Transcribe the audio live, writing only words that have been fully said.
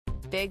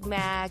Big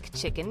Mac,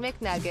 Chicken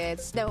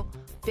McNuggets, no,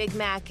 Big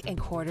Mac and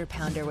Quarter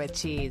Pounder with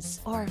cheese,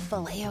 or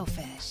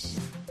Filet-O-Fish.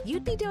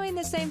 You'd be doing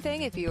the same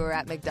thing if you were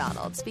at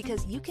McDonald's,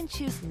 because you can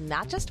choose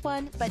not just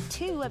one, but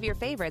two of your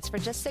favorites for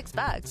just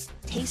 $6.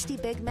 Tasty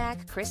Big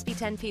Mac, crispy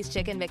 10-piece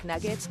Chicken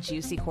McNuggets,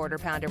 juicy Quarter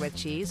Pounder with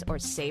cheese, or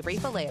savory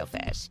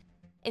Filet-O-Fish.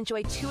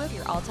 Enjoy two of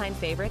your all-time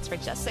favorites for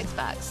just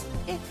 $6,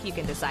 if you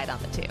can decide on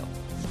the two.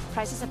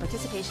 Prices and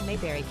participation may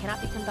vary.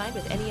 Cannot be combined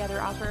with any other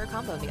offer or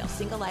combo meal.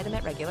 Single item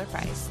at regular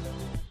price.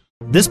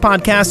 This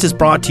podcast is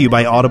brought to you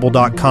by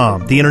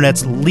Audible.com, the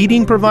internet's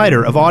leading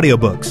provider of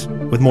audiobooks,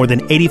 with more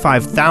than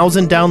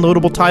 85,000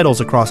 downloadable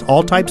titles across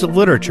all types of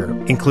literature,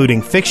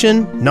 including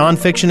fiction,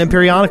 nonfiction, and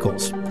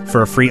periodicals.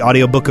 For a free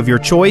audiobook of your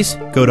choice,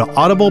 go to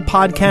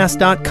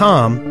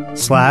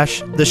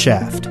audiblepodcast.com/The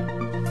Shaft.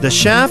 The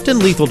Shaft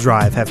and Lethal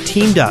Drive have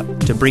teamed up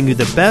to bring you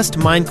the best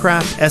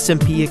Minecraft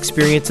SMP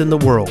experience in the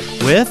world,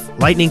 with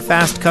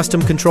lightning-fast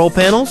custom control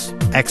panels,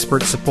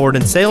 expert support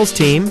and sales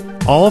team,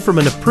 all from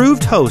an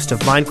approved host of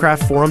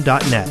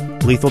MinecraftForum.net,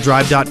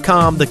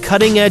 LethalDrive.com, the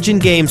cutting-edge in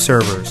game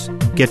servers.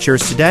 Get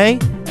yours today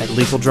at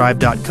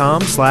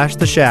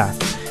LethalDrive.com/The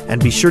Shaft,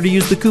 and be sure to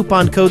use the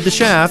coupon code The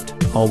Shaft,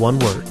 all one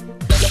word.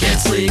 Can't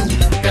sleep,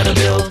 gotta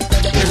build.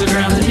 There's a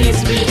ground that needs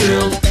to be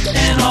drilled,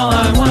 and all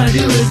I wanna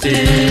do is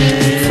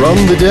dig.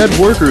 From the Dead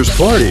Workers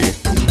Party,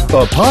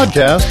 a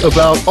podcast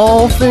about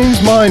all things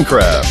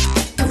Minecraft.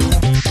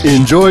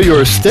 Enjoy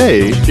your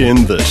stay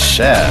in The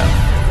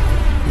Shaft.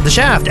 The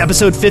Shaft,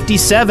 episode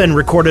 57,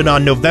 recorded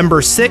on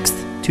November 6th,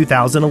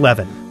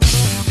 2011.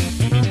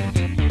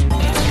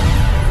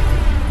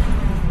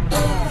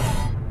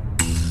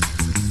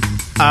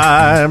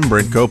 I'm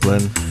Brent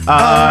Copeland.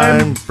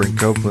 I'm Brent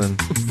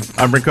Copeland.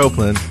 I'm Brent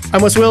Copeland.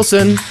 I'm Wes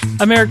Wilson.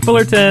 I'm Eric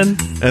Fullerton.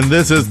 And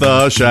this is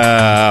The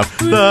Shaft.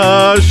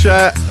 The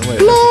Shaft. Wait.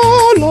 The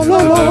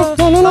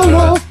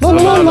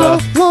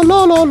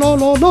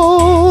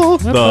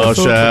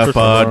Shaft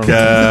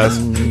Podcast.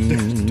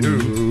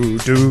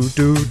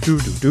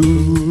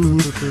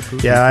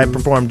 Yeah, I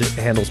performed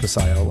Handel's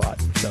Messiah a lot.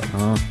 So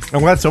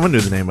I'm glad someone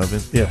knew the name of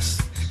it. yes,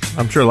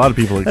 I'm sure a lot of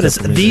people. that is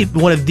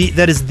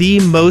that is the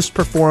most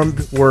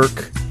performed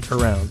work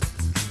around.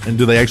 And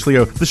do they actually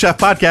go, The Shaft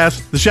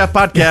Podcast, The Shaft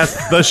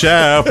Podcast, The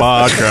Shaft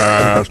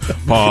Podcast,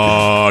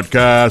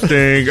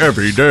 podcasting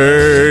every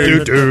day,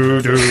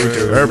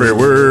 every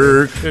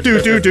work, The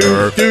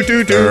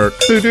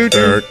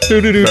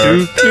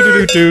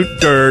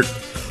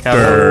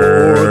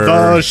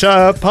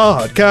Shaft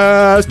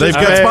Podcast. They've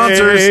got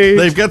sponsors.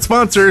 They've got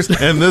sponsors.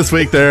 And this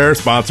week they're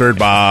sponsored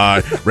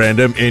by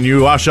Random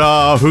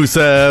Inuyasha, who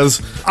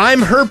says,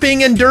 I'm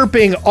herping and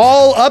derping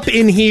all up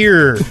in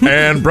here.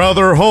 and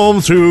Brother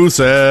Holmes, who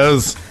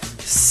says,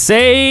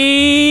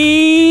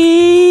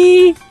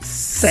 See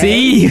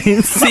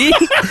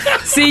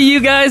you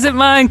guys at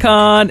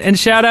Minecon, and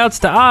shout outs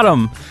to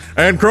Autumn.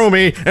 and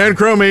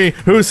Chromie,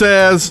 who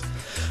says,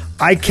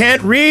 I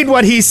can't read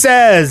what he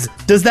says.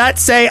 Does that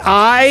say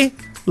I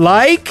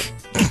like?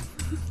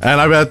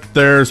 and I bet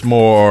there's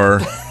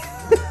more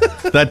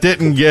that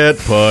didn't get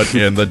put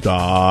in the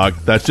doc.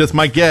 That's just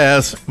my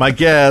guess. I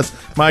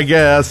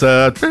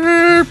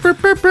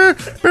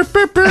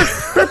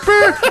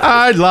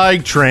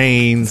like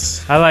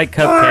trains. I like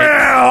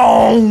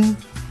cupcakes.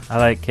 I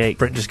like cake.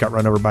 Brent just got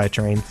run over by a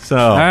train. So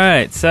All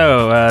right,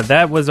 so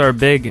that was our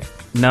big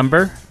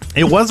number.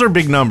 it was our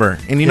big number.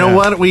 And you know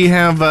what? We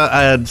have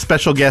a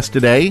special guest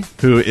today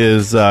who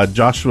is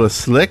Joshua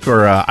Slick,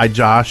 or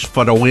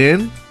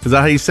IJoshFTW. Is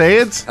that how you say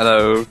it?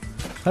 Hello.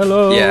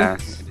 Hello. Yeah.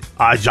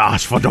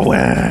 IJoshFTW.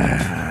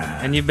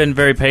 And you've been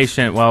very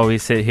patient while we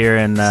sit here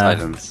and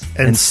Silence.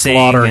 And sing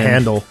slaughter and,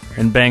 Handel.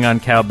 and bang on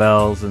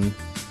cowbells and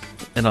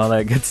all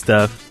that good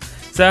stuff.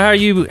 So how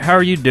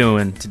are you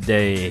doing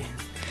today?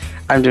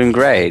 I'm doing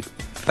great.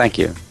 Thank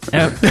you.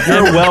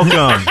 You're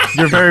welcome.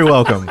 You're very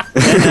welcome.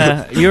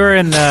 You're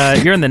in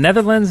the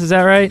Netherlands, is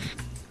that right?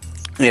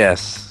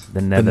 Yes.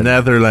 The The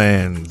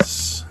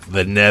Netherlands.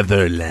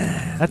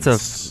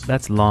 Netherlands.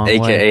 That's long. AKA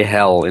way.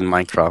 hell in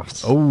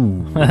Minecraft.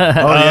 Oh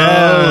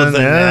yeah, the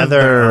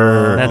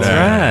Nether. That's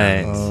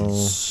right.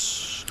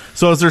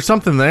 So is there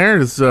something there?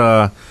 Does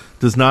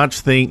Notch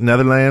think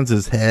Netherlands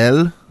is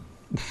hell?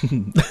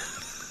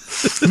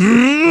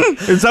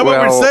 Is that what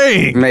we're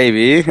saying?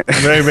 Maybe.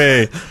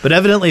 Maybe. But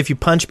evidently, if you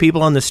punch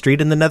people on the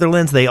street in the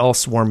Netherlands, they all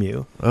swarm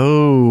you.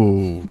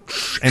 Oh,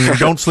 and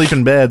don't sleep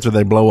in beds or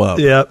they blow up.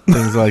 Yep.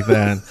 Things like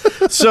that.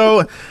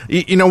 So,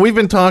 we've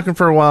been talking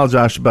for a while,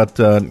 Josh, about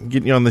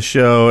getting you on the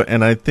show,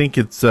 and I think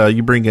it's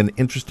you bring an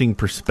interesting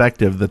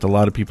perspective that a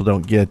lot of people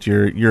don't get.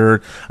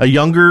 You're a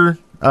younger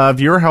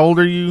viewer. How old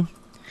are you?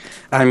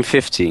 I'm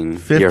 15.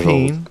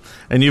 15.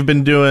 And you've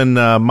been doing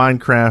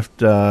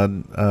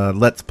Minecraft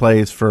Let's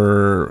Plays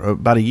for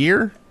about a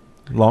year?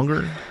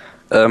 Longer?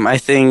 I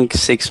think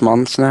 6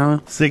 months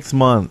now. 6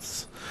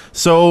 months.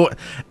 So,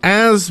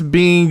 as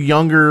being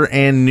younger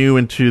and new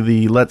into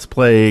the Let's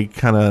Play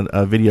kind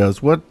of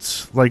videos,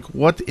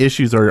 what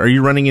issues are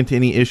you running into?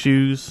 Any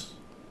issues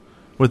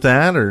with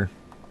that, or?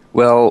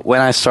 Well,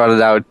 when I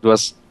started out, it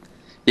was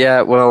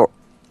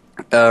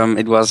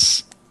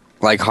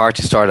like hard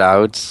to start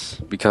out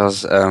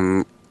because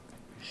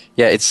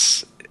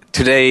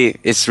today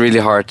it's really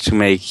hard to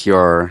make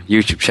your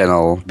YouTube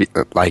channel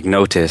like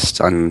noticed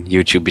on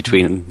YouTube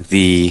between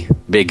the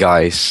big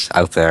guys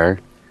out there.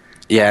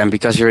 Yeah, and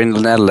because you're in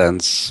the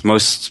Netherlands,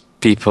 most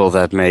people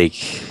that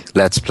make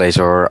Let's Plays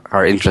or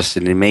are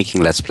interested in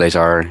making Let's Plays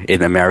are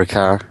in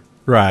America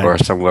Right. or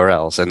somewhere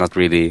else, and not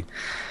really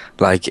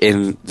like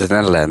in the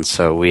Netherlands.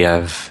 So we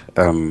have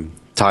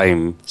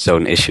time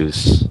zone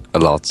issues a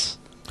lot.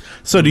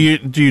 So do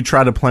you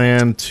try to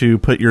plan to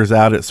put yours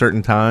out at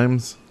certain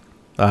times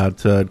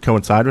to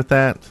coincide with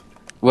that?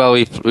 Well,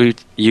 we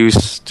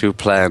used to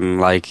plan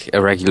like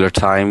a regular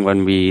time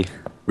when we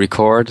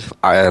record.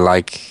 I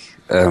like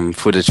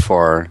footage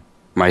for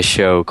my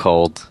show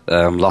called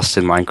Lost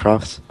in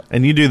Minecraft.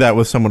 And you do that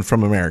with someone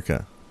from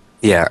America.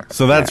 Yeah.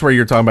 So that's where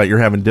you're talking about you're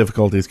having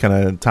difficulties kind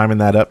of timing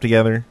that up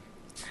together?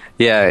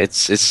 Yeah,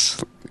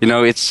 it's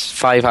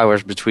 5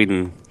 hours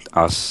between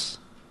us.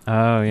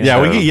 Oh, yeah.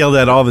 Yeah, we get yelled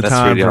at all the That's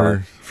time really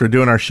hard. for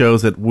doing our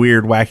shows at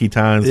weird, wacky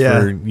times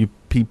for you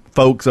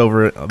folks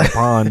over at the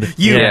pond.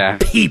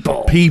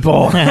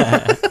 People.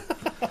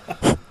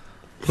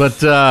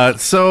 But,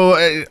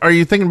 so are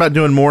you thinking about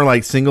doing more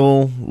like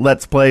single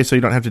Let's Play so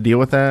you don't have to deal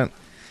with that?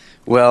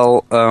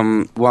 Well,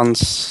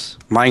 once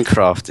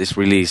Minecraft is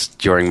released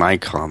during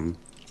Minecon,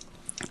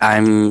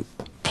 I'm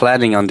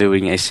planning on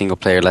doing a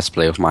single-player Let's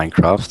Play of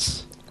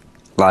Minecraft,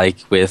 like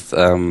with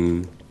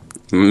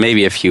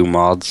maybe a few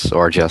mods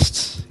or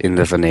just in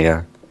the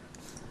vanilla.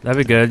 That'd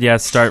be good. Yeah,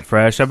 start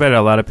fresh. I bet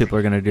a lot of people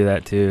are going to do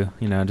that too.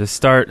 You know, just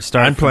start.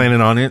 I'm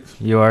planning on it.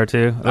 You are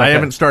too? I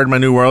haven't started my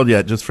new world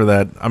yet just for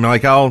that. I mean,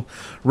 like, I'll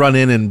run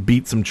in and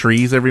beat some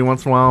trees every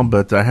once in a while,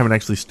 but I haven't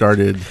actually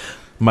started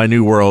my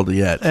new world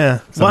yet. Yeah.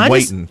 So I'm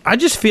waiting. I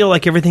just feel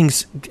like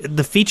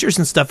the features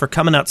and stuff are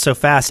coming out so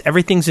fast.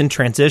 Everything's in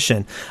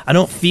transition. I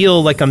don't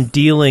feel like I'm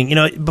dealing,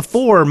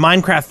 before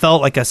Minecraft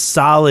felt like a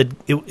solid,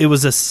 it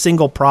was a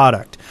single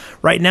product.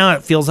 Right now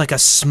it feels like a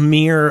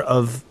smear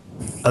of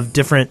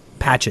different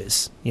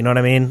patches. You know what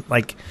I mean?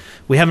 Like,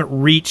 we haven't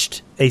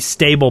reached a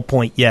stable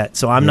point yet,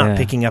 so I'm not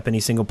picking up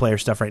any single player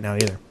stuff right now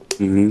either.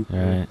 Mm-hmm.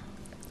 Right.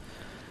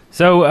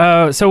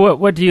 So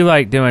what do you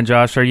like doing,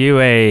 Josh? Are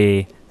you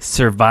a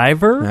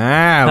survivor?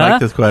 I like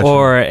this question.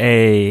 Or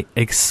a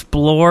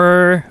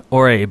explorer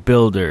or a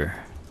builder?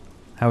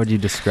 How would you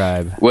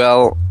describe?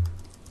 Well,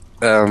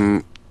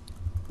 when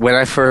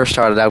I first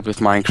started out with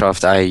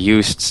Minecraft, I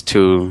used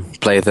to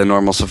play the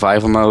normal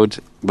survival mode,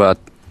 but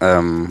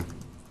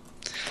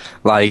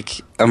like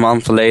a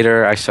month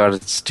later, I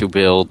started to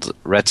build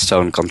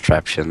redstone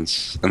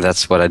contraptions, and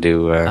that's what I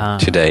do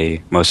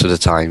today most of the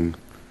time.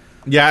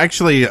 Yeah, I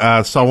actually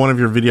saw one of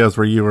your videos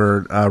where you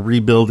were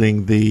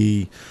rebuilding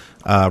the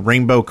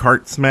Rainbow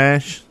Cart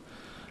Smash,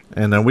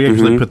 and we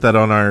actually put that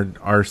on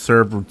our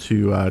server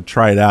to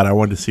try it out. I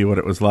wanted to see what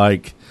it was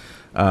like,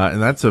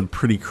 and that's a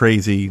pretty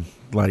crazy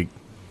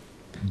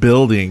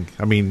building.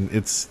 I mean,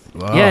 it's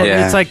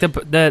it's like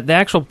the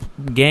actual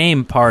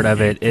game part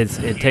of it is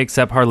it takes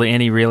up hardly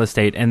any real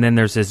estate, and then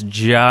there's this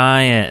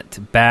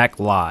giant back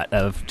lot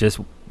of just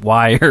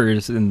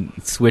wires and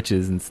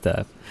switches and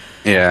stuff.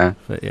 Yeah,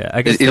 but yeah,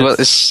 I guess it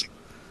was.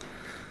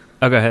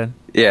 Oh, go ahead.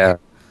 Yeah.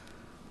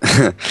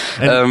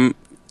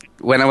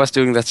 When I was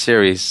doing that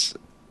series,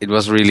 it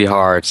was really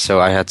hard,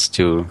 so I had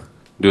to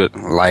do it,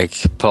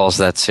 pause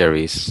that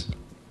series,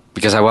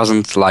 because I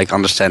wasn't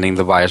understanding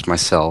the wires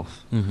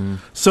myself. Mm-hmm.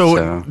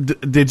 So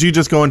did you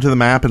just go into the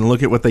map and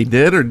look at what they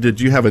did, or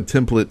did you have a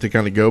template to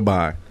kind of go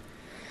by?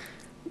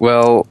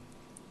 Well,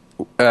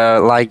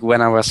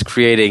 when I was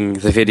creating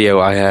the video,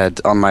 I had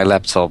on my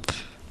laptop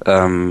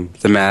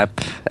the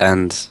map,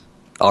 and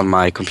on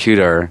my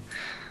computer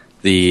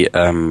the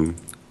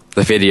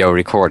video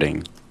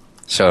recording.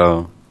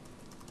 So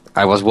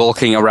I was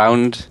walking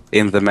around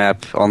in the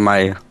map on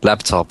my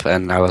laptop,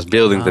 and I was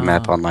building the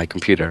map on my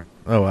computer.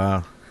 Oh,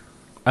 wow.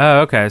 Oh,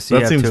 okay. So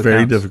that seems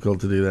very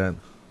difficult to do that.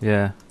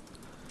 Yeah.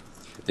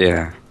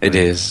 Yeah, it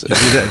is.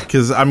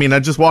 Because, I mean,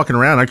 just walking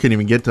around, I couldn't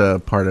even get to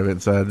part of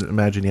it, so I'd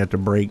imagine you have to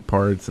break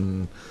parts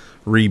and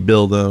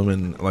rebuild them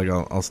and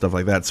all stuff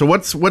like that. So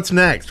what's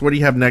next? What do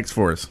you have next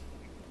for us?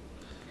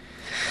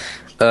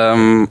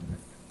 Well,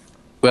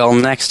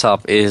 next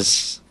up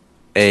is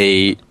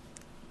a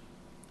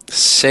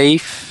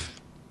safe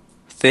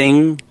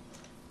thing.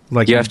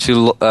 You have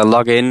to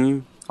log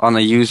in on a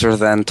user,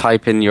 then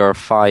type in your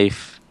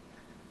 5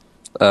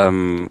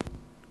 a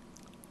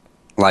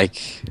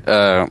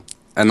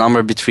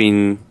number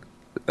between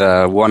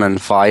 1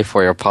 and 5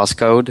 for your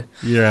passcode.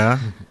 Yeah,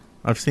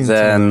 I've seen some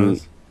of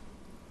those.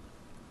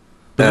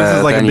 But this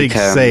is like a big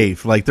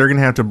safe. Like, they're going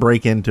to have to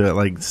break into it,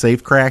 like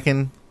safe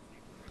cracking.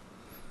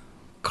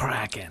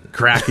 Kraken.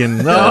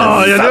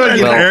 Oh, you're doing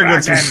your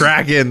arrogance from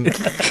Kraken.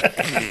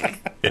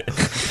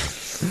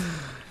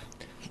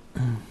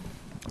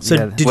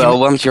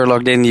 Once you're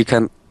logged in, you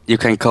can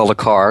call a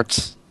card.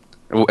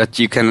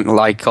 You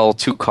can call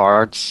 2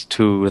 cards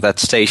to that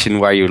station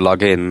where you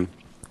log in,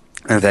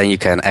 and then you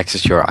can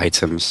access your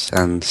items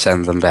and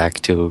send them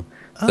back to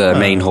the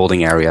main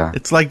holding area.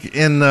 It's like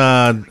in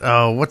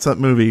what's that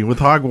movie with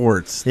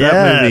Hogwarts?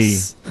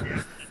 Yes. That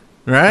movie,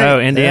 right? Oh,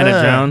 Indiana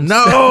Jones.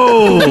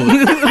 No,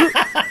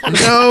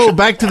 no,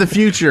 Back to the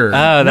Future. Oh,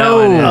 that no.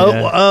 one,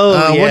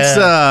 yeah.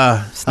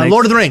 Yeah. What's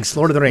Lord of the Rings.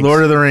 Lord of the Rings.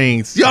 Lord of the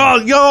Rings?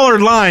 Y'all are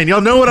lying.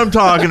 Y'all know what I'm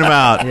talking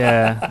about.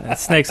 Yeah,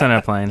 snakes on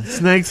a plane.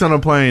 Snakes on a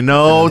plane.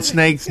 No,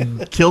 snakes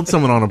killed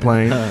someone on a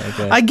plane.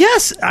 Okay. I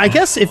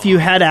guess if you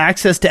had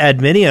access to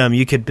adminium,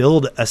 you could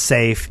build a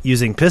safe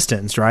using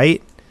pistons,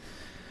 right?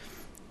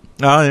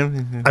 Oh,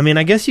 yeah. I mean,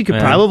 I guess you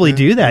could probably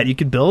do that. You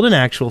could build an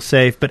actual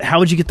safe, but how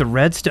would you get the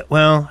redstone?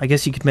 Well, I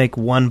guess you could make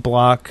 1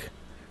 block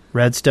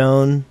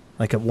redstone,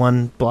 like a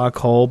 1 block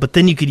hole, but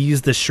then you could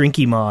use the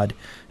shrinky mod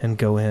and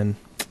go in.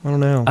 I don't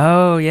know.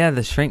 Oh, yeah,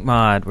 the shrink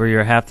mod where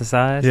you're half the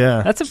size.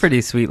 Yeah. That's a pretty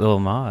sweet little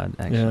mod,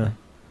 actually.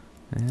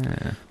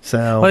 Yeah.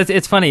 So, Well,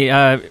 it's funny.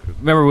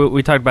 Remember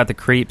we talked about the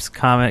Creeps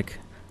comic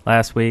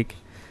last week,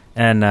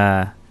 and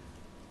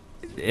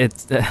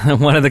it's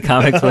one of the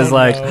comics was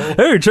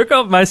hey, check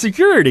out my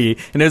security,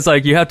 and it's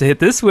like you have to hit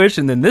this switch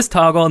and then this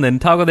toggle and then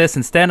toggle this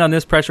and stand on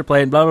this pressure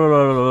plate and blah blah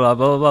blah blah blah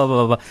blah blah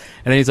blah blah.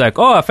 And then he's like,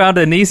 oh, I found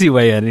an easy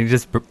way in, and he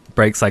just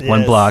breaks like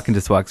 1 block and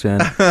just walks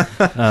in. and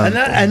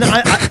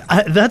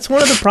I that's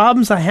one of the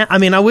problems I have. I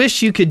mean, I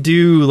wish you could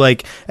do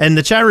and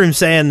the chat room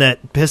saying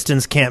that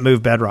pistons can't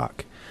move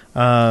bedrock.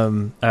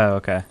 Oh,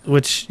 okay.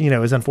 Which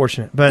is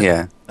unfortunate, but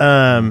Yeah.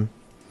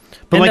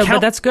 But but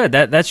that's good.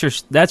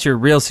 That's your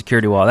real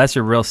security wall. That's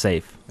your real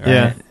safe.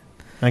 Right?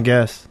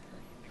 Yeah,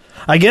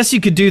 I guess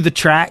you could do the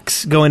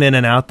tracks going in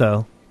and out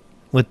though,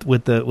 with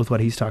what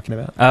he's talking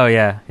about. Oh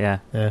yeah.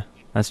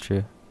 That's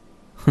true.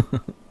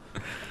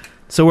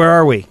 So where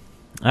are we?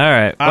 All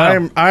right.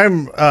 Well,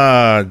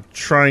 I'm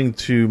trying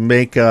to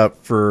make up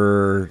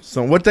for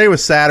what day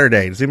was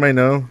Saturday? Does anybody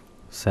know?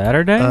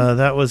 Saturday.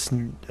 That was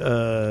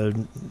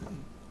the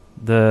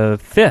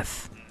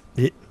 5th.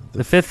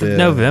 The 5th of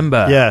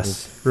November.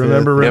 Yes.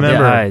 Remember.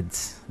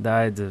 The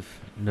Ides of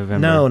November.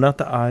 No, not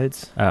the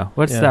Ides. Oh,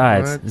 what's Yeah. the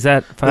Ides? What? Is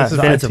that This is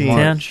 5th 15th. of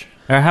March?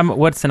 Or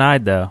what's an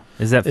Ide though?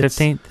 Is that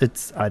 15th?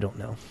 It's I don't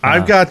know.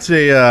 I've got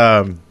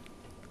a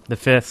The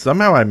 5th.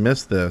 somehow I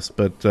missed this,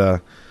 but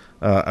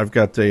I've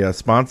got a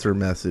sponsor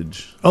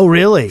message. Oh,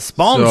 really?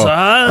 Sponsor. So,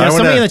 Yeah, I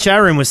somebody wanna- in the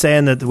chat room was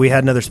saying that we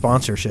had another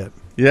sponsorship.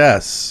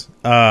 Yes.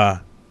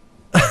 Let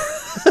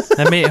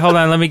me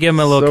give him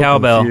a little so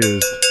cowbell.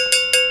 confused.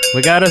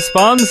 We got a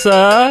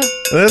sponsor.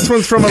 This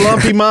one's from a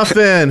Lumpy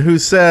Muffin who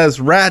says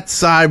Rat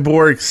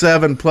Cyborg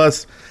 7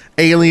 plus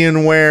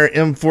Alienware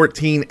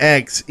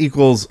M14X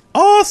equals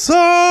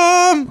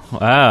awesome.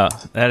 Wow,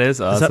 that is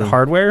awesome. Is that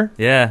hardware?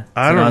 Yeah.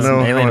 I it's an don't awesome know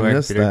how I Alienware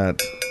missed computer.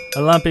 that.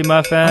 A lumpy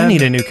muffin. I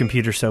need a new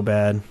computer so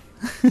bad.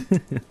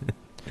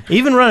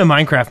 Even running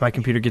Minecraft, my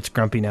computer gets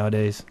grumpy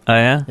nowadays. Oh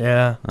yeah.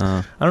 Yeah.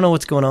 I don't know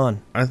what's going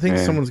on. I think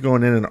Yeah. someone's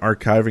going in and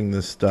archiving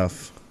this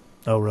stuff.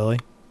 Oh, really?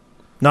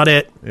 Not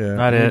it. Yeah,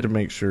 Not we need it. to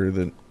make sure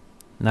that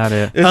Not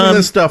it. isn't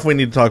this stuff we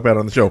need to talk about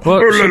on the show.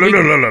 Well, should we-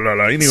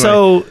 Anyway,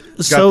 So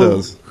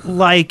those.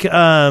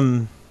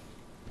 oh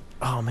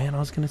man, I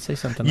was going to say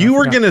something. you I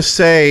were forgot. going to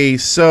say,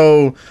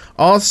 so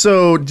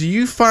also, do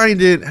you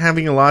find it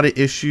having a lot of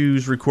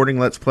issues recording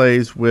Let's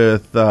Plays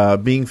with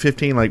being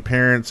 15, like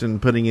parents, and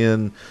putting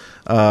in,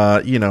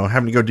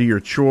 having to go do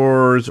your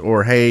chores,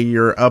 or, hey,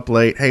 you're up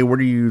late. Hey, what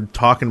are you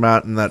talking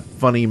about in that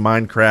funny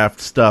Minecraft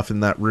stuff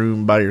in that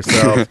room by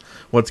yourself?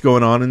 What's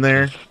going on in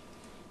there?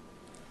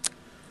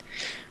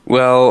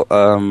 Well,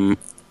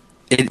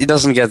 it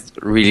doesn't get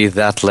really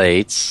that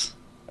late,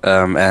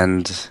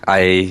 and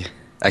I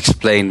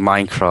explained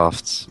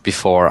Minecraft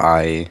before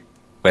I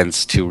went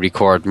to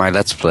record my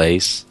Let's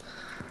Plays.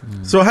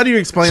 So how do you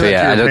explain So, that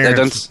yeah, to your I don't-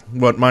 parents,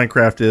 what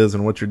Minecraft is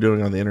and what you're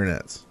doing on the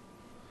internet?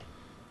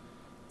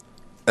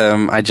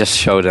 I just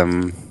showed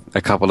them a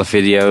couple of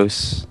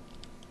videos.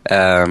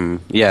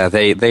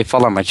 They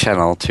follow my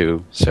channel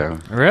too. So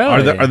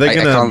Really? Are they I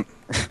gonna can't-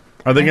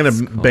 are they gonna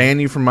That's cool. ban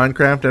you from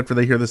Minecraft after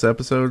they hear this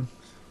episode?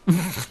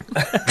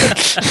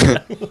 That's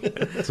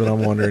what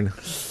I'm wondering.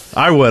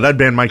 I'd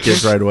ban my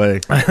kids right away.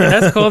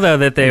 That's cool though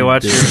that they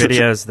watch your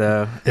videos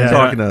though. I'm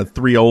talking to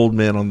 3 old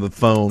men on the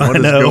phone. What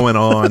is know. going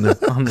on?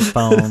 On the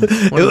phone.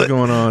 What is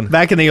going on?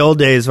 Back in the old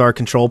days of our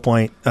Control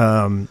Point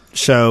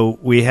show,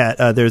 we had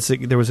there was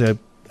a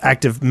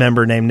active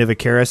member named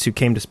Nivakaris who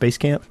came to Space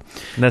Camp.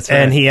 That's right.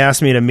 And he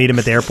asked me to meet him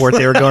at the airport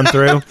they were going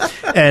through.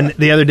 And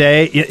the other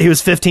day, he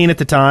was 15 at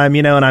the time,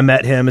 and I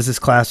met him as his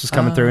class was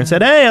coming through and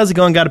said, hey, how's it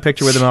going? Got a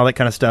picture with him and all that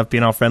kind of stuff,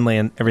 being all friendly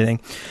and everything.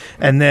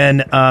 And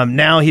then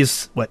now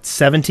he's,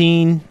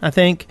 17, I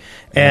think?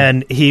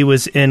 And he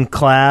was in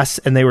class,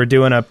 and they were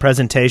doing a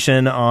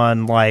presentation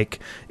on,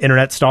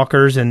 internet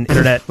stalkers and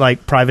internet,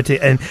 private...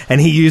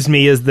 And he used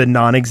me as the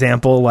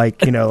non-example,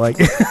 okay.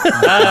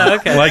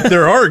 Like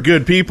there are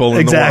good people in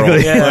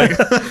exactly. the world.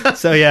 Yeah.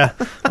 So, yeah,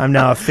 I'm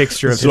now a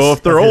fixture of his... So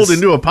if they're of old his-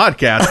 and do a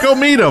podcast, go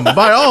meet them.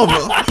 By all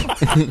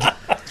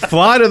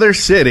fly to their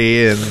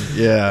city and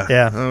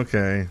yeah.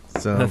 Okay.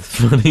 So That's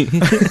funny.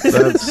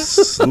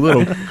 that's a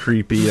little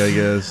creepy, I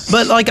guess.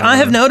 But I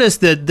have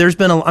noticed that there's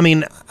been I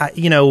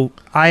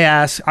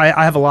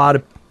have a lot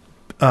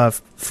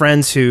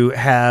friends who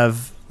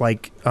have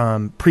like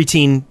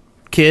preteen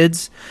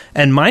kids,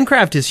 and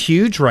Minecraft is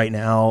huge right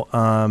now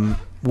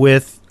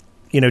with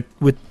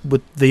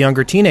the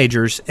younger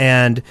teenagers,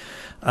 and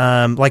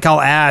like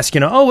I'll ask,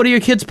 oh, what are your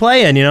kids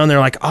playing? And they're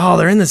like, oh,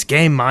 they're in this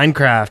game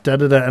Minecraft, da,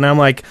 da, da. And I'm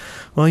like,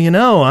 well,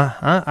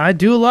 I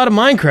do a lot of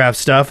Minecraft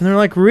stuff, and they're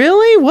like,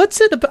 really? What's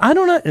it about? I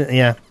don't know.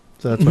 Yeah.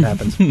 So that's what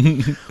happens.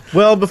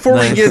 Well, before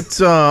we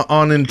get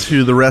on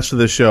into the rest of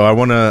the show,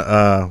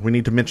 we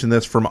need to mention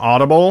this from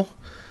Audible.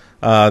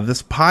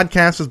 This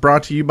podcast is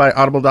brought to you by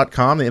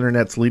Audible.com, the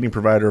internet's leading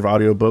provider of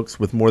audiobooks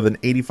with more than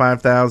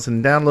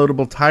 85,000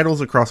 downloadable titles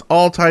across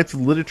all types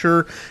of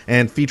literature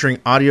and featuring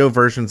audio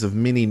versions of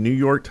many New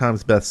York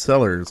Times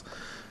bestsellers.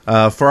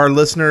 For our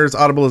listeners,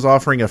 Audible is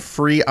offering a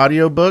free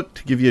audiobook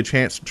to give you a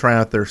chance to try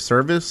out their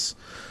service.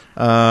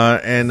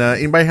 And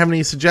anybody have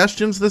any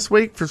suggestions this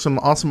week for some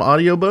awesome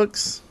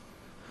audiobooks?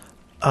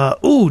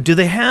 Do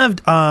they have...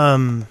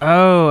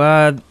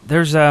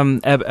 there's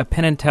a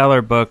Penn and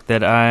Teller book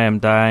that I am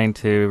dying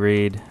to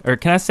read. Or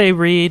can I say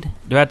read?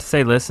 Do I have to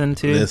say listen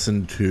to?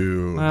 Listen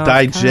to. Well,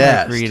 digest. Kind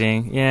of like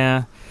reading,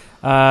 yeah.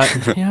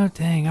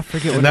 Dang, I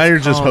forget what now it's you're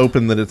just called.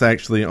 hoping that it's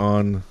actually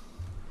on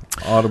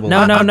Audible.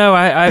 No,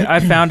 I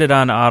found it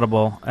on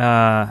Audible.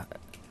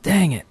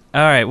 Dang it. All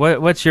right,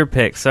 what's your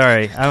pick?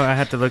 Sorry, I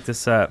have to look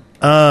this up.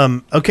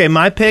 Okay,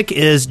 my pick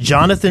is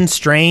Jonathan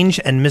Strange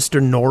and Mr.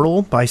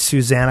 Norrell by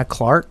Susanna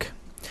Clarke.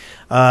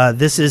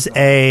 This is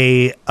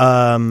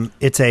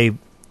it's a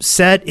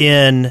set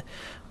in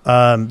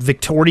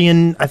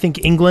Victorian, I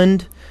think,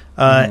 England,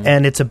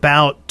 and it's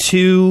about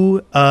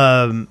two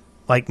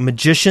like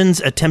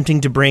magicians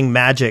attempting to bring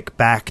magic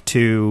back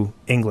to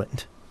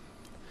England.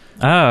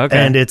 Oh, okay.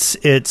 And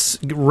it's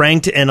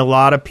ranked in a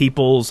lot of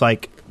people's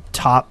like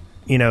top,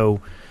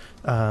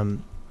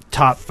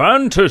 top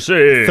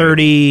fantasy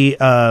 30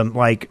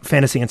 like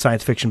fantasy and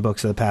science fiction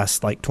books of the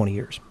past like 20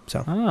 years.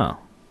 So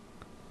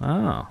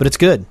but it's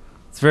good.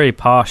 It's very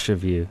posh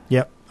of you.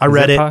 Yep. I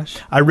read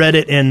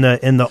it in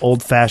the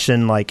old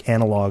fashioned like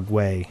analog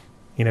way,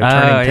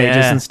 turning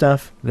pages and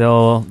stuff.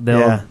 They'll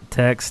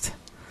text.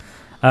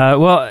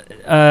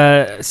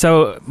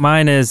 So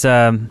mine is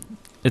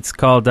it's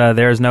called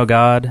There Is No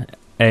God,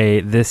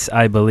 a This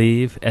I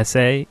Believe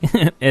essay.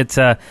 It's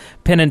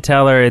Penn and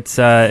Teller. It's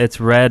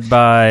read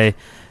by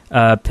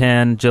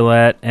Penn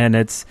Jillette, and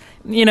it's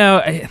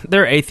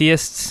they're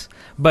atheists,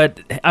 but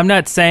I'm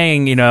not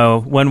saying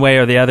one way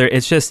or the other.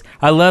 It's just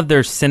I love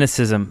their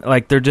cynicism.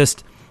 Like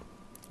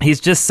he's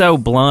just so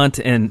blunt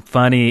and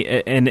funny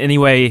in any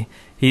way.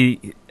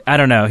 I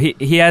don't know.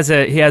 He has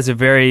a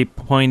very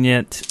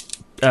poignant.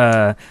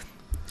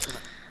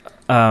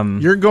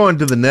 You're going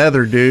to the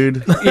nether,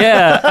 dude.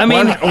 Yeah, I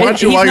mean, why don't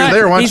you, while you're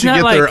there, why don't you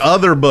get their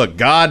other book?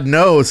 God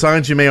knows,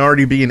 signs you may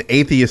already be an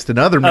atheist in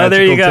other magical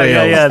there you go.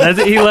 tales.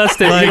 Yeah. He loves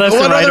to. Like, he loves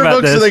to what write other about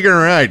books this. are they going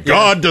to write? Yeah.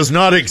 God does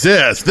not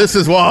exist. This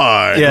is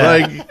why. Yeah,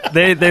 like,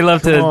 they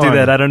love to do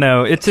that. I don't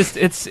know. It's just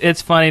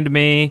it's funny to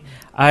me.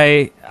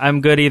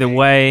 I'm good either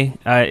way.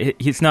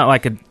 He's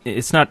not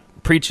it's not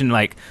preaching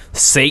like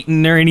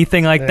Satan or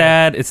anything like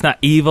that. It's not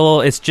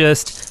evil. It's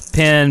just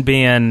Penn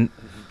being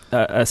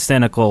a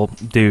cynical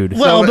dude.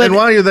 Well, and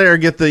while you're there,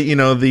 get the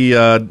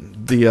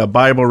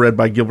Bible read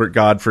by Gilbert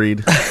Gottfried.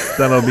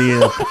 That'll be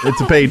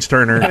it's a page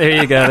turner. There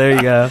you go.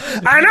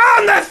 And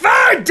on the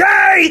third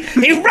day,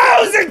 he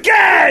rose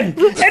again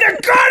in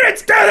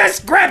accordance to the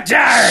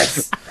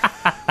scriptures.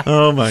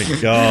 Oh my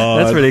God,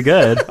 that's pretty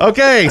good.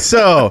 Okay,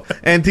 so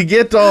and to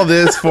get all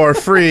this for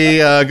free,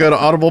 go to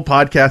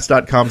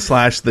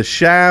audiblepodcast.com/The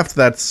Shaft.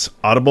 That's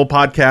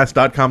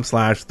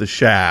audiblepodcast.com/The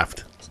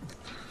Shaft.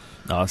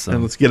 Awesome.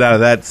 And let's get out of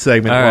that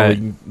segment all while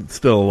right. we're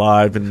still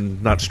alive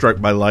and not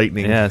struck by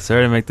lightning. Yeah,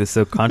 sorry to make this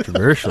so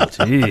controversial.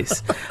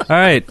 Jeez. All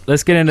right,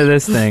 let's get into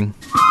this thing.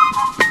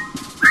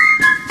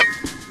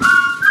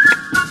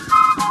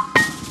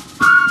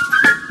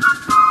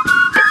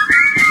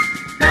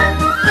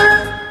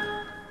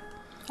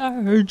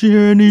 Our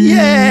journey.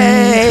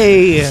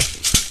 Yay!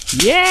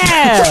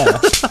 Yeah!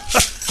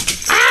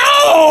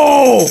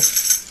 Ow!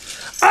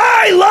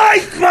 I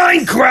like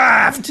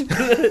Minecraft!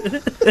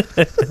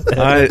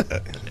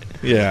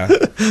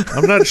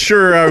 I'm not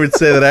sure I would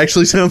say that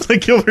actually sounds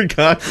like Gilbert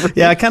Gottfried.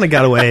 Yeah, I kind of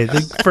got away.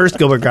 The first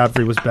Gilbert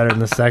Gottfried was better than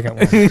the second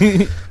one.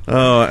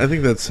 Oh, I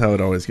think that's how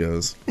it always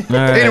goes. All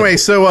right. Anyway,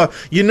 so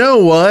you know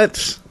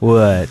what?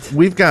 What?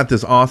 We've got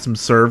this awesome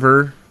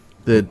server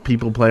that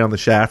people play on the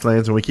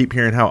Shaftlands, and we keep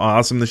hearing how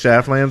awesome the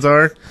Shaftlands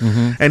are.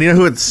 Mm-hmm. And you know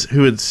who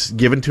it's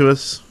given to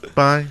us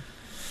by?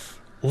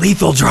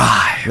 Lethal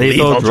Drive.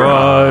 Lethal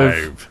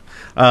Drive.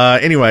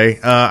 Anyway,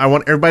 I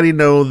want everybody to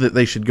know that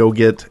they should go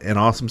get an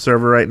awesome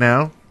server right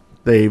now.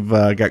 They've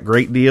got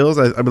great deals.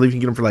 I believe you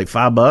can get them for like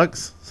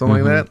 $5,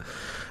 something like that.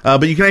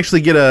 But you can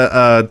actually get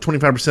a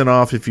 25%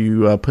 off if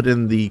you put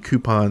in the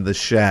coupon The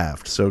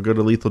Shaft. So go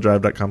to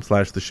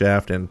LethalDrive.com/The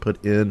Shaft and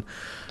put in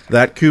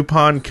that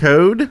coupon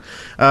code.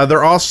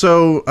 They're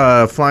also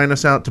flying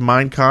us out to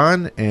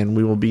Minecon, and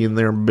we will be in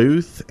their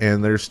booth,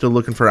 and they're still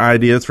looking for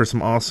ideas for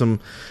some awesome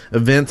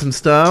events and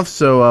stuff.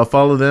 So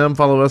follow them,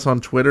 follow us on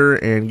Twitter,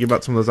 and give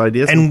out some of those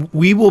ideas. And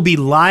we will be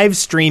live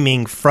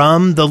streaming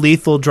from the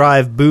Lethal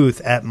Drive booth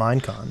at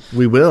Minecon.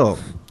 We will.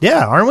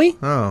 Yeah, aren't we?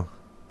 Oh.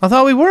 I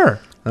thought we were.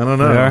 I don't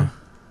know. We are?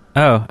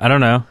 Oh, I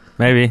don't know.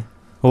 Maybe.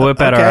 We'll whip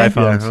out our Okay.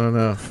 iPhones. Yeah, I don't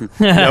know.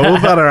 Yeah, we'll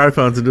whip out our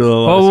iPhones and do a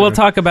little Well, live we'll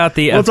stream. talk about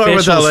the We'll talk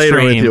official about that later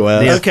stream. with you,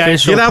 Wes. The Okay.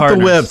 official Get out partners.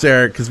 the whips,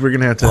 Eric, because we're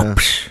going to have to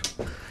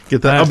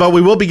get that. But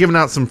we will be giving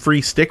out some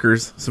free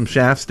stickers, some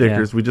Shaft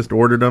stickers. Yeah. We just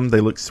ordered them. They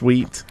look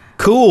sweet.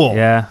 Cool.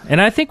 Yeah, and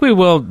I think we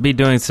will be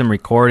doing some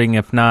recording,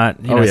 if not,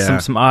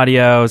 some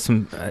audio,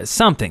 some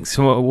something.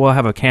 So we'll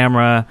have a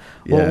camera.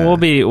 Yeah. We'll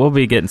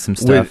be getting some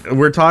stuff.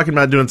 We're talking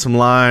about doing some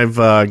live,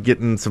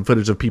 getting some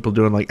footage of people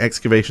doing like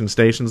excavation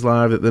stations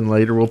live that then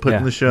later we'll put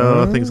in the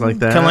show, things like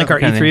that. Kind of like our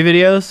Kinda. E3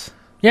 videos.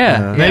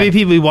 Yeah, Maybe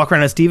people who walk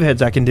around as Steve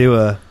heads, I can do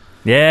a...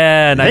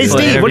 Yeah, nice. Hey, little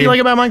Steve, what do you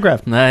interview. like about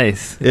Minecraft?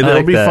 Nice. It'll I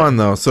like be that. fun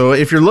though. So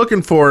if you're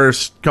looking for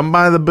us, come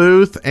by the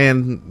booth,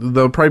 and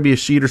there'll probably be a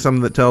sheet or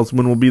something that tells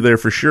when we'll be there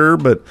for sure.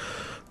 But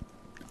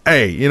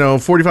hey,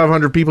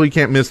 4,500 people, you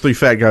can't miss 3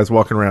 fat guys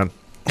walking around.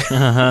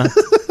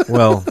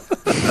 Well,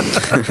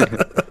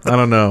 I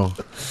don't know.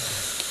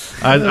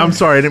 I'm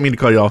sorry, I didn't mean to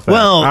call you all fat.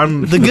 Well,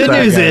 I'm the good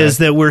fat news guy. is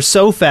that we're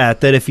so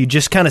fat that if you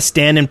just kind of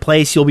stand in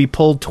place, you'll be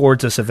pulled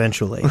towards us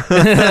eventually.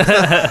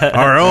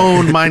 our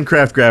own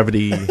Minecraft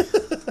gravity.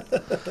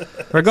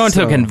 We're going to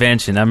So- a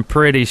convention. I'm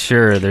pretty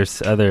sure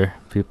there's other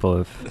people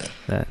of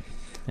that.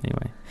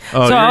 Anyway,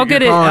 Oh, so you're- I'll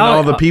get you're it. calling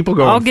all the people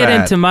going I'll get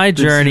fat. into my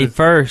journey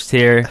first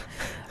here.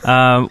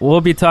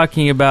 We'll be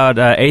talking about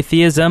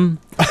atheism.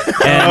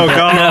 And,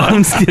 God. No,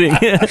 I'm just kidding.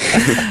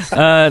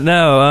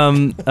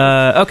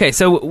 Okay,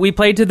 so we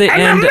played to the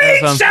end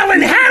of... shall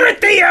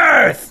inherit the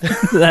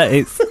earth!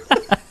 Nice.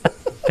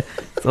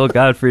 Oh,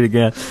 Godfrey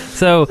again.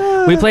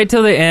 So we played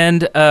till the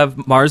end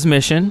of Mars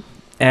Mission,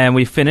 and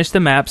we finished the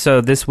map.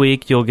 So this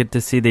week you'll get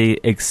to see the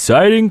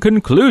exciting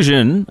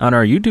conclusion on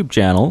our YouTube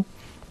channel.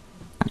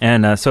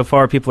 And so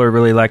far, people are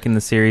really liking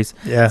the series.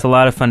 Yeah. It's a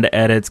lot of fun to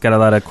edit. It's got a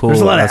lot of cool.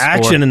 There's a lot of score.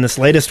 action in this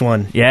latest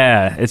one.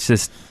 Yeah, it's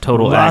just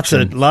total Lots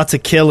action.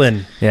 of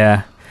killing.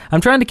 Yeah. I'm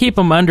trying to keep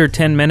them under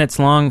 10 minutes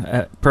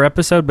long per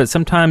episode, but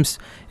sometimes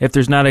if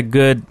there's not a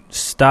good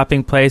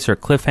stopping place or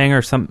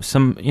cliffhanger,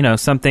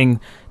 something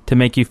to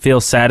make you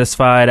feel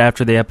satisfied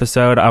after the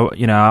episode,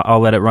 I'll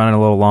let it run a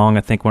little long.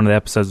 I think one of the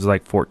episodes was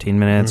like 14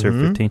 minutes or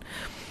 15.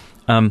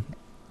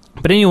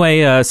 But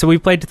anyway, so we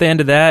played to the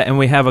end of that, and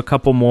we have a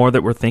couple more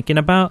that we're thinking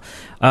about.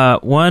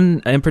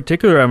 One in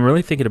particular I'm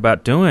really thinking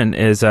about doing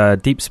is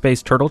Deep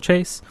Space Turtle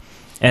Chase,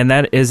 and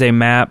that is a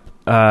map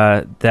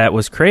that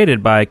was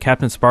created by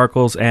Captain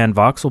Sparkles and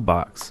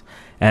Voxelbox,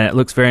 and it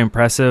looks very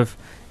impressive.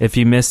 If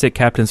you missed it,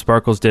 Captain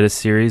Sparkles did a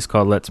series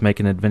called Let's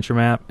Make an Adventure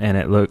Map, and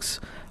it looks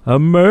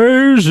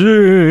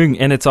amazing,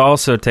 and it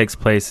also takes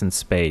place in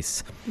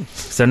space.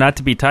 So not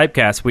to be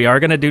typecast, we are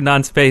going to do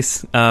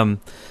non-space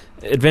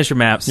adventure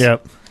maps.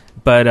 Yep.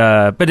 But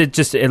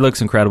it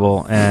looks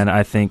incredible, and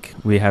I think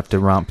we have to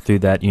romp through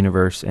that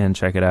universe and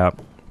check it out.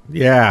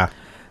 Yeah.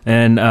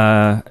 And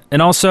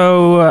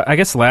also, I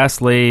guess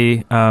lastly,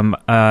 we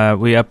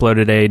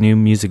uploaded a new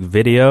music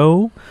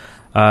video.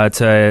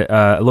 It's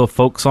a little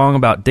folk song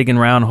about digging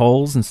round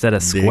holes instead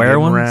of square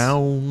Digging ones.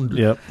 round.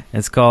 Yep.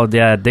 It's called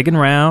Digging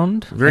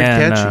Round. Very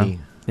And, catchy.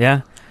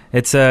 Yeah.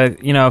 It's a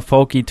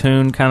folky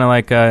tune, kind of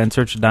like In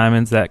Search of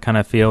Diamonds, that kind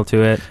of feel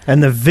to it.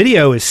 And the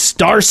video is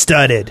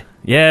star-studded.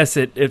 Yes,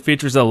 it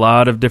features a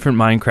lot of different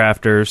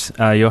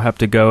Minecrafters. You'll have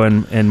to go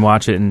and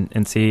watch it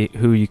and see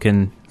who you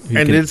can.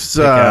 And it's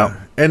pick out.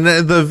 and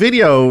the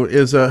video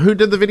is who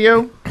did the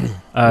video?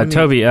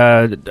 Toby,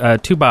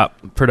 Tubop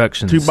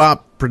Productions.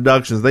 Tubop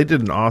Productions. They did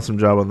an awesome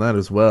job on that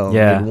as well.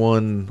 Yeah. They did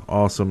one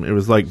awesome. It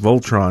was like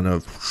Voltron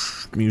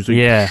of music.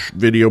 Yeah.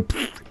 Video.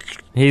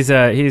 He's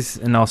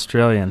an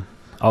Australian.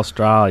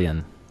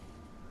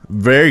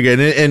 Very good,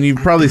 and you've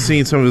probably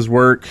seen some of his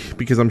work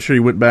because I'm sure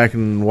you went back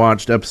and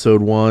watched episode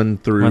 1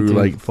 through Went through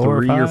like 4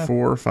 or 3 or 5?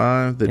 4 or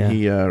 5 that Yeah.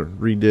 he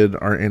redid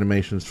our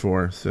animations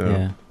for. So,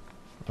 Yeah.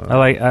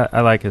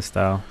 I like his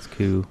style. It's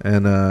cool.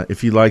 and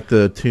if you like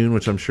the tune,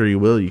 which I'm sure you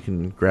will, you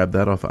can grab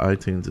that off of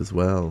iTunes as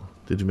well.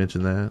 Did you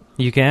mention that?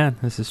 You can.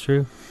 This is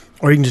true.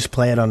 Or you can just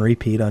play it on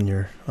repeat on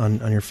your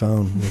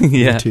phone with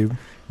Yeah. YouTube.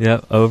 Yeah,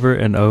 over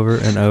and over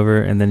and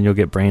over, and then you'll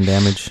get brain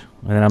damage.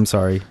 And I'm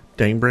sorry.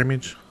 Dame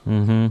Bramage?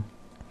 Mm-hmm.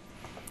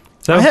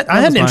 So I had that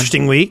was an fun.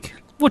 interesting week.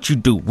 What you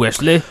do,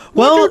 Wesley?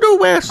 Well,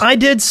 I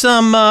did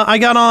some. I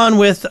got on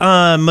with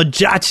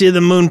Majachi, the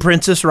Moon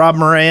Princess, Rob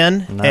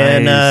Moran, Nice.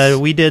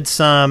 and we did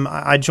some.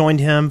 I joined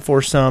him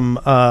for some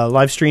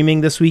live streaming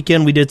this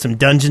weekend. We did some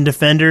Dungeon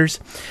Defenders,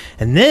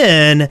 and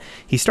then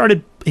he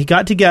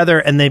got together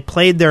and they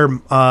played their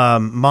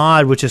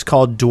mod, which is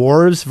called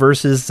Dwarves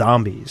versus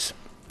Zombies.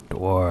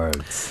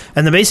 Dwarves.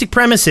 And the basic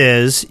premise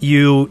is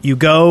you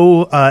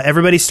go.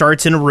 Everybody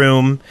starts in a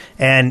room,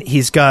 and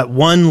he's got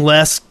one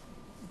less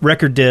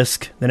record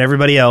disc than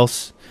everybody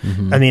else.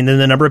 I mean, then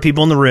the number of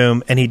people in the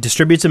room, and he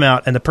distributes them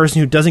out, and the person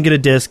who doesn't get a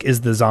disc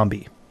is the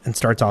zombie, and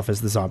starts off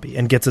as the zombie,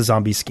 and gets a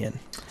zombie skin.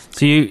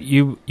 So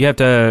you have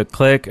to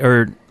click,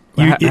 or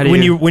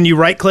when you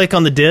right click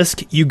on the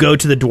disc, you go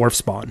to the dwarf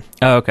spawn.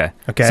 Oh, okay.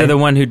 Okay. So the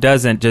one who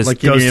doesn't just Like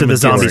goes to the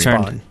zombie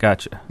turned. spawn.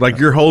 Gotcha. Like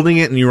you're holding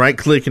it and you right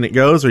click and it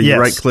goes, or you Yes,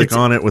 right click it's-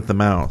 on it with the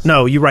mouse?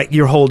 No,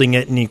 you're holding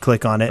it and you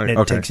click on it and it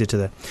Okay. takes you to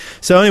the.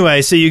 So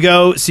anyway, so you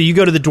go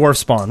to the dwarf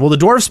spawn. Well, the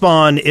dwarf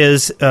spawn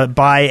is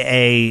by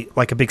a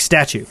big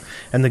statue,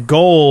 and the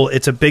goal,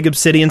 it's a big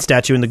obsidian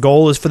statue, and the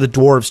goal is for the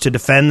dwarves to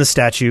defend the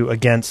statue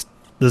against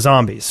the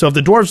zombies. So if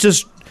the dwarves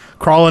just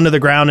crawl into the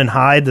ground and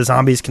hide, the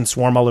zombies can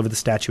swarm all over the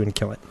statue and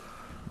kill it.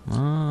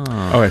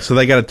 Okay, so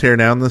they got to tear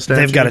down the statue?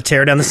 They've got to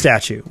tear down the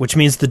statue, which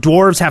means the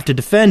dwarves have to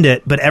defend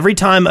it, but every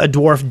time a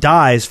dwarf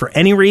dies for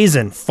any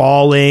reason,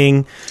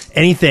 falling,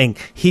 anything,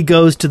 he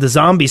goes to the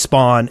zombie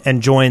spawn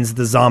and joins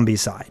the zombie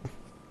side.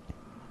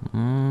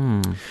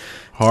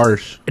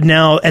 Harsh.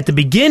 Now, at the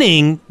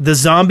beginning, the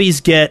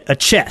zombies get a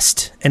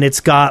chest, and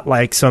it's got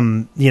like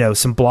some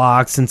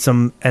blocks and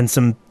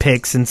some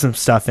picks and some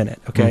stuff in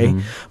it. Okay,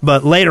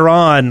 but later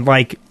on,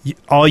 like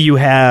all you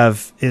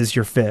have is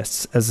your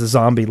fists as a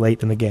zombie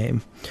late in the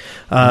game.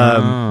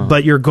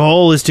 But your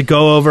goal is to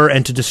go over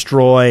and to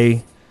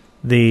destroy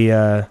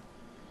the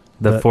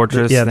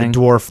fortress. thing? the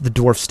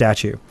dwarf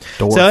statue.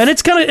 Dwarf. So, and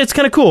it's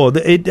kind of cool.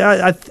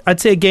 I'd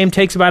say a game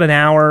takes about an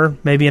hour,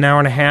 maybe an hour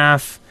and a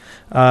half.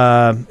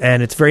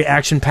 And it's very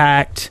action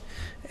packed,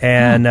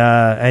 and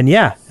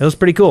yeah, it was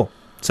pretty cool.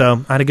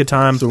 So I had a good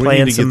time So we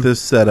playing. need to get this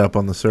set up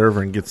on the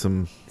server and get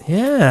some.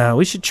 Yeah,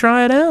 we should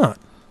try it out.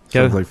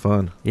 Sounds like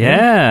fun.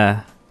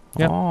 Yeah.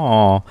 Yep.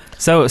 Oh.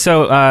 So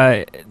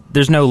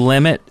there's no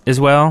limit as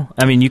well.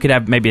 I mean, you could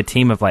have maybe a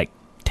team of like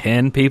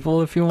 10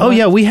 people if you want. Oh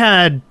yeah, we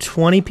had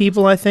 20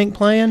 people I think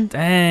playing.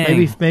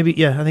 Dang. Maybe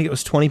yeah, I think it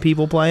was 20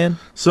 people playing.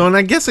 So, and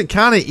I guess it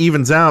kind of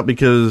evens out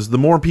because the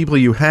more people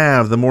you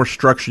have, the more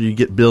structure you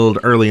get build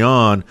early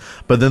on,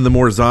 but then the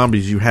more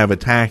zombies you have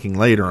attacking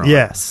later on.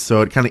 Yes.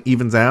 So it kind of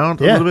evens out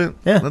a Yeah, little bit.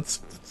 yeah. That's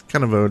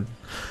kind of a.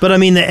 But I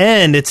mean, the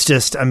end, it's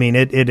just, I mean,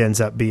 it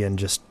ends up being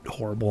just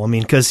horrible. I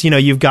mean, because,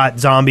 you've got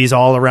zombies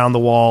all around the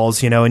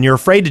walls, and you're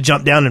afraid to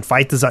jump down and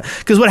fight the zombies.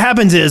 Because what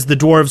happens is the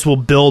dwarves will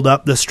build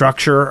up the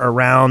structure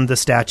around the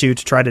statue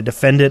to try to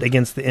defend it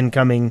against the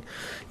incoming,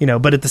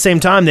 but at the same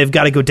time, they've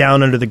got to go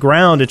down under the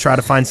ground to try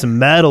to find some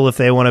metal if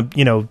they want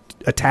to,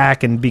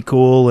 attack and be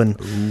cool. And,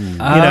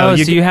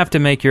 so you have to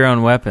make your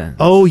own weapon.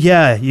 Oh,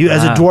 yeah.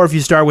 As a dwarf, you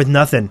start with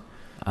nothing.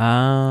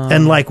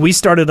 And, we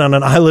started on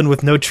an island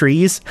with no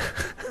trees.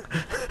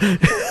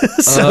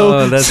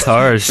 That's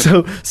harsh.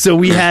 So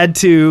we had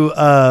to.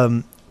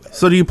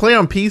 So do you play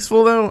on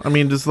peaceful though? I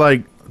mean, just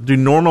do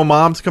normal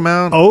mobs come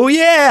out? Oh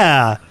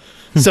yeah.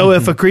 So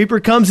if a creeper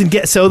comes and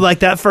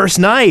that first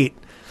night,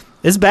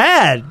 it's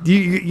bad.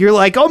 You're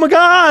like, oh my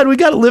god, we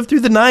got to live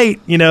through the night.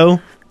 Yeah.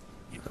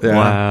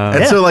 Wow.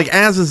 And Yeah. so,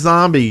 as a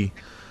zombie,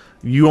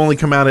 you only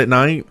come out at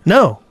night.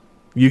 No.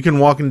 You can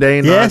walk in day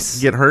and Yes.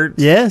 not get hurt.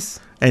 Yes.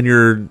 And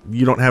you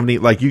don't have any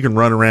you can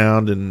run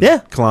around and Yeah.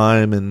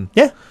 climb and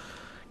Yeah.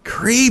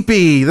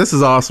 creepy. This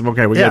is awesome.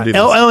 Okay, we gotta do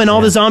this. And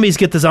all the zombies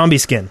get the zombie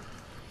skin,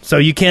 so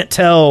you can't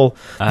tell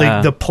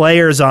the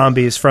player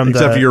zombies from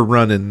Except for you're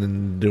running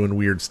and doing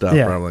weird stuff,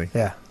 yeah, probably.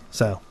 Yeah.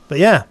 So, but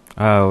yeah.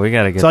 Oh, we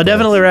gotta get. So I this.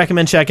 definitely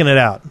recommend checking it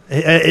out.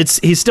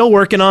 He's still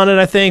working on it,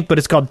 I think, but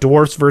it's called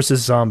Dwarfs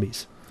versus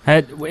Zombies.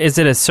 Is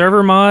it a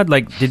server mod?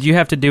 Did you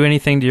have to do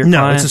anything to your No,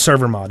 client? it's a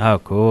server mod. Oh,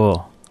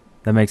 cool.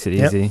 That makes it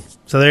Yep. easy.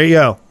 So there you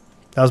go.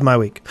 That was my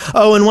week.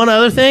 Oh, and one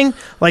other thing,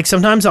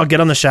 sometimes I'll get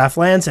on the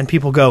Shaftlands and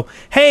people go,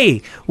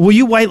 "Hey, will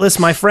you whitelist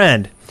my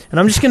friend?" And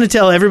I'm just going to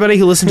tell everybody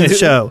who listens to the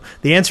show,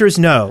 the answer is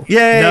no.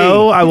 Yay!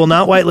 No, I will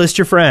not whitelist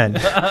your friend.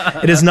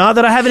 It is not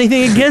that I have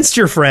anything against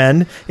your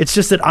friend. It's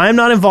just that I'm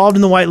not involved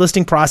in the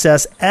whitelisting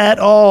process at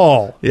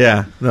all.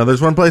 Yeah. No,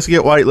 there's one place to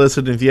get whitelisted,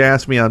 and if you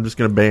ask me, I'm just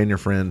going to ban your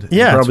friend.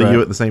 Yeah, And probably that's right.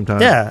 you at the same time.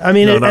 Yeah, I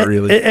mean, no, not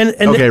really. And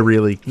okay,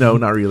 really? No,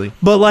 not really.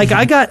 But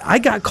I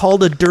got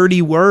called a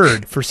dirty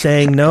word for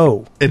saying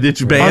no And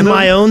did you ban on them?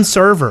 my own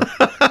server,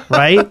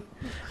 right?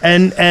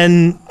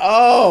 And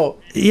Oh,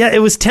 yeah, it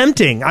was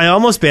tempting. I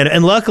almost banned it,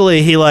 and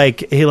luckily he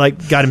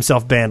got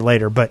himself banned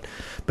later. But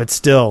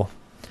still.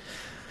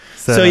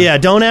 So yeah,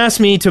 don't ask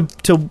me to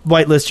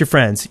whitelist your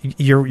friends.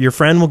 Your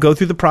friend will go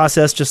through the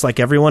process just like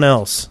everyone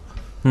else.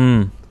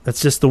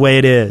 That's just the way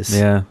it is.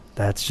 Yeah.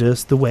 That's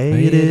just the way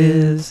it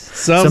is.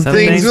 some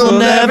things will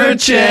never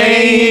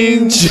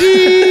change.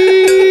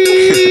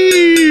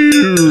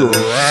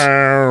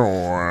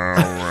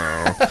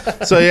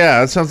 So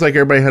yeah, it sounds like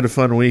everybody had a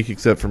fun week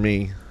except for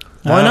me.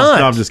 Why not?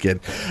 No, I'm just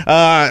kidding.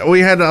 We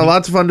had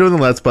lots of fun doing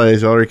the Let's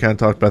Plays. I already kind of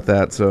talked about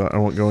that, so I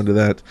won't go into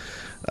that.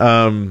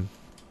 And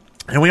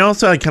we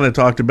also kind of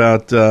talked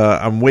about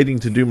I'm waiting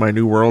to do my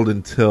new world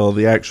until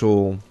the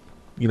actual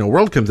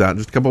world comes out in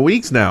just a couple of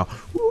weeks now.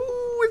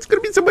 Ooh, it's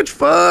going to be be so much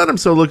fun. I'm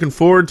so looking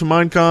forward to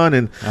Minecon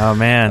and Oh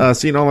man,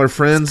 seeing all our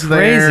friends It's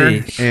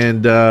there, crazy.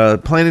 and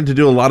planning to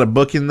do a lot of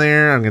booking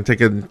there. I'm going to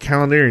take a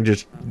calendar and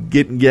just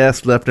getting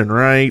guests left and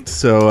right.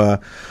 So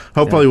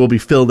hopefully we'll be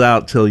filled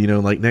out till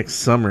like next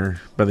summer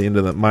by the end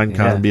of the Minecon,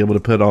 Yeah. and be able to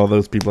put all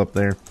those people up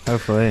there.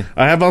 hopefully.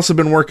 I have also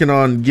been working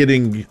on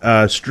getting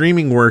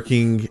streaming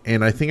working,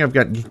 and I think I've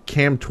got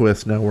Cam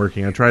Twist now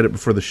working. I tried it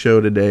before the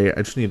show today.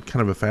 I just need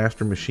kind of a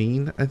faster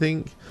machine, I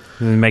think.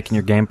 Making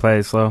your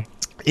gameplay slow.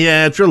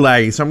 Yeah, it's real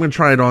laggy, so I'm going to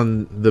try it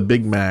on the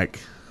Big Mac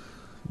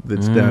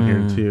that's down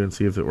here too, and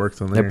see if it works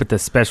on They there. put the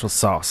special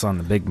sauce on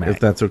the Big Mac. If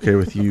that's okay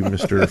with you,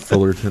 Mr.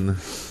 Fullerton.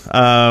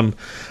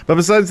 But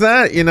besides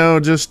that,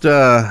 just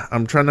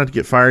I'm trying not to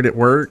get fired at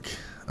work.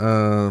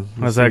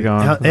 How's that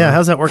going?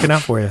 How's that working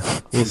out for you?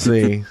 We'll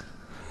see.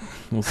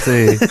 We'll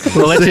see.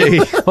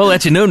 We'll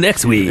let you know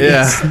next week.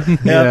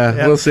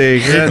 Yeah, we'll see.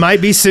 It might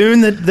be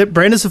soon that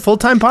Brandon's a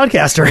full-time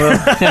podcaster.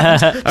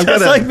 I've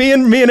Just like me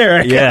and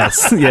Eric.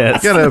 Yes.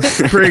 got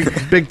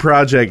a big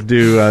project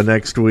due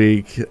next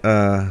week.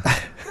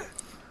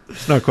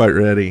 It's not quite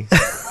ready.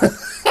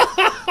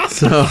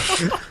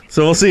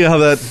 So we'll see how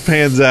that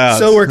pans out.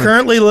 So we're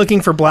currently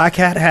looking for black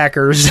hat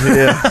hackers.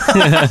 Well,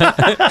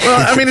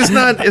 I mean,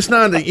 it's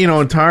not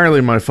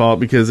entirely my fault,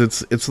 because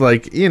it's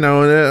like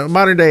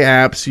modern day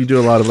apps. You do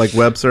a lot of like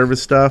web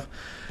service stuff,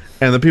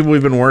 and the people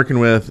we've been working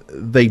with,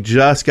 they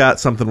just got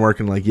something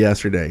working like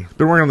yesterday.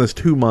 Been working on this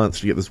 2 months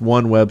to get this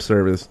one web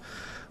service.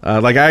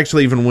 Like I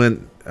actually even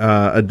went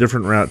a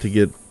different route to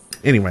get.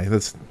 Anyway,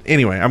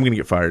 I'm gonna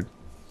get fired.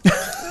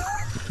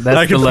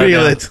 I can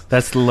feel it.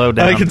 That's the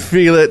lowdown. I can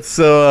feel it.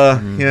 So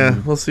yeah,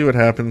 we'll see what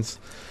happens.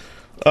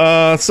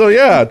 So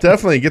yeah,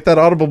 definitely get that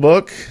Audible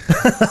book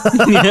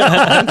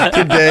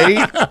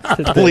today,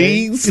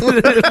 please.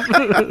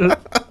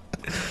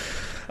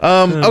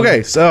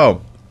 Okay,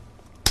 so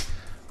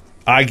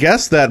I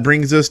guess that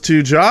brings us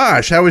to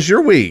Josh. How was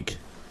your week?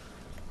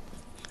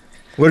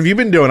 What have you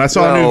been doing? I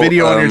saw a new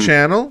video on your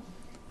channel.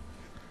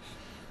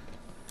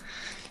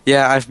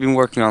 Yeah, I've been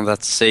working on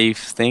that save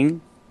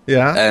thing.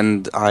 Yeah.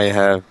 And I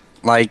have,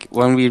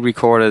 when we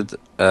recorded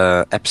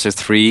episode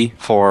 3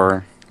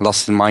 for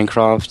Lost in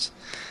Minecraft,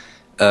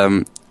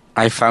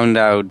 I found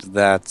out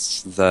that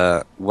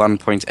the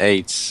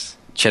 1.8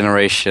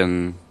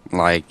 generation,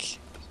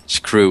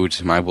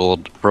 screwed my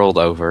world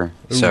over.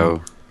 Ooh.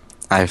 So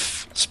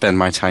I've spent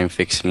my time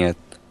fixing it.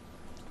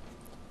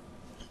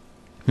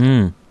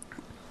 We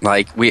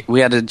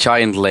had a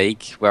giant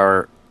lake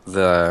where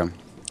the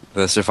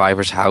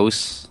survivor's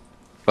house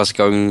was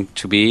going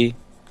to be,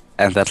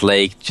 and that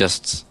lake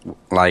just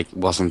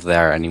wasn't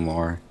there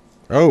anymore.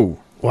 Oh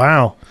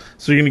wow!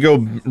 So you're gonna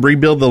go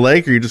rebuild the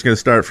lake, or you're just gonna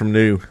start from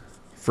new,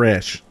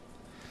 fresh?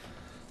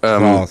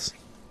 Well,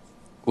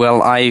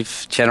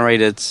 I've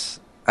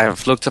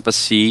looked up a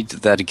seed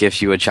that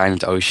gives you a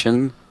giant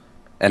ocean,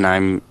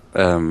 and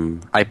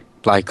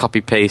I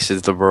copy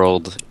pasted the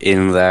world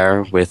in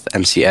there with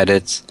MC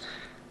Edit,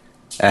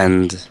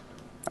 and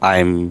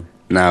I'm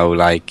now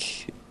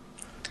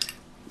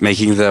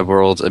making the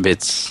world a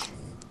bit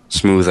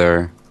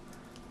smoother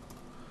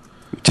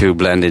to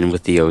blend in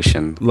with the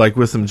ocean. Like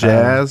with some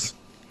jazz?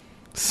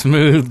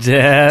 Smooth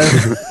jazz.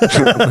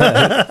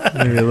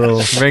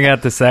 Bring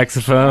out the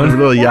saxophone. A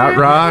little yacht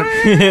rock.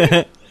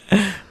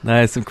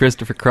 Nice, some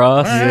Christopher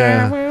Cross.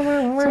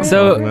 Yeah.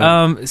 So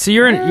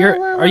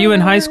are you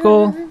in high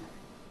school?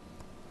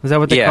 Is that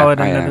what they call it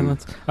in the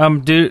Netherlands?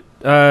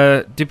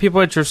 Do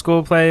people at your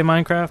school play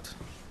Minecraft?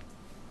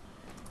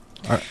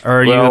 Or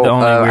are you the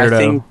only weirdo? I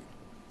think,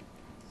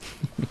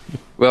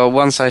 well,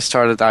 once I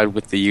started out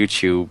with the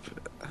YouTube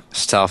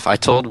stuff, I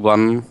told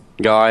one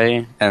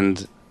guy,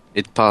 and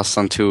it passed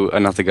on to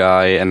another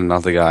guy and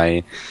another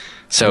guy.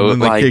 So,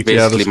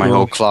 basically my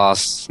whole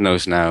class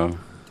knows now.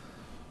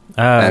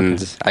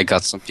 And I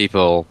got some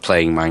people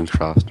playing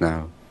Minecraft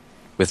now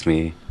with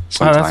me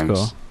sometimes. Oh, that's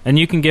cool. And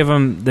you can give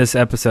them this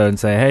episode and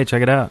say, hey,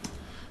 check it out.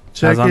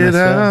 Check it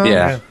out.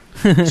 Yeah.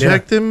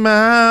 Check them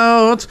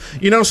out.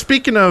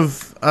 Speaking of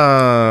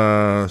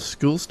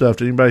school stuff,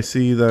 did anybody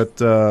see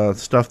that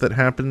stuff that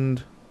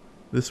happened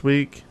this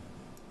week?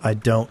 I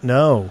don't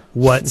know.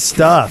 What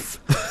stuff?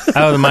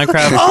 Oh, the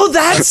Minecraft. Oh,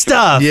 that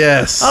stuff.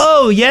 Yes.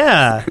 Oh,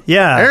 yeah.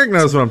 Yeah. Eric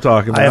knows what I'm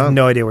talking about. I have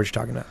no idea what you're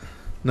talking about.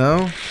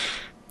 No?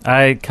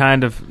 I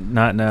kind of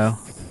not know.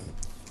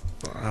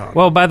 Wow.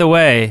 Well, by the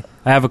way,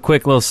 I have a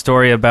quick little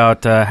story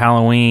about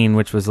Halloween,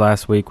 which was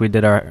last week. We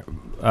did our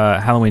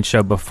Halloween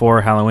show before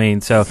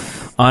Halloween. So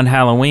on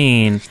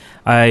Halloween,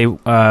 I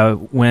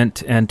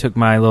went and took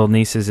my little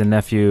nieces and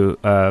nephew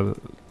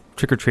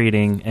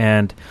trick-or-treating,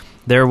 and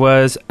there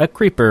was a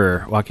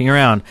creeper walking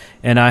around.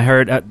 And I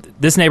heard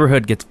this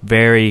neighborhood gets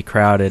very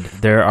crowded.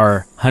 There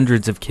are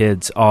hundreds of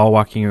kids all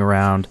walking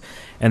around,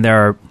 and there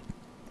are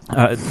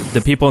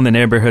the people in the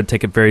neighborhood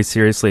take it very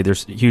seriously.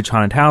 There's huge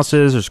haunted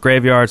houses, there's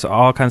graveyards,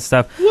 all kinds of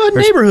stuff. What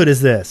neighborhood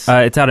is this?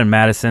 It's out in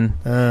Madison.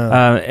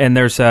 And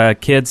there's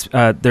kids,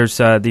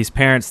 there's these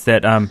parents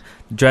that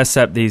dress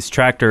up these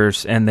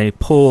tractors and they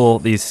pull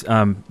these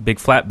big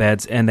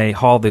flatbeds and they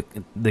haul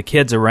the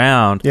kids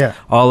around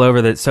all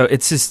over so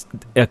it's just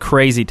a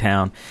crazy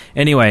town.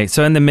 Anyway,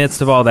 so in the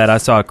midst of all that, I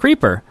saw a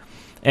creeper.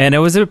 And it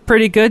was a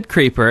pretty good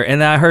creeper.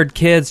 And I heard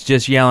kids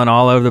just yelling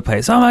all over the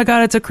place, "Oh, my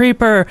God, it's a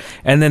creeper."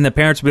 And then the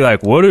parents would be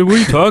like, "What are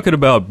we talking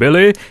about,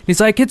 Billy?" And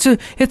he's like, it's a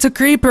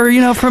creeper,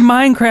 from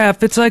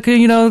Minecraft. It's like a,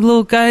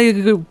 little guy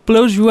who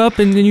blows you up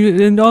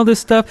and all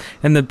this stuff."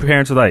 And the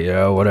parents were like,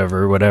 "Yeah,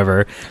 whatever."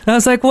 And I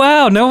was like,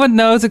 wow, no one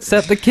knows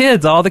except the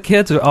kids. All the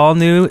kids all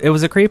knew it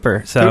was a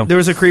creeper. So there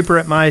was a creeper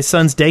at my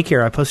son's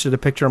daycare. I posted a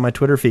picture on my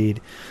Twitter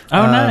feed.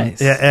 Oh, nice.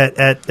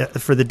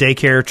 For the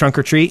daycare trunk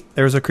or treat,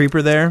 there was a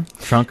creeper there.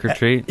 Trunk or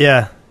treat?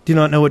 Yeah. Do you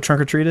not know what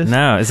trunk or treat is?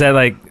 No. Is that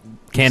like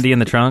candy in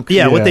the trunk?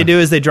 Yeah, what they do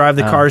is they drive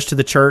the cars to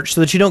the church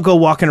so that you don't go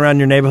walking around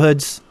your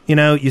neighborhoods.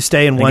 You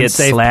stay in one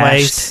safe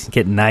place.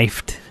 Get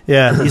knifed.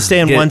 Yeah, you stay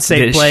in one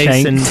safe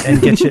place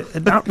and get you.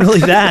 Not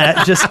really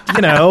that, just,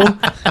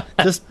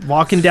 just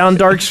walking down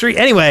dark street.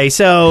 Anyway,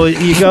 so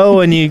you go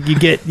and you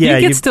get, you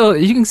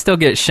can still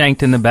get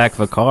shanked in the back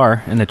of a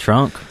car in the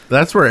trunk.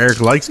 That's where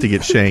Eric likes to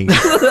get shanked.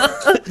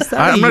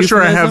 I'm not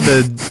sure I have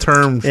the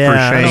term for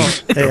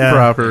shanked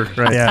proper.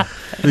 Right? Yeah.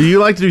 You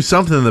like to do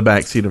something in the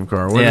back seat of a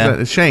car. What is that?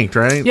 It's shanked,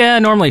 right? Yeah,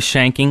 normally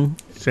shanking.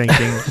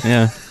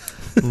 Yeah.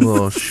 A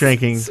little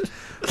shanking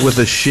with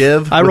a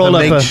shiv. I rolled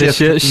up a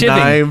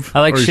shivving. I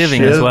like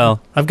shivving as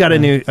well. I've got a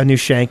new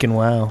shank and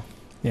WoW.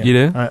 Yeah. You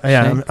do?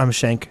 I'm a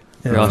shank.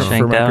 You're all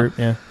shanked out. Group,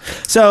 yeah.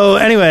 So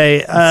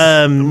anyway,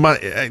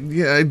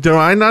 do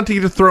I not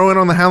get to throw in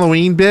on the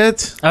Halloween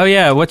bit? Oh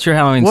yeah, what's your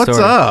Halloween story? What's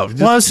up?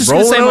 Just I was just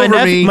going to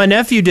say my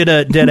nephew did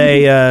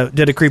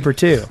a creeper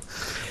too.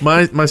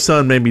 My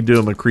son made me do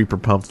him a creeper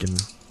pumpkin.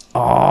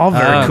 Oh,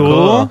 very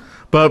cool.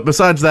 But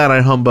besides that,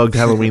 I humbugged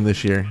Halloween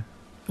this year.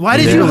 Why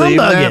did you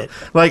humbug it?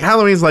 Like,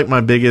 Halloween's like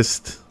my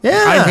biggest.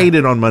 Yeah. I hate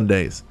it on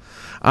Mondays.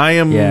 I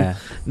am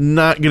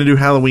not going to do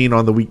Halloween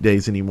on the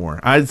weekdays anymore.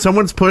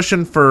 Someone's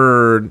pushing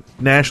for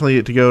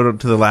nationally to go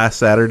to the last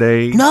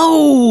Saturday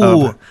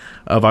of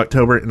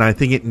October, and I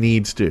think it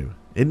needs to.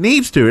 It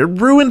needs to. It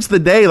ruins the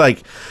day,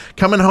 like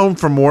coming home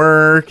from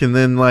work and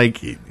then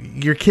like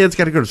your kids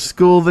got to go to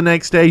school the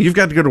next day. You've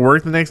got to go to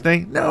work the next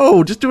day.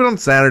 No, just do it on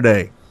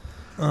Saturday.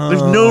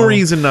 There's no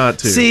reason not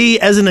to. See,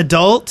 as an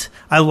adult,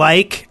 I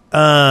like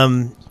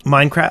Minecraft.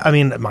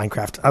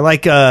 I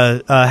like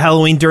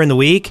Halloween during the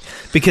week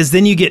because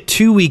then you get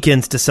 2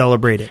 weekends to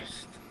celebrate it.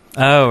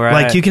 Oh, right.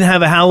 Like you can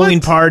have a Halloween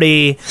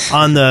party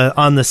on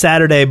the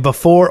Saturday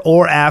before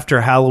or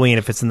after Halloween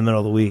if it's in the middle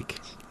of the week.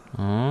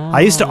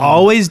 I used to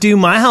always do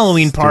my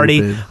Halloween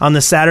party on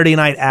the Saturday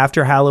night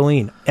after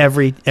Halloween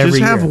every Just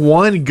year. have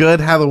one good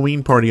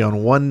Halloween party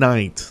on one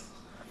night.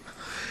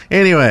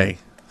 Anyway,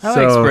 I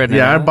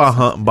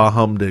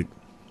bahummed it.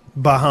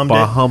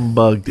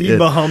 Bahumbugged it. You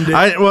bahummed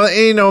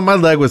it? My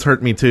leg was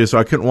hurting me too, so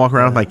I couldn't walk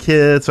around with my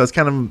kids, so I was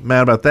kind of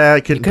mad about that.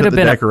 I couldn't put the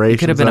decorations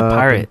up. You could have been a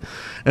pirate.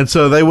 And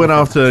so they went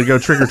off to go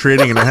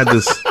trick-or-treating, and I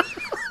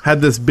had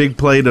this big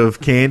plate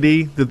of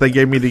candy that they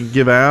gave me to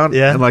give out.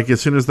 Yeah. And like as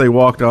soon as they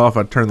walked off,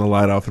 I turned the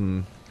light off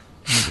and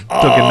took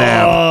a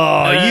nap.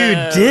 Oh, you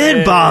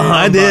did bahum.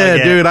 I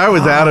did, dude. I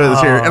was out of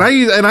this here.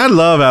 And I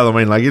love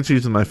Halloween. Like it's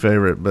usually my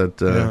favorite,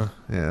 but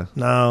yeah.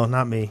 No,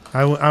 not me.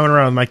 I went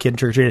around with my kid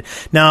trick-or-treating.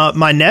 Now,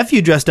 my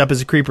nephew dressed up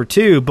as a creeper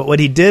too, but what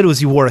he did was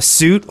he wore a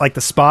suit like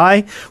the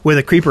spy with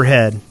a creeper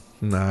head.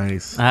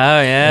 Nice. Oh,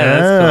 yeah.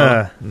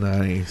 That's cool.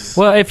 Nice.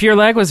 Well, if your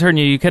leg was hurting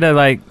you could have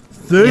like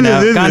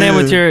gone in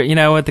with your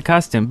with the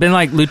costume. Been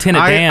like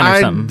Lieutenant Dan or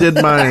something. I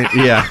did my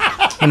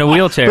in a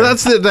wheelchair. But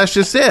that's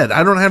just it.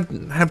 I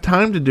don't have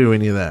time to do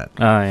any of that.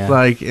 Oh yeah.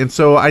 Like, and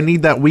so I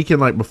need that weekend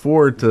like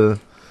before to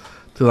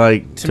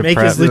make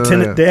prep, his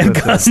Lieutenant Dan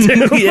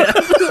costume. Yeah.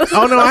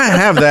 Oh no, I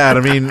have that.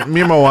 I mean,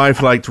 me and my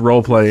wife like to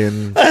role play,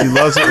 and she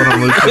loves it when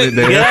I'm Lieutenant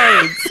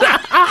Dan.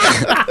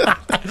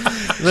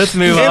 Let's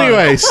move on.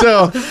 Anyway,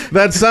 so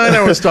that sign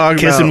I was talking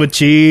about, kissing with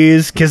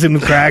cheese, kissing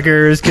with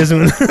crackers,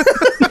 kissing with.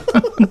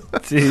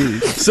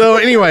 So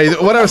anyway,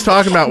 what I was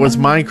talking about was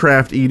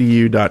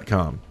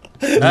MinecraftEDU.com.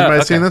 Has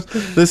anybody seen this?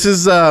 This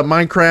is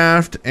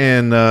Minecraft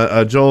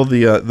and Joel,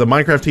 the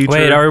Minecraft teacher.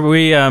 Wait, are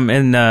we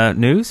in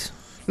news?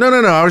 No. We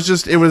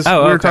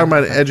were talking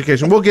about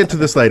education. We'll get to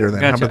this later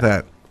then. Gotcha. How about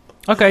that?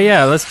 Okay,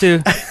 yeah, let's do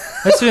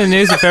the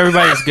news if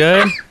everybody's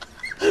good.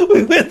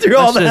 We went through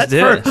all that.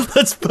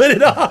 Let's put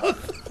it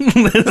off.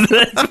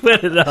 Let's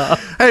put it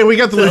off. Hey, we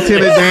got the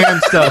Lieutenant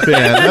Dan stuff in.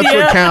 That's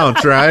what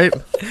counts, right?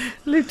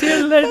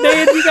 Lieutenant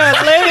Dan, you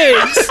got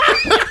legs.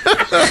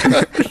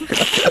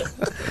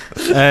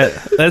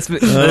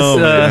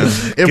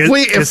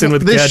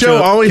 If this show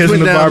always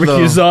went down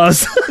barbecue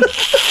sauce,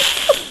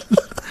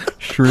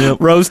 shrimp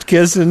roast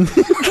kissing.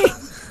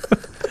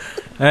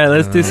 All right,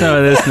 let's do some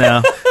of this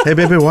now. Hey,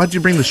 baby, why'd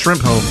you bring the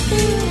shrimp home?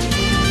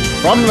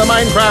 From the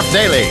Minecraft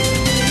Daily,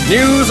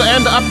 news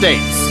and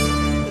updates.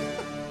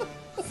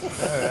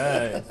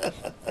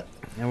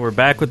 And we're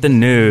back with the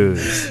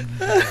news.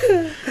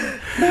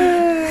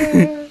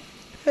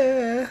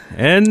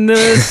 And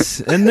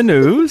in the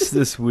news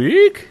this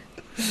week,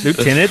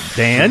 Lieutenant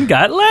Dan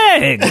got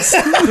legs.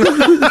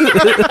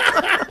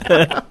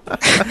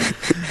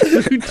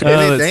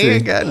 Lieutenant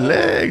Dan got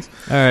legs.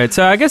 All right,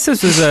 so I guess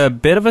this was a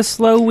bit of a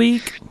slow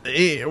week.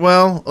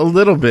 Well, a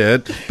little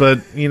bit, but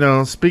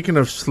speaking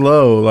of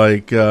slow,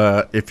 like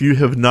if you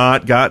have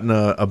not gotten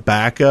a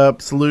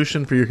backup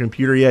solution for your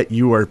computer yet,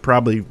 you are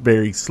probably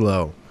very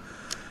slow.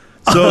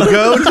 So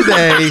go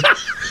today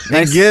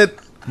and get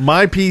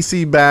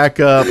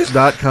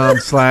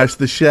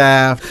mypcbackup.com/the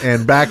shaft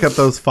and back up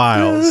those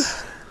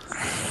files.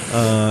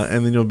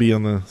 And then you'll be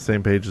on the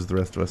same page as the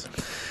rest of us.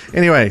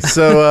 Anyway,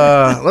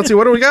 so let's see,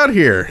 what do we got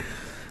here?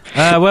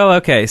 Well,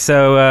 okay,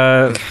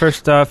 so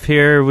first off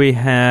here we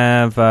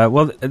have,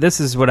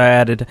 this is what I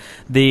added.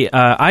 The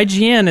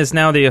IGN is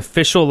now the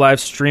official live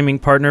streaming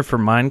partner for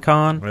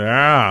Minecon.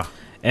 Yeah.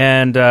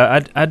 And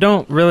I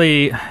don't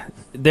really,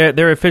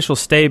 their official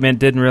statement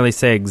didn't really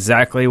say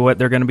exactly what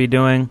they're going to be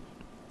doing.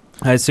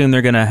 I assume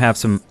they're going to have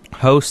some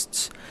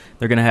hosts.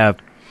 They're going to have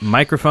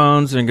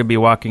microphones. They're going to be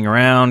walking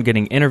around,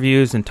 getting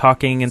interviews and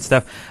talking and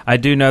stuff. I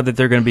do know that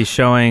they're going to be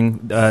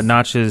showing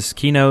Notch's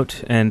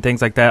keynote and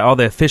things like that, all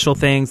the official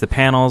things, the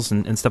panels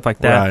and stuff like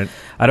that. Right.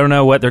 I don't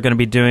know what they're going to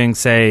be doing,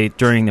 say,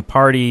 during the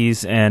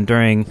parties and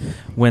during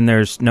when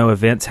there's no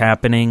events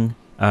happening.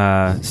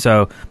 But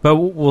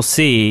we'll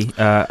see.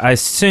 I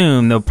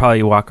assume they'll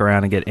probably walk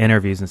around and get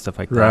interviews and stuff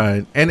like that.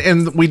 Right.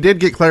 And we did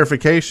get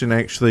clarification,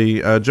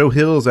 actually. Joe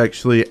Hills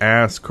actually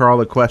asked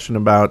Carl a question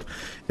about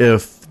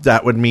if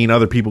that would mean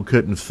other people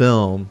couldn't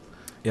film,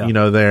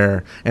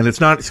 there. And it's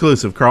not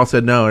exclusive. Carl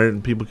said no,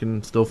 and people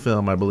can still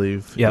film, I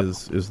believe,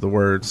 is the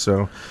word.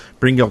 So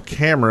bring your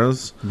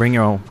cameras. Bring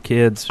your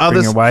kids.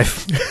 Bring your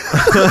wife.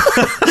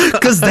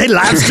 Because they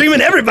live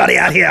streaming everybody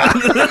out here.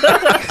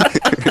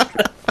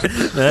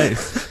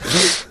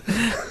 Nice.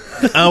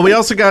 We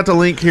also got the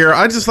link here.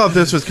 I just thought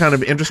this was kind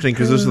of interesting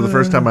because this was the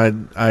first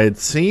time I had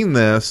seen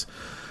this.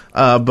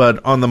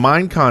 But on the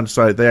Minecon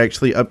site, they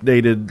actually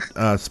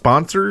updated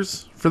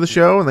sponsors for the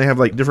show, and they have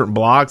like different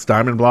blocks,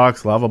 diamond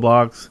blocks, lava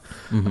blocks,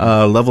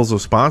 levels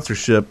of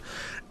sponsorship.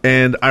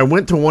 And I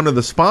went to one of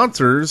the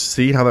sponsors,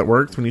 see how that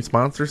works when you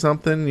sponsor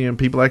something.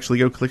 People actually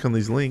go click on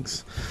these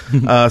links.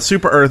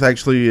 Super Earth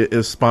actually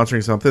is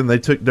sponsoring something. They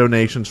took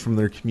donations from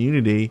their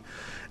community.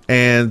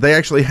 And they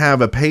actually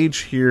have a page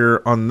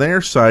here on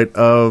their site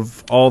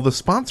of all the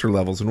sponsor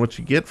levels and what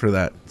you get for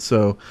that.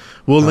 So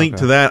we'll link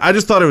to that. I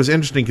just thought it was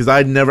interesting because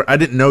I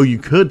didn't know you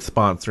could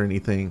sponsor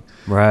anything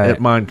at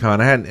Minecon.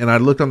 I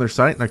looked on their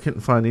site and I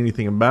couldn't find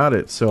anything about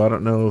it. So I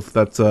don't know if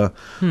that's a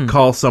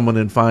call someone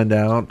and find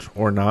out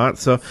or not.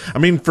 So I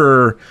mean,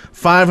 for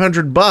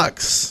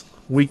 $500,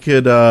 we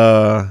could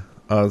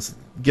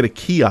get a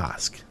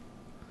kiosk.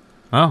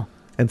 Oh,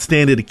 and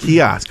stand at a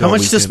kiosk. How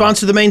much to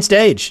sponsor the main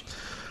stage?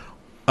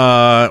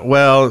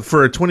 Well,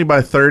 for a 20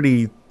 by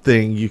 30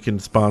 thing, you can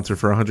sponsor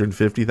for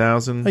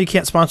 $150,000. Oh, you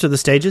can't sponsor the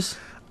stages?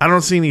 I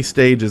don't see any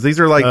stages. These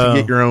are like to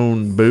get your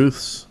own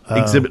booths,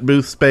 exhibit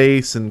booth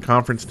space, and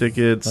conference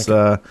tickets,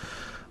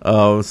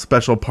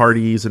 special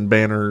parties and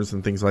banners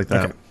and things like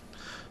that. Okay.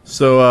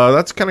 So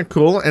that's kind of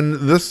cool.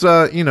 And this,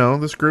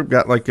 this group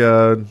got like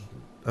I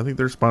think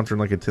they're sponsoring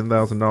like a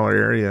 $10,000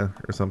 area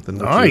or something.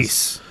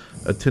 Nice.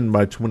 A 10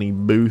 by 20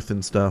 booth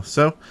and stuff.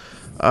 So.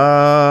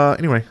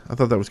 Anyway, I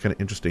thought that was kind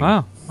of interesting.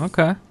 Wow,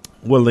 okay.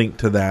 We'll link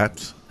to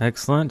that.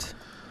 Excellent.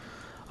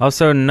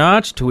 Also,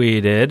 Notch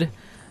tweeted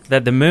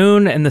that the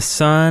moon and the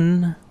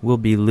sun will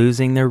be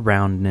losing their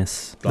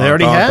roundness. They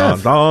already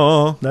have. They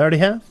already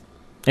have.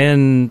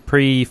 In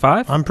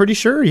pre-5? I'm pretty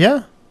sure,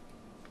 yeah.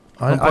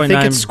 I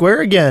think it's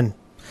square again.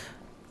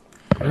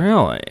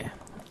 Really?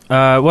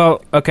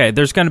 Well, okay,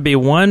 there's going to be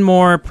one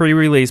more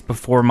pre-release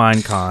before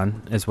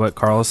Minecon, is what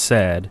Carl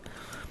said.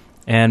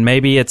 And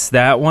maybe it's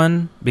that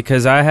one,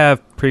 because I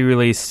have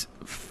pre-release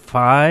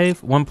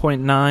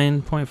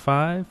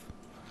 1.9.5.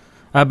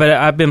 But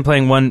I've been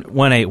playing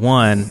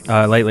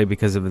 1.8.1 lately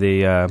because of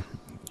the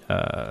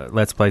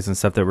Let's Plays and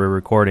stuff that we're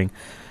recording.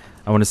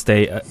 I want to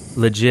stay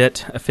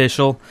legit,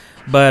 official.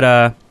 But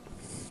I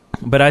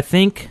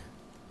think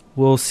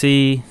we'll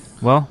see...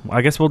 Well,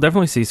 I guess we'll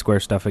definitely see square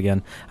stuff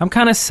again. I'm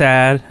kind of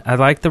sad. I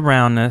like the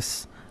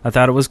roundness. I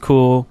thought it was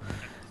cool.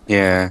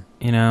 Yeah.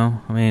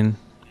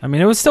 I mean,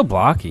 it was still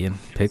blocky and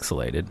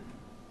pixelated,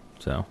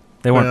 so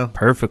they weren't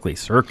perfectly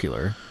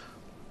circular.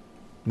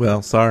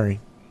 Well,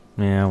 sorry.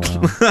 Yeah,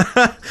 well.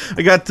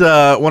 I got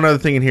one other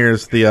thing in here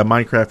is the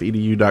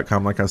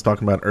MinecraftEDU.com, like I was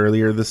talking about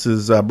earlier. This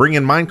is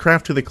bringing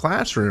Minecraft to the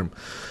classroom.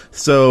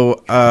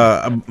 So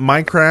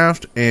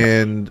Minecraft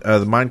and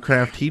the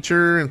Minecraft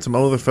teacher and some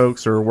other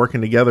folks are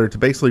working together to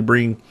basically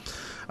bring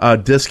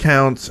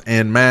discounts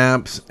and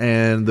maps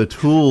and the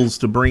tools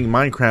to bring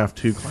Minecraft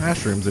to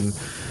classrooms. And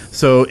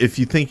so if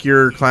you think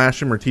your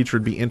classroom or teacher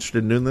would be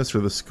interested in doing this,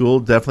 or the school,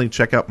 definitely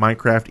check out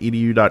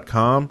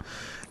MinecraftEDU.com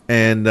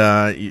and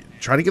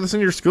try to get this in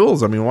your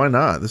schools. I mean, why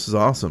not? This is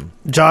awesome.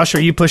 Josh, are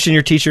you pushing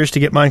your teachers to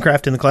get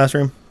Minecraft in the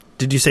classroom?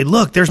 Did you say,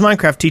 look, there's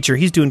Minecraft teacher.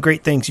 He's doing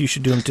great things. You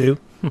should do them too.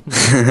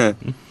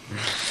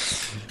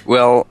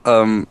 Well,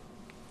 I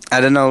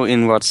don't know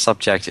in what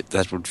subject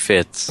that would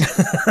fit.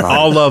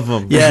 All of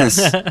them. Yes.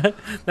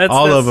 That's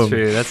All of them.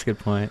 true. That's a good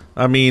point.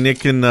 I mean, it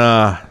can,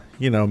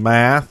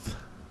 math.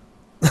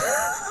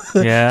 Yeah.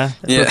 Yeah.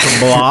 Put some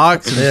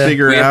blocks and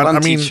figure We have out.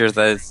 one teacher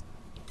that is,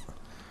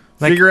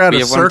 Figure out we a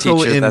have one circle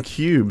teacher in that-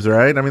 cubes,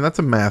 right? I mean, that's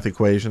a math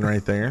equation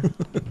right there.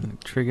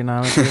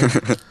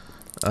 Trigonometry.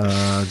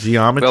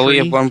 Geometry. well, we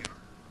have one.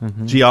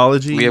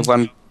 Geology. We have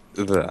one.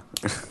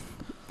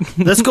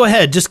 Let's go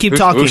ahead. Just keep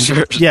talking.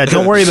 Sure. Yeah,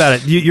 don't worry about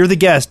it. You're the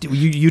guest.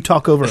 You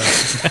talk over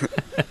us.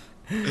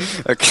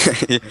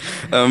 Okay.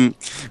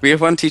 We have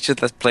one teacher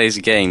that plays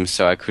games,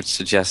 so I could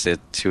suggest it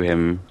to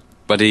him.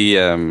 But he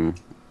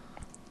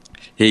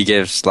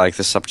gives like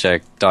the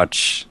subject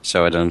Dutch,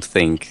 so I don't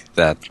think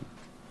that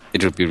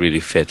it would be really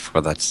fit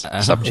for that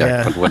subject.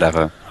 Yeah. But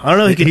whatever. I don't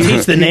know. He could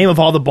teach the name of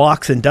all the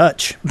blocks in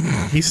Dutch.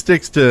 He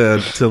sticks to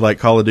like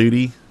Call of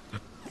Duty.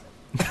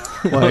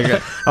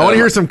 Like, I want to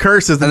hear some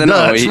curses in I don't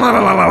know,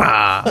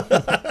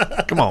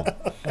 Dutch. Come on.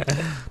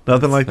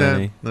 Nothing like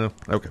funny. that? No?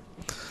 Okay.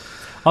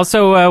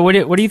 Also, what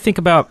do you think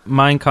about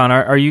Minecon?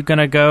 Are you going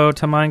to go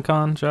to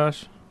Minecon,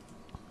 Josh?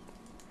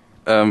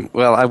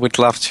 Well, I would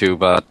love to,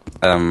 but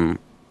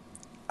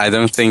I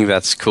don't think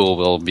that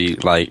school would be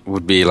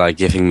like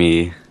giving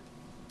me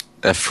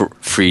a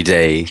free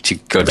day to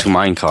go to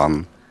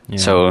Minecon. Yeah.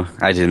 So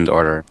I didn't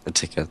order a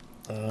ticket.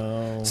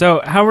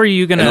 So how are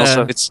you going And to...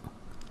 also, it's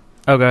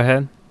Oh, go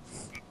ahead.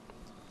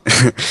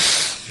 I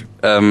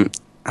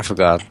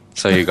forgot.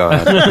 So you go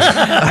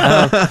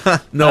ahead.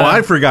 No,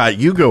 I forgot.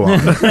 You go on.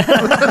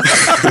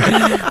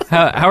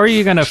 How are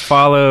you going to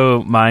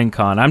follow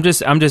Minecon? I'm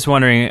just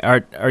wondering,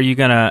 are you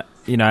going to,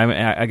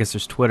 I guess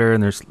there's Twitter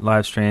and there's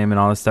live stream and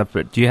all this stuff,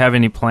 but do you have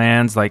any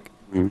plans? Like,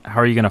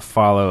 how are you going to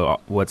follow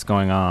what's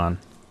going on?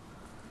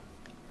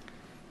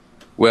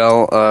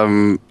 Well,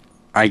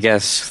 I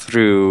guess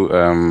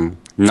through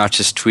not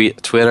just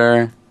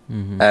Twitter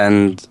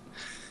and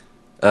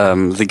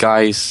the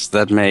guys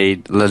that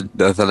made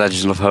the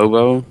Legend of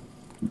Hobo,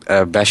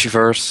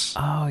 Bashiverse.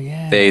 Oh,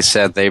 yeah. They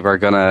said they were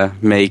gonna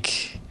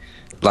make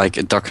like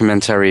a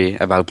documentary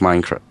about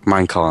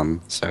Minecon,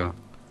 so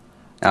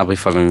I'll be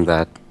following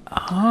that.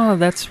 Oh,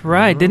 that's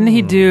right. Didn't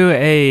he do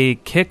a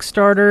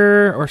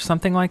Kickstarter or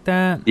something like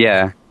that?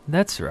 Yeah,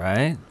 That's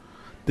right.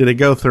 Did it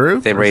go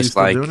through? they Or is he raised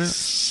still like doing it?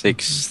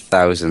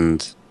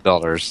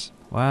 $6,000.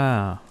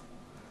 Wow.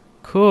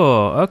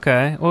 Cool.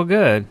 Okay. Well,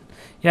 good.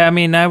 Yeah, I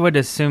mean, I would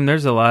assume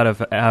there's a lot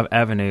of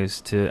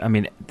avenues to... I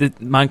mean,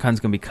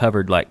 Minecon's going to be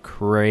covered like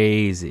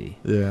crazy.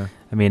 Yeah.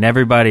 I mean,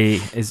 everybody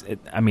is...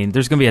 I mean,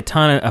 there's going to be a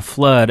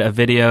flood of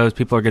videos.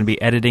 People are going to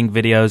be editing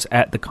videos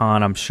at the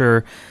con, I'm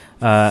sure.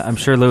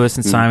 Lewis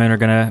and Simon are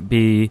going to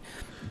be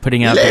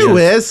putting out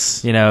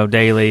Lewis! videos,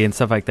 daily and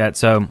stuff like that.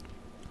 So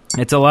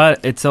it's a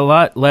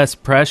lot less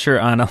pressure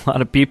on a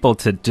lot of people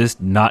to just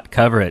not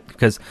cover it,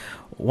 because...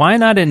 Why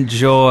not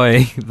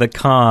enjoy the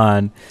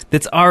con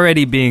that's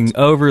already being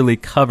overly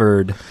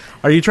covered?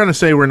 Are you trying to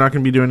say we're not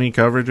going to be doing any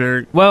coverage,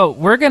 Eric? Well,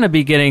 we're going to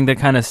be getting the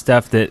kind of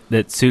stuff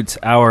that suits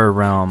our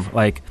realm,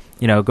 like,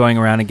 going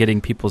around and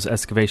getting people's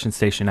excavation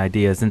station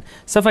ideas and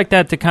stuff like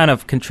that to kind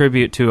of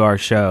contribute to our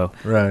show.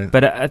 Right.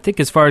 But I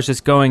think as far as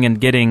just going and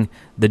getting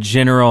the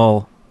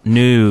general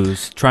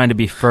news, trying to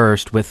be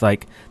first with,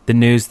 like, the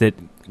news that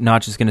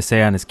Notch is going to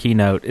say on his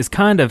keynote is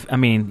kind of, I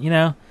mean,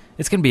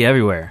 it's going to be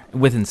everywhere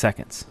within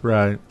seconds.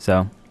 Right.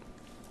 So,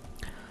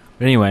 but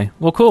anyway,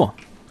 well, cool.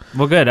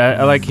 Well, good.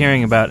 I like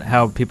hearing about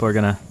how people are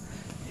going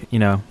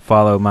to,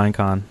 follow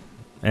Minecon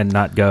and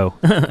not go.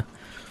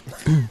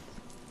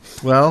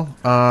 Well,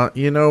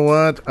 you know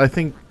what? I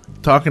think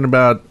talking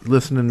about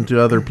listening to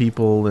other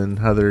people and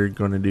how they're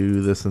going to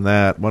do this and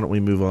that, why don't we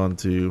move on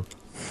to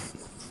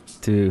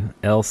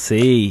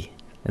LC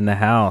in the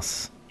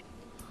house.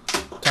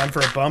 Time for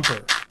a bumper.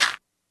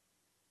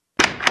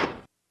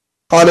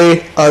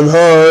 Honey, I'm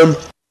home.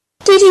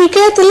 Did you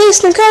get the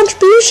listener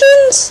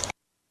contributions?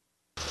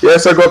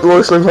 Yes, I got the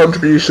listening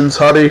contributions,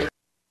 honey.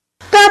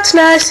 That's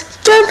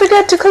nice. Don't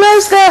forget to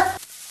close the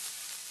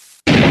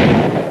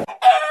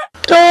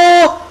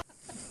door.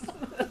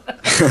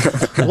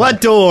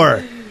 What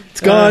door? It's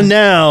gone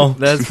now.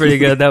 That's pretty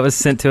good. That was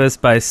sent to us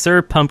by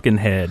Sir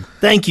Pumpkinhead.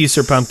 Thank you,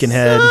 Sir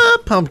Pumpkinhead.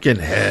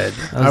 Pumpkinhead.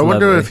 was I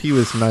wonder lovely. if he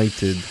was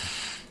knighted.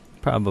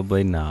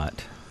 Probably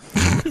not.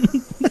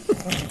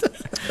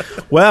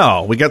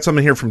 Well, we got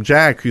something here from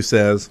Jack who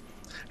says,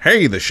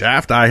 "Hey, The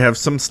Shaft, I have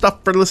some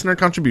stuff for listener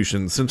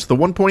contributions. Since the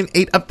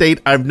 1.8 update,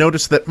 I've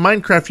noticed that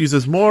Minecraft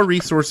uses more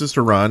resources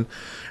to run,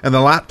 and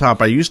the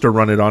laptop I used to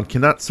run it on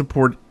cannot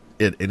support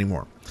it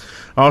anymore.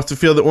 I also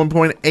feel that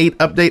 1.8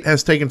 update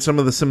has taken some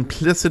of the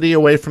simplicity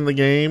away from the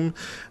game.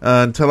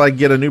 Until I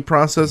get a new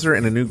processor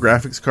and a new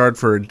graphics card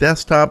for a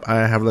desktop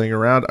I have laying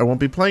around, I won't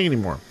be playing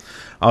anymore.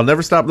 I'll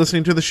never stop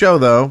listening to the show,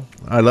 though.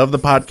 I love the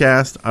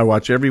podcast. I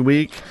watch every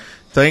week.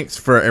 Thanks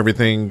for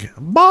everything.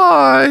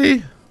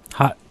 Bye."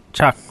 Hot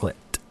chocolate.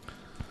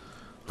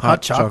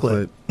 Hot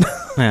chocolate.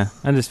 Yeah,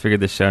 I just figured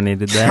the show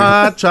needed that.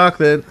 Hot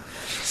chocolate.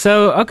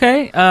 So,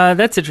 okay,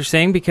 that's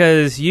interesting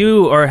because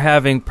you are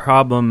having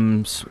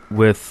problems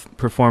with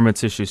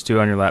performance issues too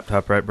on your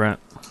laptop, right, Brent?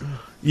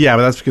 Yeah,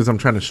 but that's because I'm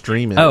trying to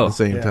stream it at the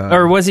same time.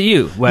 Or was it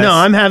you, Wes? No,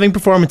 I'm having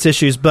performance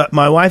issues, but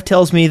my wife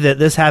tells me that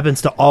this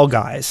happens to all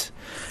guys,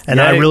 and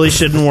I really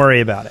shouldn't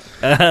worry about it.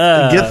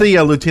 Get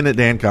the Lieutenant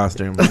Dan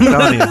costume. I'm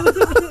telling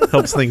you,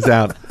 helps things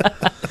out.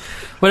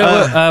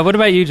 What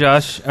about you,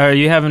 Josh? Are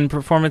you having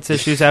performance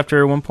issues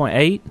after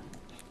 1.8?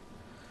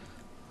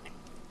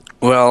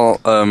 Well,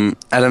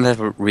 I don't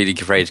have a really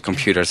great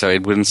computer, so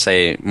it wouldn't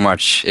say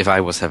much if I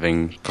was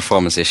having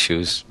performance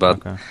issues.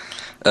 But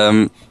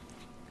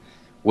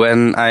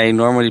when I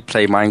normally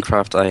play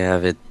Minecraft, I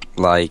have it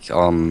like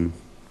on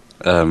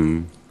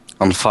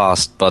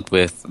fast, but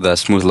with the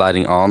smooth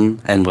lighting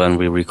on. And when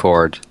we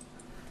record,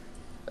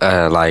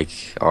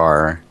 like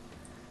our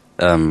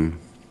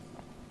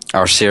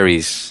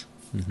series,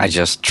 I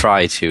just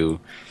try to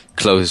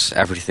close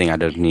everything I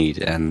don't need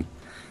and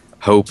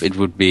hope it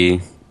would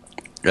be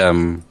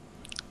hope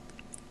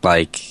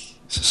I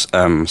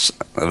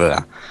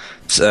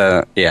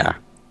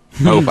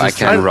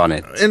can run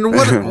it. And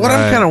what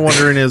I'm kind of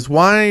wondering is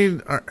why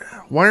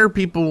are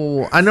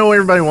people? I know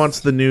everybody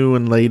wants the new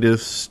and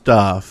latest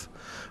stuff,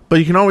 but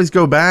you can always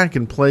go back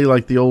and play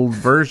like the old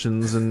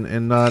versions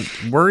and not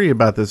worry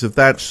about this. If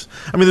that's,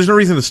 I mean, there's no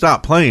reason to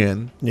stop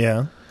playing.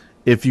 Yeah.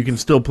 If you can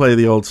still play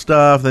the old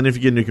stuff, then if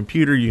you get a new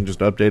computer, you can just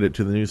update it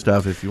to the new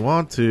stuff if you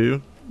want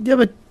to. Yeah,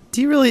 but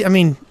do you really? I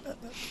mean,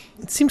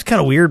 it seems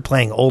kind of weird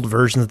playing old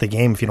versions of the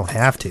game if you don't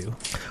have to.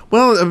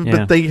 Well,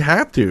 but they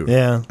have to.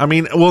 Yeah. I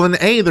mean, well, in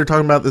they're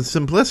talking about the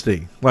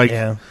simplicity. Like,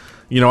 I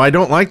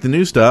don't like the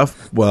new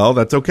stuff. Well,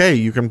 that's okay.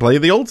 You can play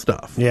the old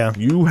stuff. Yeah.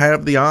 You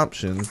have the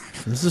option.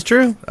 This is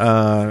true.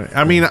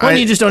 I mean,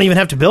 you just don't even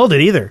have to build it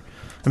either.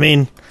 I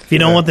mean, if you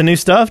don't want the new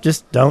stuff,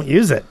 just don't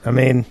use it. I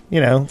mean,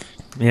 the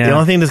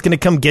only thing that's going to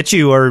come get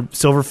you are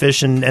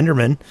silverfish and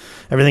enderman.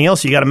 Everything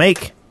else you got to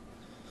make.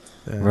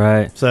 Yeah.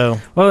 Right. So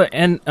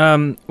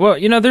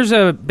there's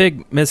a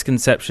big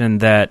misconception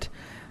that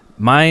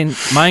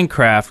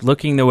Minecraft,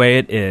 looking the way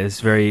it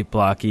is, very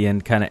blocky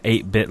and kind of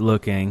 8-bit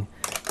looking,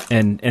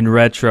 and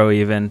retro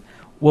even,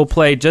 will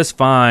play just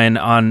fine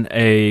on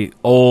a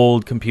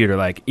old computer,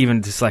 like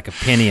even just like a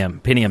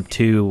Pentium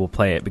 2 will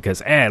play it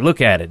because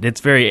look at it,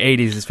 it's very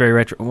 80s, it's very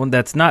retro. Well,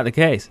 that's not the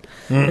case.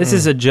 Mm-mm. This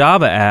is a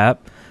Java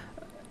app.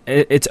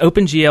 It's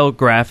OpenGL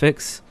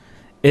graphics.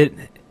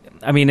 It's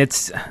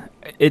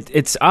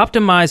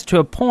optimized to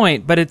a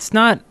point, but it's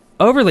not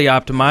overly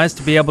optimized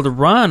to be able to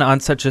run on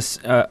such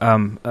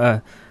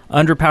a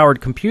underpowered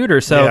computer.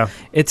 So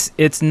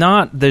it's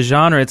not the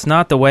genre. It's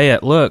not the way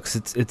it looks.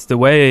 It's the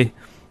way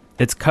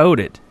it's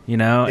coded.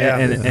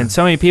 And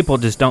so many people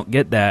just don't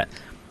get that.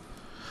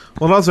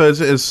 Well, and also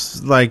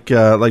it's like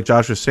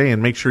Josh was saying,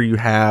 make sure you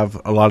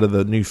have a lot of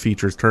the new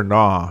features turned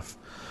off.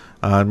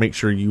 Make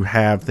sure you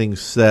have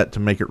things set to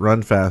make it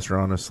run faster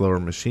on a slower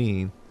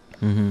machine.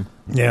 Mm-hmm.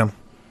 Yeah.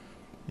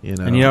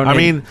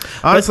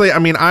 Honestly,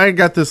 I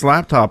got this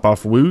laptop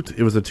off Woot.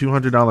 It was a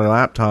 $200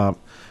 laptop,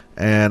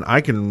 and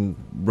I can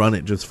run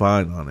it just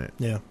fine on it.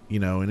 Yeah.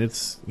 And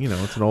it's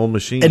an old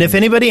machine. And if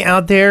anybody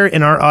out there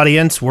in our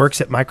audience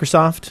works at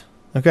Microsoft,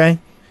 okay,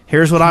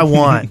 here's what I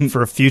want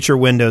for a future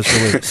Windows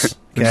release.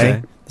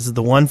 Okay. This is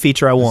the one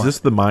feature I want. Is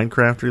this the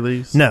Minecraft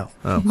release? No.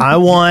 Oh. I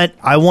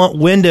want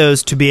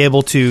Windows to be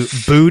able to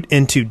boot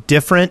into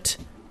different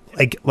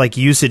like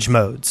usage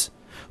modes.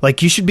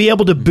 Like, you should be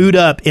able to boot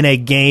up in a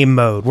game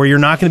mode where you're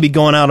not going to be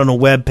going out on a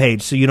web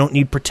page, so you don't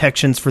need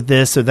protections for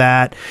this or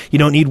that. You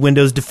don't need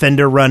Windows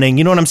Defender running.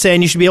 You know what I'm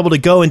saying? You should be able to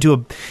go into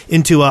a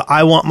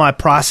I want my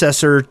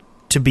processor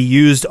to be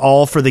used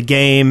all for the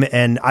game,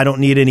 and I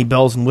don't need any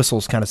bells and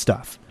whistles kind of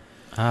stuff.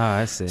 Ah,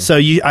 I see. So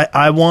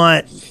I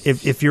want,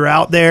 if you're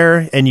out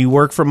there and you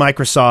work for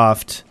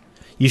Microsoft,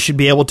 you should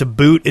be able to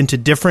boot into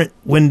different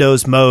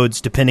Windows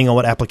modes depending on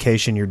what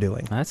application you're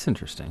doing. That's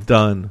interesting.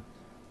 Done.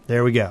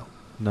 There we go.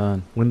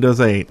 Done.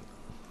 Windows 8.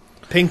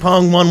 Ping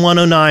Pong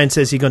 1109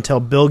 says he's going to tell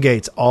Bill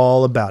Gates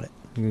all about it.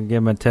 You can give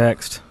him a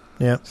text.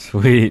 Yeah.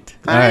 Sweet.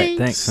 Thanks. All right.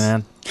 Thanks,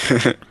 man.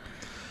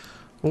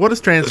 Well, what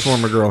does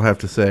Transformer Girl have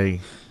to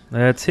say?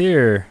 Let's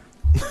hear.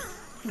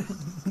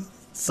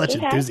 Such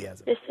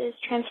enthusiasm. This is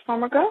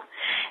Transformer Girl,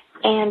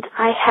 and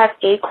I have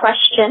a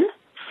question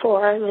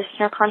for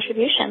listener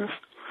contributions.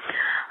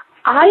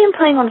 I am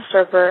playing on a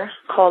server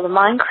called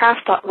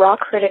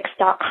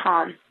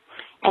Minecraft.rawcritics.com.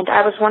 And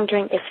I was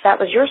wondering if that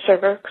was your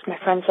server, because my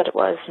friend said it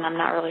was, and I'm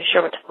not really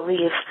sure what to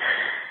believe.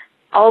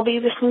 I'll be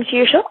listening to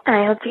your show, and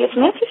I hope you get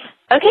some answers.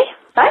 Okay,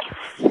 bye.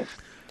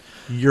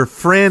 Your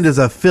friend is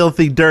a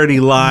filthy, dirty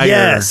liar.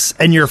 Yes,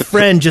 and your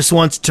friend just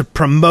wants to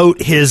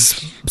promote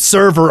his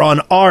server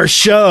on our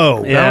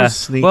show. Yeah. That was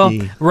sneaky. Well,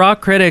 Raw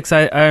Critics,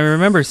 I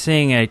remember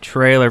seeing a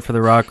trailer for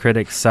the Raw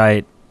Critics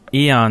site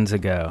eons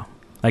ago.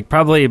 like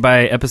probably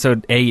by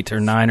episode 8 or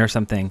 9 or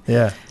something.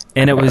 Yeah.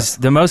 And it was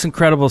the most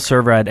incredible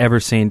server I'd ever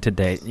seen to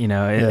date,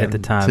 at the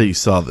time. Until you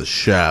saw the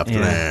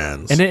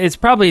Shaftlands. And it's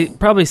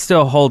probably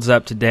still holds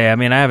up today. I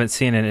mean, I haven't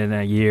seen it in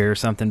a year or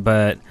something,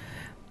 but,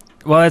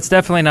 well, it's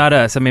definitely not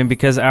us. I mean,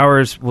 because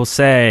ours will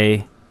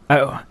say,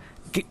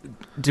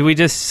 do we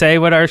just say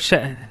what our...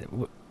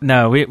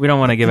 No, we don't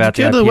want to give out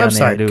the IP Go to the on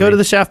website. there, Go to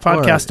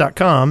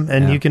theshaftpodcast.com,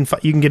 and you can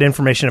get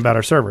information about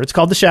our server. It's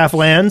called the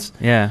Shaftlands.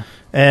 Yeah.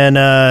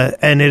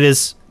 And it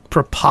is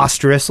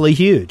preposterously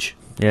huge.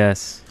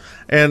 Yes.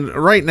 And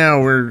right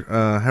now we're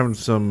having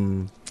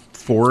some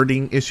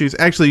forwarding issues.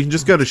 Actually, you can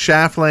just go to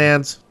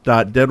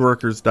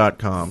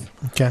shaftlands.deadworkers.com.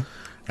 Okay.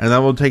 And that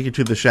will take you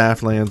to the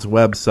Shaftlands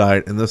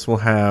website, and this will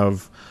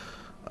have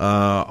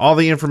all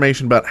the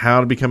information about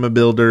how to become a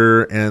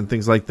builder and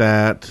things like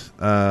that,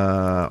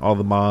 all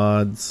the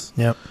mods.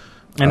 Yep.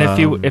 And if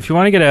you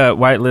want to get a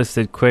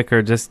whitelisted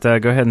quicker, just go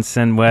ahead and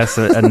send Wes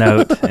a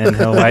note, and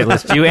he'll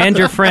whitelist you and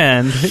your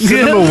friend.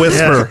 Send him a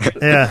whisper.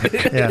 Yeah.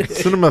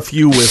 Send him a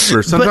few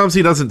whispers. Sometimes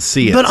he doesn't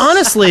see it. But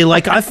honestly,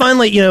 like I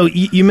finally,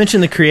 you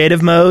mentioned the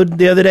creative mode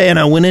the other day, and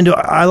I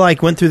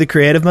went through the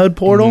creative mode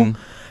portal,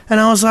 and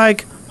I was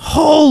like,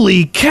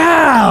 holy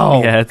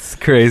cow! Yeah, it's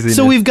crazy.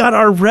 So we've got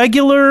our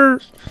regular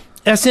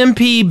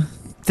SMP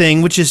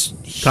thing, which is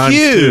Times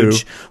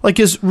huge. 2. Like,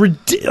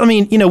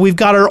 we've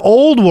got our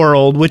old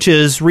world, which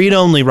is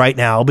read-only right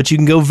now, but you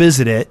can go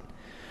visit it.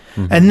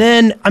 And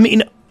then,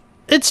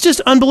 it's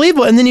just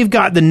unbelievable. And then you've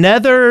got the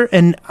Nether,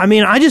 and,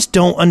 I just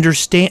don't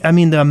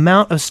understand. The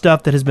amount of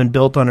stuff that has been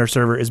built on our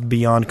server is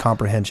beyond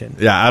comprehension.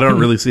 Yeah, I don't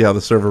really see how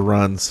the server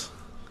runs.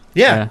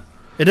 Yeah.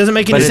 It doesn't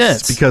make any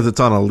sense. It's because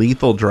it's on a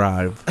lethal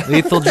drive.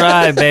 Lethal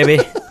drive, baby.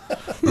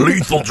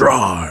 Lethal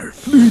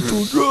drive.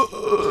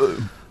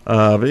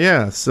 But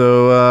yeah,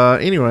 so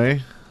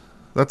anyway,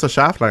 that's a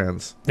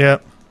Shaftlands. Yeah.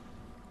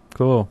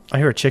 Cool. I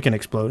hear a chicken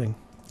exploding.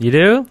 You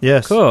do?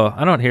 Yes. Cool.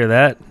 I don't hear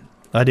that.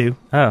 I do.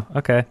 Oh,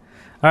 okay.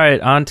 All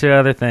right, on to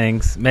other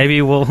things. Maybe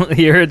we'll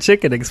hear a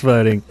chicken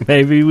exploding.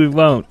 Maybe we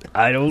won't.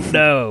 I don't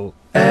know.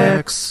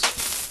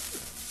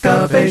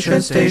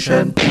 Excavation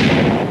station.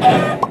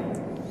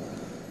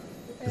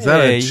 Is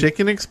that a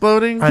chicken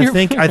exploding? I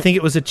think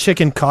it was a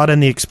chicken caught in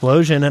the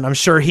explosion, and I'm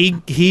sure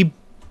he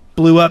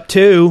blew up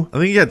too. I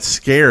think he got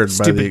scared by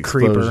the Stupid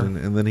explosion,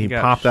 and then he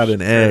popped out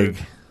an egg.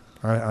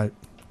 I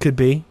could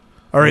be,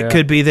 or it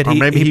could be that or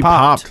maybe he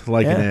popped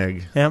like an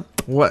egg. Yeah.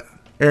 What,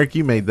 Eric?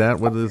 You made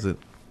that. What is it?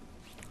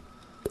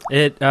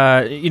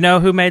 You know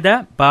who made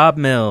that? Bob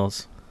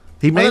Mills.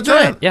 He made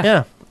that. Right.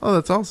 Yeah. Oh,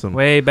 that's awesome.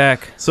 Way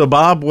back. So,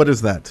 Bob, what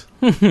is that?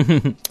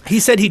 He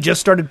said he just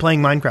started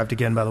playing Minecraft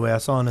again, by the way. I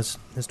saw on his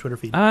Twitter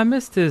feed. I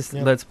missed his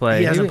Let's Play.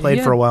 He hasn't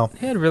played for a while.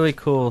 He had really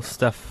cool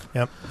stuff.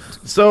 Yep.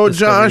 So,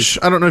 Josh,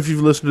 I don't know if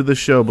you've listened to this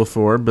show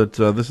before, but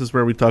this is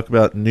where we talk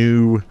about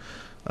new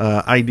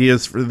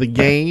ideas for the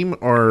game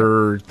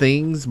or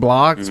things,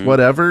 blocks,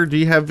 whatever. Do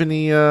you have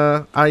any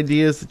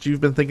ideas that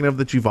you've been thinking of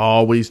that you've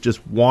always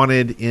just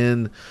wanted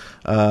in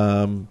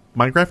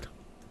Minecraft?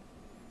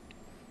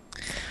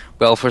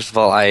 Well, first of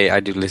all, I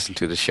do listen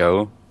to the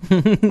show,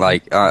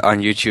 like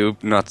on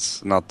YouTube,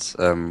 not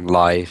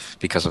live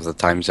because of the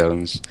time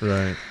zones.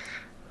 Right.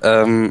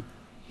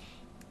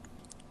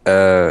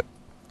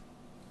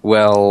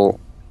 Well,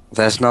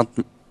 there's not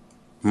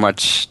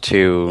much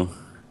to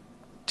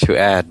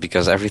add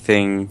because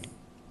everything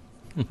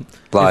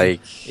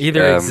like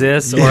either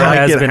exists or I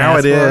has get been how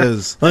asked it for.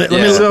 is. Let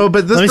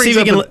me see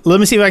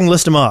if I can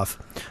list them off.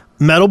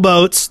 Metal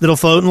boats that'll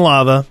float in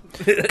lava,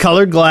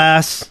 colored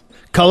glass,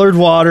 colored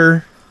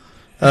water.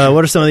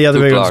 What are some of the other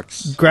big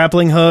ones?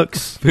 Grappling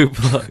hooks, Poop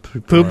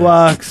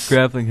blocks,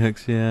 grappling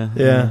hooks. Yeah.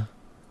 Yeah.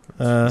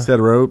 Instead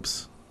of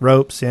ropes.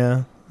 Ropes.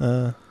 Yeah.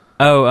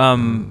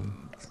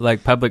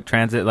 Like public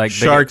transit, like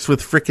Sharks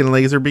with frickin'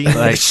 laser beams.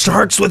 like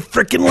Sharks with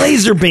freaking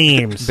laser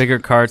beams. bigger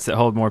carts that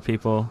hold more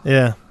people.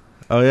 Yeah.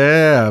 Oh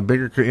yeah,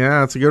 bigger.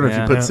 Yeah, that's a good one. If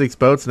Yeah. you put 6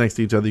 boats next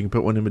to each other, you can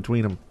put one in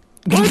between them.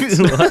 That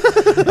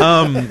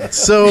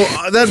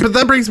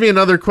brings me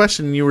another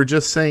question. You were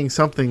just saying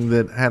something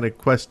that had a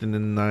question,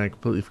 and I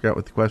completely forgot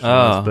what the question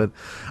was. But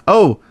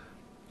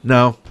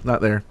no,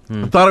 not there.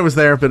 I thought it was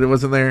there, but it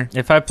wasn't there.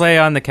 If I play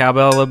on the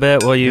cowbell a little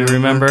bit, will you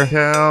remember?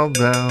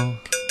 Cowbell.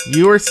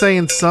 You were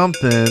saying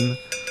something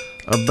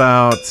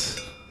about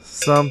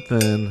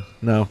something.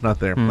 No, not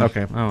there.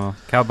 Okay. Oh, well.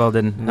 Cowbell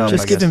didn't help.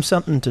 Just I give guess. him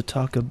something to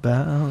talk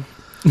about.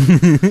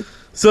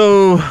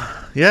 So,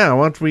 yeah,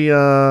 why don't we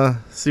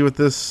see what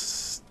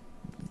this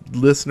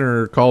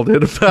listener called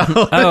in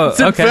about? Oh,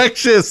 It's okay.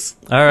 infectious.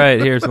 All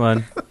right, here's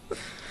one.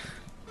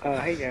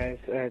 Hey guys,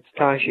 it's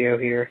Tajio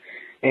here,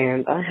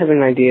 and I have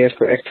an idea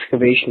for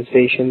excavation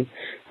station.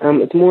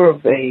 It's more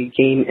of a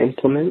game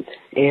implement,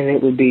 and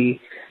it would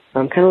be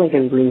kind of like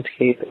in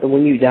RuneScape.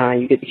 When you die,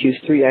 you get to choose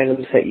 3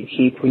 items that you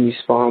keep when you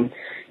spawn.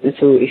 And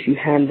so if you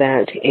had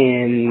that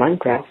in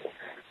Minecraft,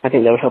 I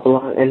think that would help a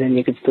lot, and then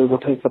you could still go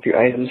pick up your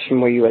items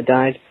from where you had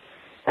died.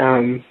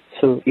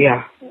 So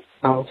yeah,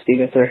 I'll see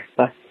you guys there.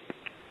 Bye.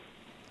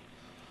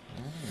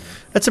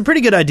 That's a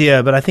pretty good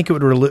idea, but I think it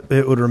would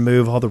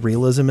remove all the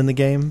realism in the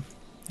game.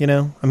 You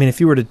know, I mean,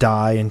 if you were to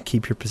die and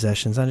keep your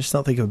possessions, I just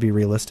don't think it would be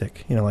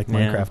realistic. You know, like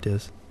Minecraft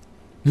is.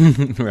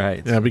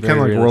 Right. Yeah, it'd be kind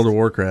of like World of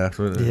Warcraft.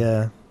 Wouldn't it?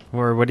 Yeah.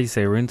 Or what do you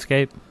say,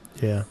 RuneScape?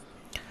 Yeah.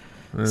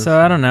 So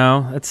I don't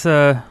know. It's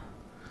a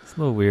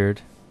little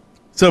weird.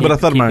 So, but I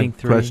thought of my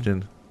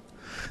question.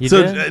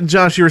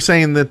 Josh, you were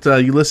saying that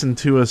you listen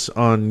to us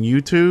on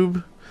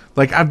YouTube.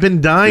 Like, I've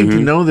been dying to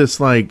know this.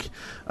 Like,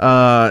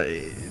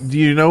 do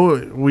you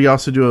know we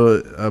also do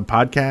a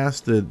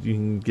podcast that you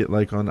can get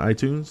like on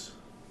iTunes?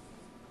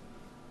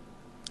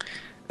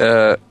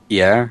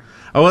 Yeah.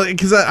 Oh, well,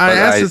 because I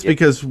asked this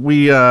because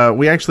we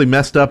actually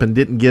messed up and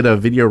didn't get a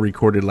video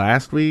recorded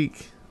last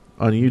week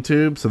on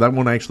YouTube, so that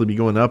won't actually be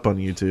going up on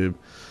YouTube.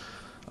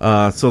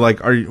 So, like,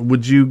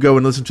 would you go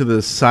and listen to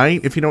the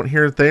site if you don't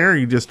hear it there, or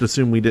you just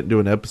assume we didn't do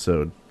an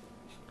episode?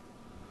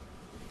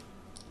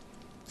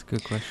 That's a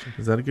good question.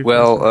 Is that a good question?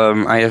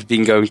 Well, I have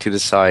been going to the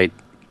site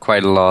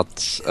quite a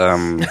lot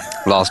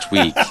last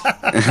week.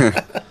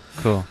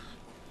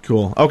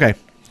 Cool. Okay.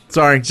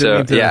 Sorry.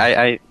 So, yeah,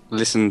 I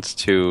listened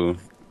to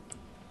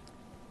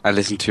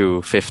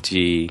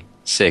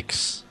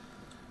 56,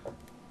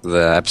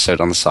 the episode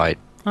on the site.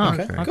 Oh,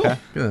 okay. Cool.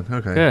 Good.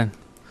 Okay.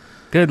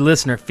 Good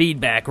listener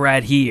feedback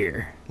right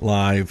here.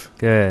 Live.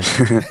 Good.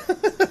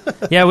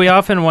 Yeah, we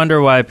often wonder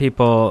why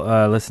people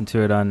listen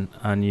to it on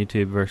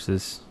YouTube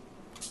versus,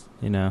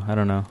 I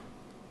don't know.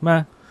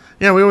 Meh.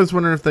 Yeah, we always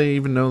wonder if they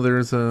even know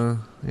there's a,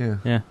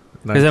 Yeah.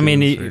 Because, I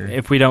mean,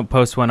 if we don't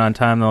post one on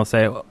time, they'll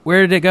say,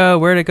 where did it go?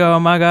 Where did it go? Oh,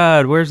 my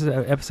God. Where's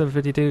episode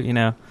 52?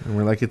 And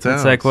we're like, it's out.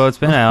 It's like, well, it's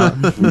been out.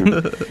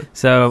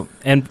 So,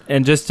 and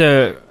just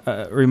to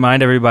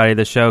remind everybody,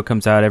 the show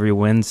comes out every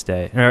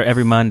Monday.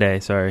 Every Monday.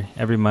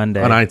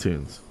 On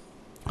iTunes.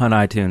 On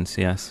iTunes,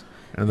 yes.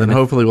 And then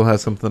hopefully we'll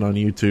have something on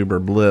YouTube or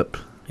Blip.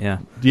 Yeah.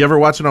 Do you ever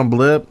watch it on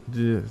Blip?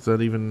 Is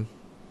that even...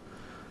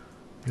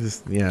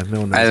 no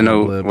one knows. I don't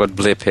know what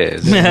Blip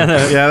is. Yeah,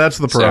 that's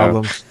the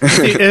problem.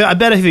 I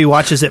bet if he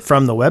watches it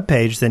from the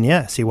webpage, then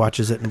yes, he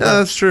watches it.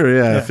 That's true,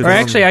 yeah. Or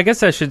actually, I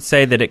guess I should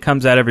say that it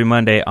comes out every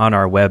Monday on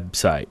our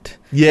website.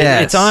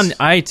 Yes. It's on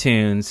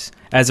iTunes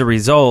as a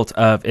result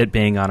of it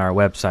being on our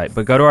website.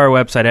 But go to our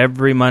website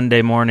every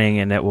Monday morning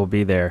and it will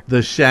be there.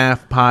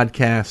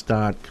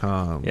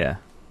 TheShaftPodcast.com. Yeah.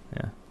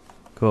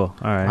 Cool.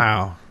 All right.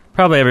 Wow.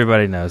 Probably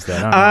everybody knows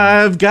that.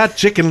 I've got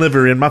chicken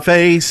liver in my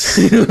face.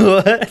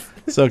 What?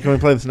 So can we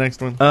play this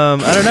next one? I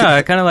don't know.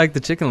 I kind of like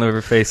the chicken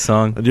liver face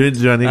song. Do I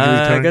need to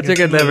I got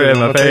chicken liver in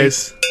my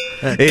face.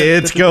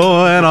 It's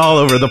going all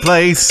over the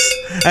place,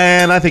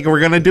 and I think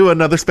we're gonna do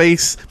another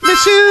space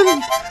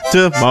mission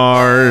to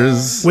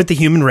Mars with the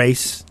human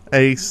race.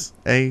 Ace.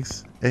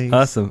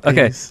 Awesome.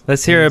 Okay,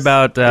 let's hear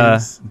about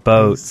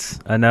boats.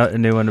 A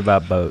new one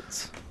about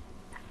boats.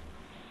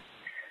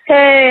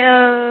 Hey,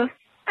 I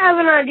have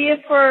an idea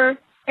for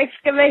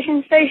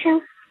excavation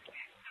station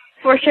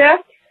for Chef.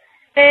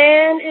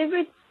 And if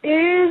it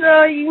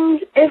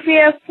is, if you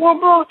have 4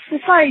 boats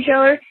beside each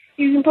other,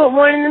 you can put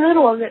one in the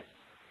middle of it,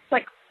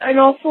 like in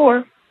all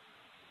 4.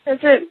 That's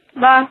it.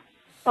 Bye.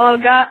 All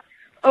I got.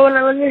 Oh, and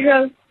I love your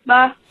show.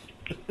 Bye.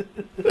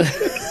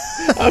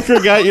 I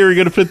forgot you were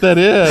going to put that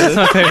in.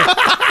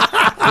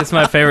 That's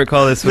my favorite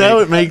call this week. Now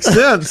it makes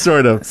sense,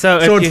 sort of. So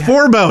it's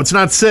 4 boats,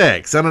 not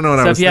 6. I don't know what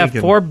I was thinking. So if you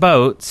have 4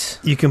 boats,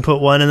 you can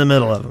put one in the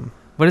middle of them.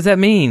 What does that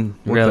mean?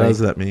 What does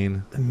that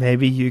mean?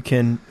 Maybe you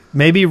can.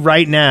 Maybe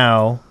right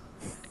now,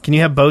 can you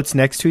have boats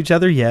next to each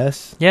other?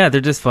 Yes. Yeah, they're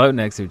just floating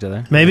next to each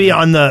other. Maybe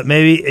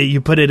you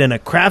put it in a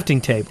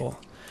crafting table,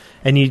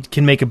 and you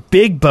can make a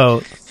big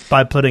boat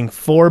by putting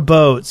 4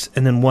 boats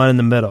and then one in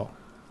the middle.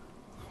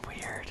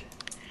 Weird.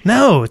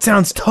 No, it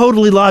sounds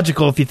totally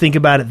logical if you think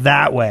about it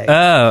that way.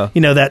 Oh.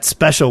 That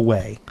special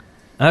way.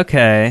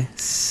 Okay,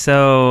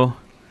 so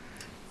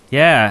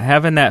yeah,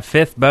 having that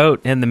 5th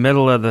boat in the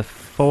middle of the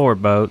 4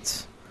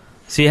 boats.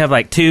 So you have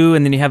like 2,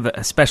 and then you have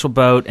a special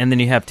boat, and then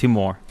you have 2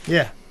 more.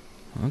 Yeah.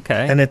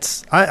 Okay. And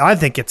I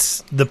think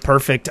it's the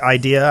perfect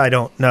idea. I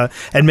don't know.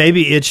 And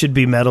maybe it should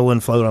be metal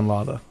and float on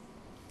lava.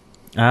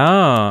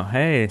 Oh,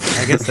 hey.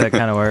 I guess that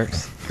kind of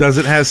works. Does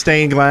it have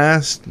stained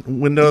glass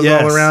windows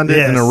all around it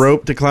and a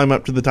rope to climb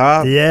up to the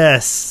top?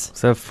 Yes.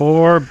 So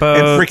 4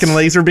 boats. And freaking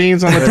laser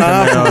beams on the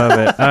top? of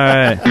it. All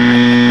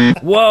right.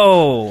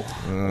 Whoa.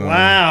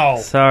 Wow.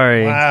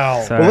 Sorry.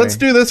 Wow. Well, let's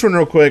do this one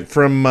real quick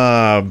from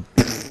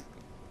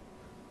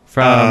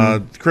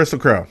Crystal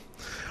Crow.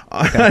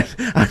 Okay.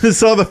 I just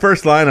saw the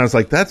first line. I was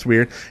like, that's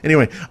weird.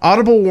 Anyway,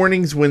 audible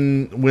warnings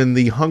when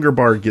the hunger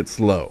bar gets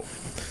low.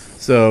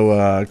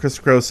 So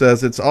Crystal Crow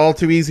says, it's all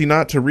too easy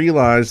not to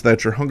realize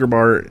that your hunger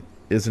bar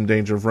is in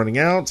danger of running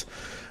out.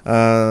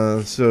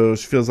 So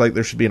she feels like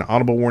there should be an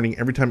audible warning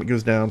every time it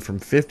goes down from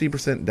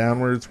 50%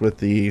 downwards, with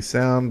the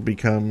sound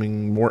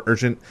becoming more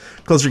urgent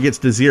closer it gets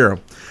to 0.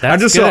 I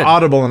just saw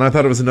audible and I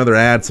thought it was another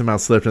ad somehow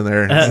slipped in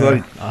there.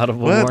 Like,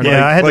 audible warning.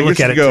 Yeah, I had to look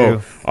at it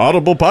too.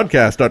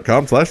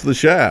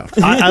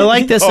 audiblepodcast.com/theshaft. I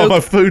like this. My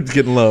food's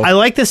getting low. I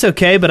like this,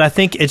 okay, but I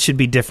think it should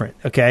be different,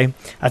 okay?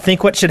 I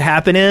think what should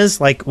happen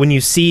is, like, when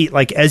you see,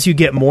 like, as you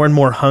get more and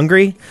more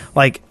hungry,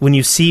 like, when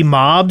you see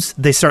mobs,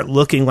 they start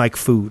looking like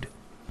food.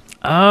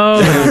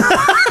 Oh.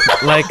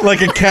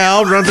 like a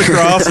cow runs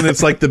across, and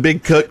it's like the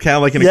big cooked cow,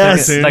 like in a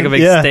cartoon. Like a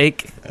big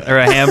steak or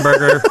a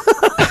hamburger.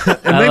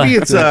 And maybe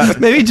it's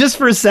maybe just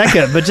for a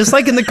second, but just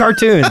like in the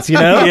cartoons,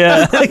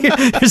 Yeah. Like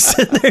you're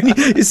sitting there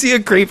and you see a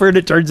creeper and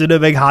it turns into a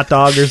big hot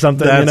dog or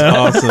something. That's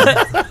awesome.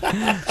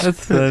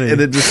 That's funny.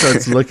 And it just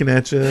starts looking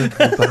at you with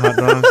the hot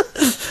dog.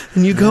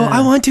 And you go,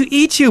 I want to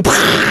eat you.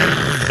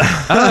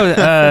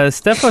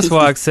 Stephless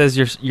Walk says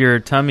your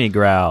tummy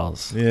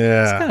growls.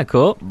 Yeah. It's kind of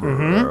cool.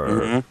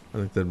 I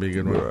think that'd be a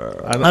good one.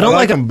 I don't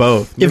like them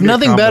both. If Maybe a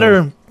nothing combo.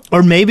 better,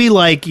 or maybe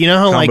like, you know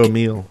how combo like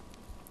meal.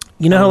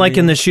 You know how, like,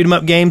 in the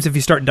shoot-'em-up games, if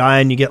you start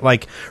dying, you get,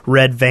 like,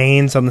 red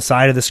veins on the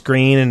side of the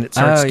screen, and it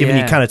starts giving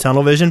you kind of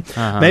tunnel vision?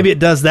 Maybe it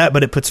does that,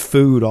 but it puts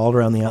food all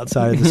around the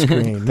outside of the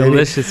screen.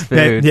 Delicious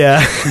food.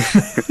 Yeah.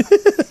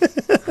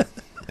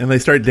 And they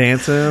start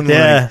dancing.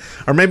 Yeah.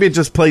 Or maybe it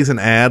just plays an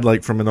ad,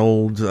 like, from an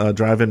old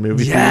drive-in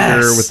movie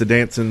theater with the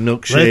dancing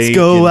milkshake. Let's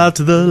go out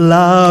to the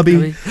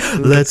lobby.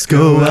 Let's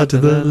go out to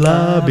the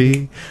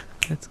lobby.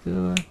 Let's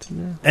go out to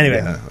the... Anyway.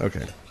 Yeah,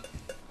 okay.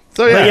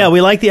 So, yeah,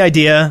 we like the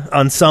idea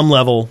on some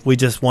level. We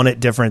just want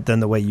it different than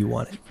the way you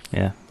want it.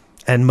 Yeah.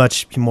 And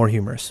much more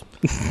humorous.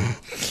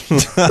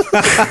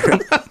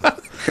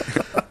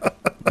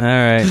 All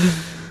right.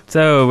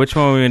 So, which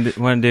one we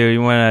want to do?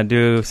 You want to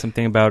do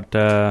something about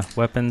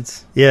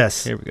weapons?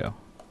 Yes. Here we go.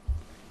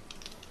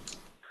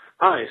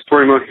 Hi,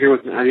 Story Mode here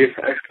with an idea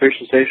for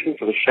excavation station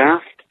for the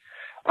shaft.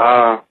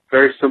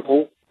 Very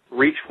simple,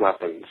 reach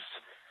weapons.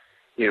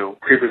 You know,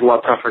 Creeper's a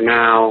lot tougher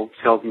now.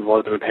 Skeleton's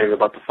always been a pain in the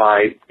butt to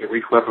fight. A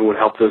reach weapon would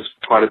help this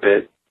quite a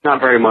bit. Not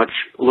very much,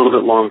 a little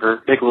bit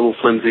longer. Make it a little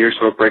flimsier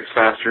so it breaks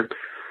faster.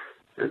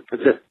 And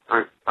that's it. All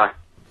right, bye.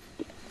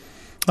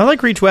 I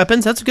like reach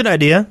weapons. That's a good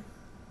idea.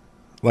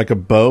 Like a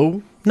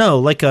bow? No,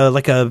 like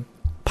a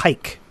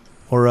pike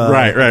or a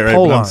Right.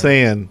 pole But I'm arm.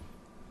 saying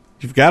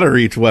you've got a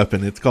reach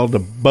weapon. It's called a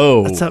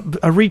bow. It's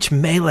a reach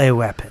melee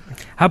weapon.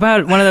 How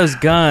about one of those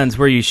guns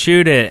where you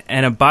shoot it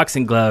and a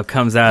boxing glove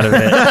comes out of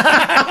it?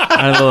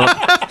 A little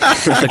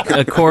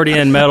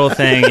accordion metal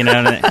thing, you know.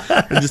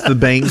 And just the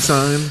bang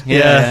sign?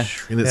 Yeah.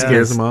 And it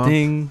scares them off?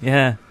 Ding.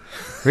 Yeah.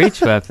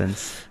 Reach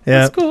weapons.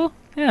 Yeah. That's cool.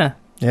 Yeah.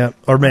 Yeah.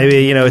 Or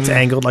maybe, you know, it's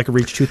angled like a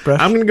reach toothbrush.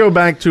 I'm going to go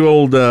back to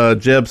old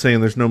Jeb saying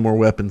there's no more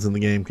weapons in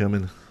the game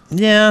coming.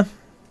 Yeah.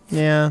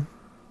 Yeah.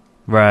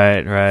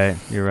 Right.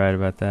 You're right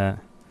about that.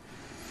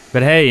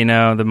 But hey, you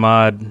know, the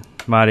mod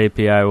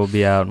API will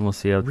be out, and we'll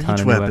see a ton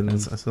of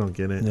weapons. I still don't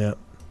get it. Yeah.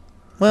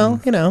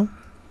 Well, you know,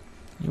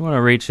 you want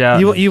to reach out.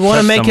 You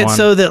want to make someone. it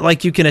so that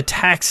like you can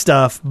attack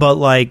stuff, but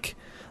like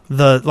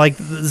the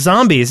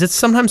zombies, it's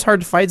sometimes hard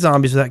to fight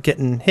zombies without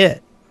getting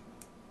hit.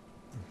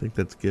 I think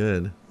that's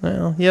good.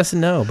 Well, yes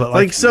and no, but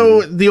like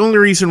so the only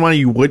reason why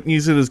you wouldn't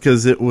use it is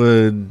because it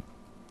would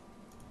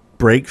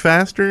break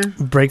faster,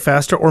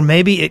 or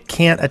maybe it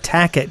can't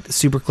attack at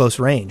super close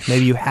range.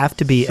 Maybe you have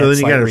to be so at then you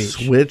slight gotta reach.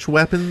 switch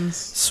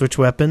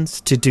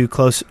weapons to do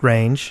close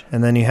range,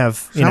 and then you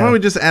have So how about we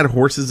just add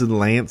horses and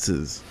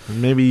lances,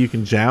 and maybe you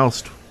can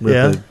joust with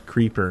a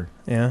creeper.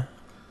 Yeah.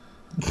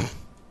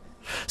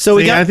 So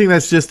I think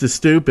that's just as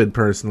stupid,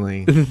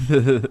 personally.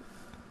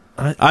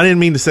 I didn't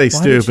mean to say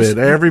stupid.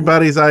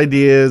 Everybody's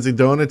ideas.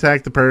 Don't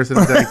attack the person,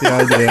 attack the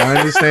idea. I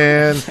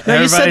understand.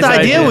 No, you said the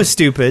idea was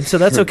stupid, so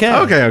that's okay.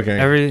 Okay.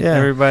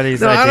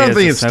 Everybody's No, I don't ideas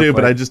think are it's stupid.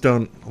 simpler. I just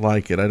don't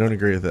like it. I don't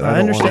agree with it. I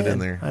don't want it in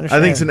there. I I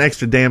understand. think it's an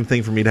extra damn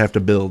thing for me to have to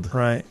build.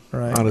 Right.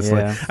 Honestly.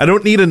 Yeah. I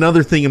don't need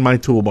another thing in my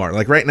toolbar.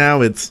 Like right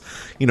now it's,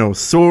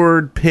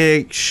 sword,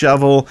 pick,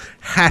 shovel,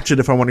 hatchet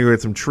if I want to go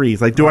get some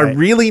trees. Like, do I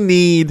really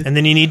need And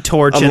then you need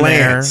torch a in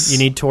lance? there. You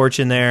need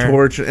torch in there.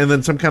 Torch, and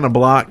then some kind of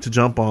block to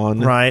jump on.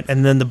 Right.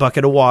 And then the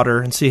bucket of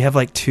water. And so you have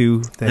like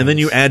two things. And then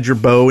you add your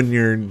bow and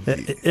your it's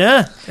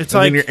and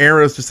like then your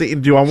arrows to see.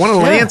 Do I want a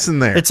lance in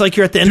there? It's like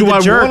you're at the end Do of the I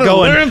jerk want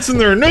going. a lance in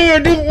there? No, I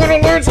don't want a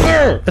lance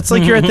there. It's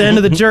like you're at the end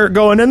of the jerk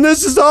going, and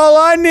this is all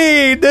I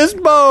need. This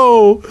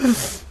bow.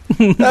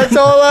 That's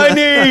all I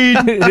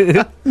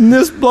need. And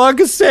this block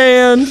of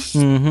sand.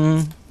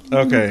 Mm-hmm.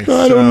 Okay.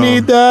 I don't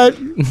need that.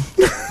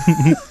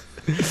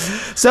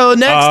 So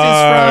next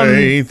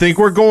I think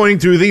we're going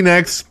to the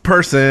next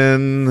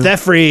person.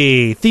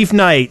 Thefree, Thief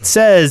Knight,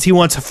 says he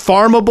wants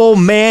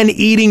farmable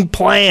man-eating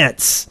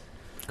plants.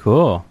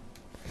 Cool.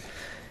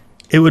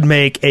 It would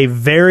make a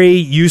very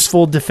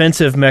useful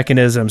defensive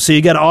mechanism. So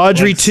you got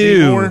Audrey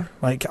 2.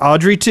 Like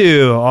Audrey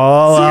 2.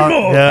 All out.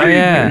 Oh,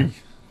 yeah.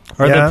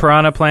 Or the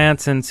piranha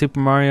plants in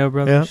Super Mario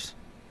Brothers.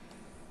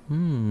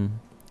 That'd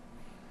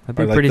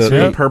be Or like pretty the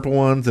sweet. purple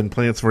ones in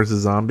Plants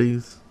vs.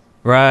 Zombies.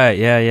 Right,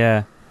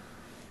 yeah.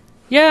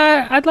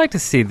 Yeah, I'd like to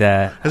see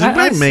that. Has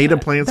anybody made a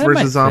Plants that might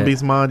vs. fit.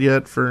 Zombies mod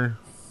yet for...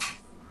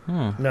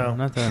 No.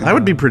 Not that. That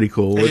would be pretty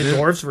cool, wouldn't it?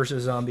 Dwarves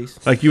versus zombies.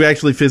 Like you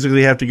actually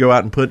physically have to go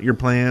out and put your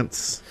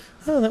plants,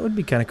 Oh, that would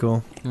be kind of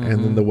cool.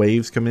 and then the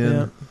waves come in.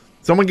 Yeah.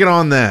 Someone get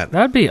on that.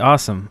 That'd be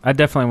awesome. I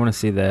definitely want to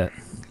see that.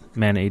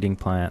 Man-eating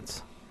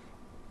plants.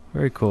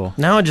 Very cool.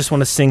 Now I just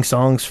want to sing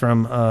songs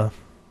from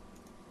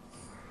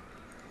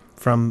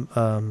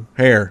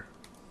Hair.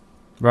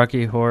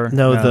 Rocky Horror.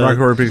 No, the Rocky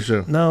Horror Picture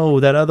Show.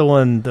 No, that other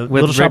one, the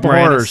With Little Shop Rick of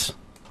Moranis. Horrors.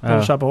 Oh.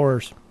 Little Shop of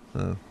Horrors.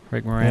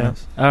 Rick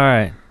Moranis. All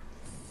right.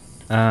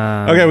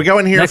 Okay, we go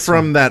in here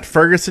from that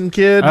Ferguson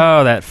kid.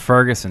 Oh, that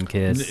Ferguson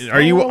kid.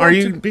 Are you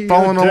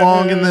following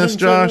along in this,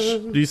 Josh?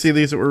 Do you see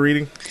these that we're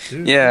reading?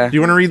 Yeah. Do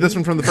you want to read this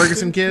one from the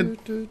Ferguson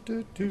kid? Do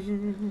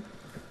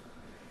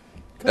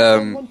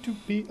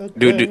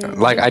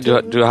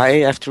I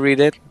have to read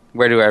it?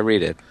 Where do I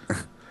read it?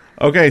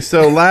 Okay,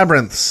 so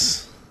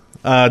Labyrinths.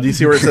 Do you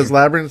see where it says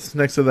Labyrinths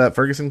next to that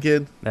Ferguson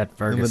kid? That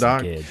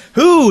Ferguson kid.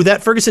 Who?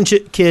 That Ferguson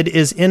kid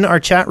is in our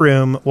chat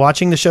room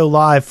watching the show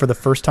live for the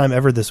first time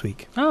ever this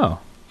week.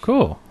 Oh,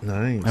 cool.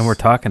 Nice. And we're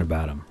talking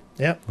about him.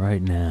 Yep.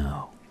 Right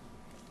now.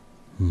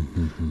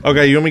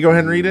 Okay, you want me to go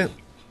ahead and read it?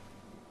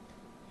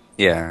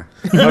 Yeah.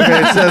 Okay,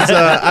 it says,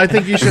 I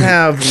think you should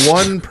have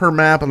one per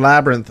map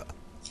labyrinth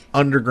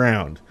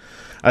underground.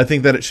 I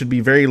think that it should be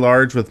very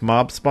large with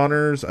mob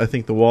spawners. I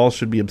think the walls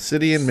should be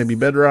obsidian, maybe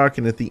bedrock,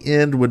 and at the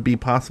end would be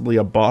possibly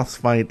a boss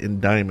fight in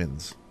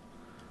diamonds.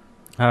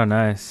 Oh,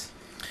 nice.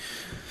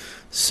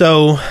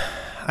 So,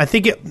 I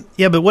think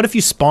but what if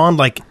you spawned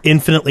like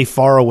infinitely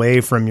far away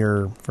from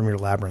your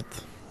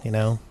labyrinth? You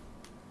know.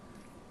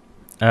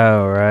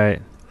 Oh,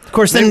 right. Of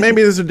course, then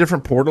maybe there's a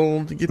different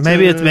portal to get.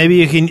 Maybe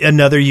you can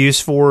another use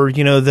for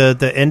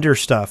the ender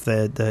stuff,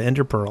 the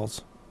ender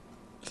pearls.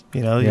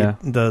 You know,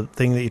 the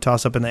thing that you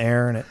toss up in the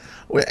air and it.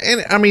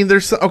 And I mean,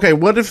 there's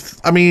what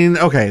if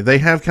they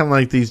have kind of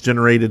like these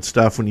generated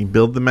stuff when you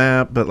build the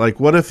map, but like,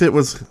 what if it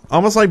was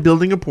almost like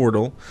building a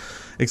portal,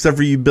 except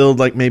for you build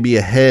like maybe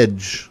a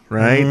hedge,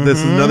 right? Mm-hmm. This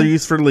is another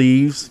use for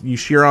leaves. You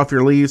shear off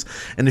your leaves,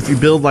 and if you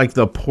build like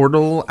the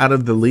portal out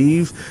of the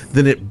leaves,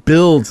 then it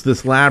builds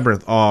this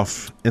labyrinth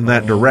off in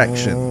that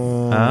direction.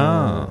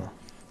 Oh.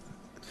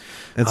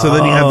 And so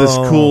then you have this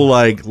cool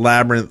like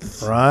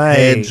labyrinth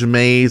hedge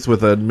maze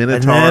with a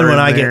minotaur. And then when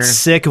I there. get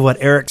sick of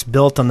what Eric's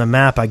built on the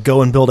map, I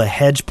go and build a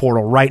hedge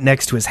portal right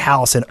next to his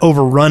house and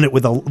overrun it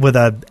with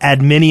a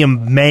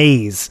adminium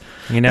maze.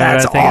 You know,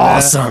 that's what I think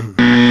awesome. Of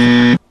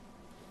that?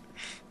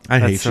 I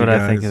hate That's you what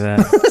guys. I think of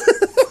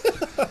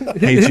that.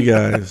 Hate you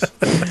guys.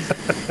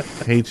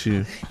 Hate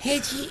you.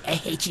 I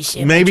hate you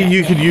so Maybe much.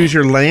 you could use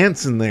your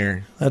lance in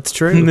there. That's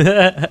true.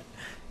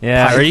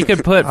 Yeah, or you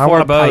could put I 4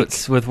 want a pike.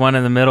 boats with one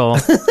in the middle.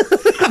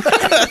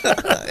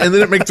 And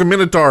then it makes a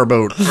minotaur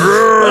boat.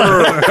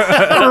 I'm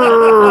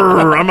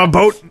a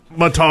boat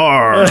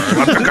minotaur.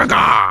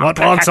 What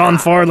walks on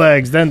 4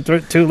 legs, then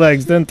 2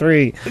 legs, then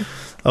 3.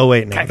 Oh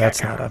wait, no,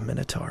 that's not a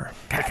minotaur.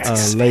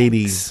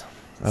 Ladies.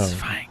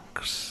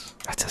 Sphinx.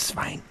 That's a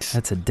sphinx.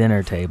 That's a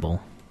dinner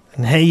table.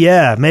 And hey,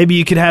 yeah, maybe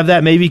you could have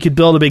that. Maybe you could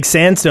build a big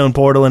sandstone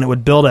portal and it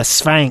would build a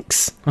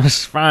sphinx. A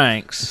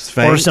sphinx.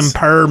 Or some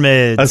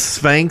pyramids. A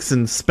sphinx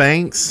and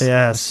spanx?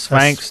 Yeah,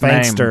 Sphinx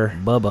sphinxter.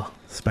 named Bubba.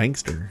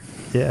 Spankster.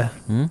 Yeah.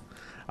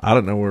 I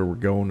don't know where we're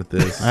going with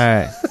this. All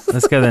right,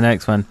 let's go to the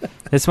next one.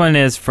 This one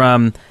is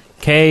from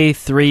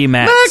K3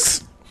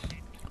 Max.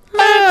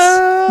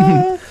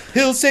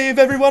 He'll save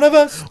every one of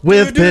us.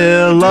 With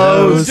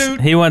pillows.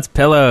 He wants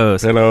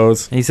pillows.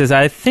 Pillows. He says,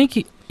 I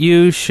think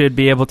you should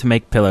be able to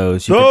make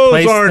pillows. You Those could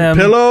place aren't them,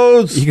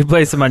 pillows. You could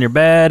place them on your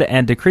bed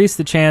and decrease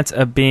the chance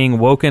of being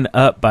woken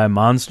up by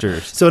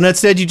monsters. So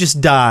instead, you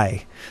just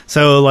die.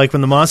 So, like,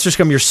 when the monsters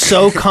come, you're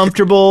so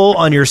comfortable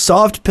on your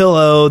soft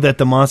pillow that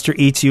the monster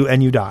eats you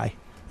and you die.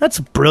 That's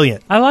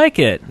brilliant. I like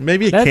it.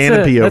 Maybe a That's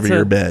canopy over that's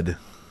your bed.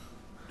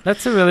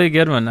 That's a really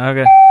good one.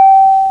 Okay.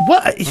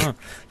 What? Oh,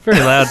 very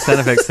loud sound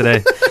effects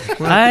today.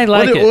 I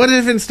like it. What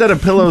if instead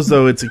of pillows,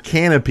 though, it's a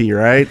canopy,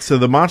 right? So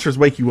the monsters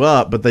wake you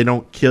up, but they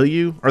don't kill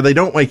you? Or they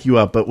don't wake you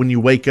up, but when you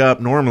wake up,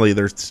 normally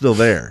they're still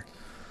there.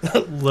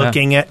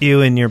 Looking at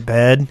you in your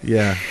bed.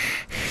 Yeah.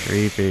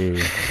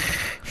 Creepy.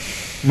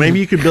 Maybe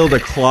you could build a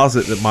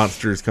closet that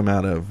monsters come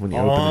out of when you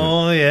open it.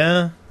 Oh,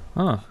 yeah.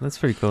 Oh, that's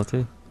pretty cool,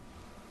 too.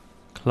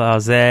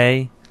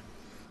 Closet.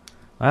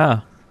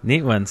 Wow.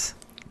 Neat ones.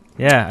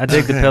 Yeah, I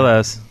dig the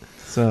pillows.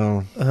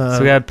 So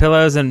we got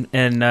pillows and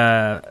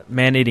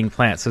man-eating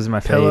plants. Those are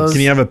my Pillows. faves.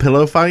 Can you have a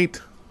pillow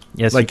fight?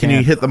 Yes, like, can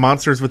you hit the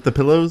monsters with the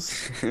pillows?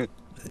 And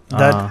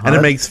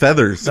it makes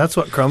feathers. That's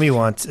what Chromie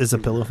wants, is a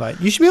pillow fight.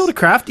 You should be able to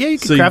craft. Yeah, you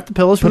can So craft the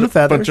pillows from put the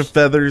feathers. a bunch of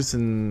feathers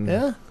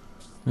and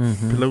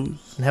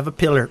pillows. And have a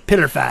pillar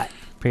fight.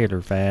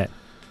 Pillar fight.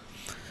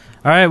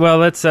 All right, well,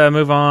 let's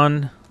move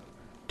on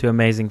to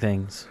amazing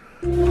things.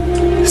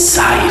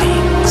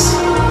 Sightings.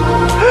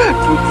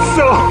 It's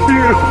so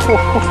beautiful.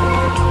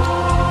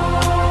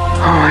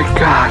 Oh my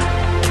god.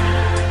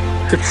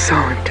 It's so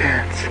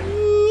intense.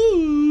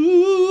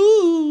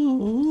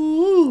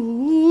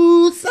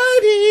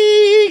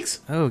 Sightings.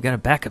 Oh, got a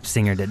backup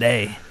singer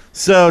today.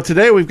 So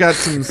today we've got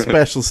some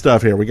special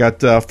stuff here. We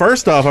got,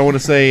 first off, I want to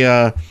say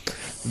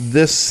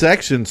this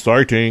section,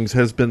 Sightings,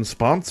 has been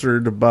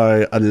sponsored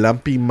by a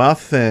Lumpy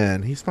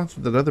Muffin. He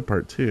sponsored that other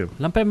part, too.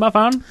 Lumpy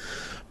Muffin?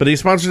 But he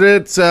sponsored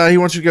it. He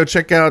wants you to go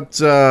check out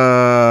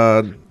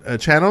a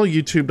channel,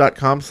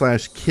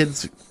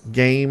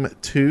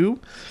 youtube.com/kidsgame2.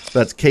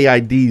 That's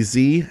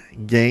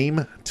KIDZ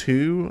Game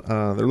 2.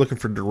 They're looking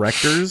for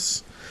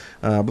directors.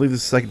 I believe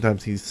this is the second time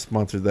he's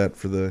sponsored that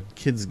for the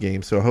kids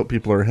game, so I hope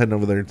people are heading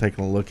over there and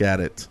taking a look at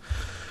it.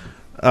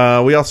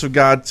 We also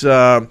got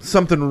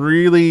something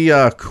really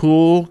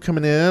cool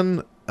coming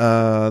in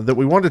that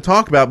we wanted to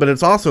talk about, but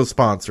it's also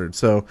sponsored.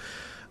 So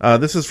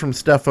this is from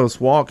Stephos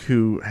Walk,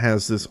 who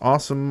has this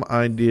awesome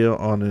idea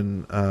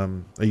on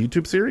a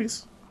YouTube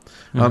series.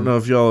 I don't know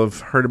if y'all have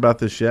heard about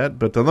this yet,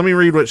 but let me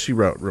read what she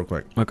wrote real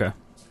quick. Okay.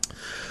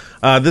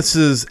 This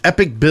is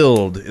Epic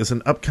Build is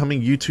an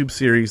upcoming YouTube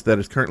series that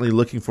is currently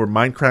looking for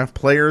Minecraft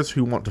players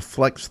who want to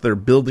flex their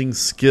building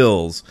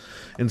skills.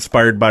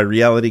 Inspired by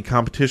reality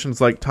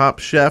competitions like Top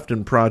Chef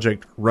and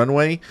Project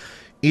Runway,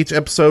 each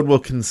episode will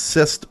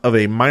consist of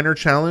a minor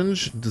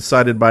challenge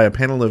decided by a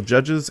panel of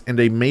judges and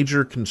a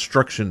major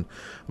construction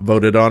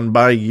voted on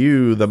by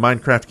you, the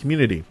Minecraft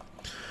community.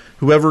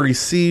 Whoever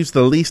receives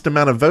the least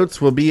amount of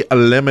votes will be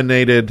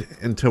eliminated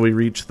until we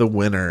reach the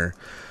winner.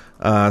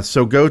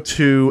 So go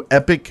to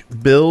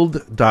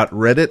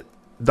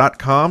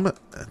epicbuild.reddit.com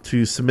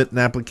to submit an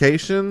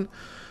application.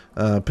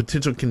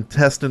 Potential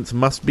contestants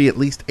must be at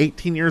least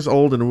 18 years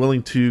old and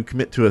willing to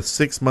commit to a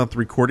 6-month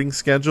recording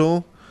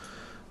schedule.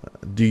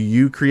 Do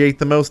you create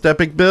the most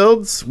epic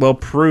builds? Well,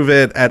 prove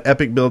it at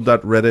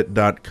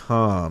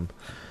epicbuild.reddit.com.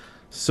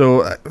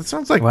 So it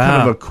sounds like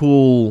kind of a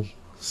cool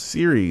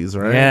series,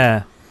 right?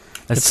 Yeah.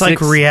 It's like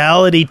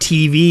reality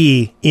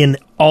TV in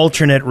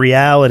alternate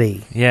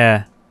reality.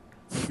 Yeah.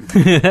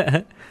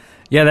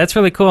 Yeah, that's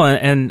really cool.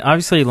 And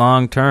obviously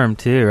long term,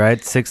 too, right?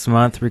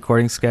 6-month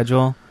recording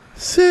schedule.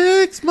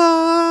 6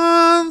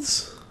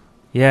 months.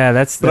 Yeah,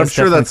 that's. But I'm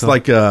sure that's cool.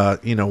 like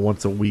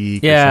once a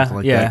week, or something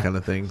like that kind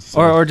of thing.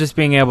 So. Or just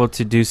being able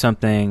to do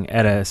something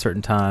at a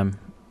certain time,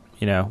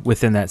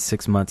 within that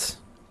 6 months.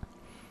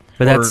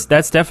 But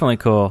that's definitely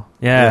cool.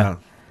 Yeah,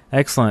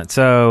 excellent.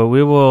 So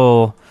we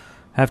will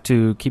have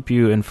to keep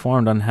you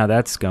informed on how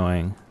that's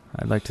going.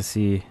 I'd like to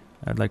see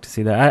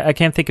that. I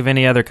can't think of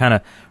any other kind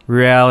of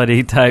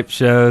reality type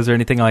shows or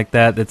anything like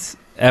that that's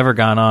ever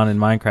gone on in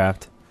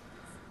Minecraft.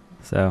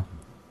 So.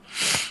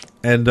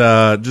 And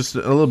just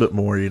a little bit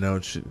more, did I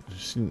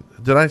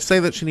say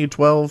that she need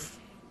 12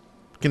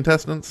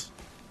 contestants?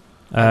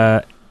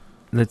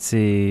 Let's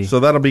see. So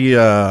that'll be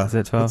is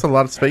it 12? That's a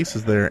lot of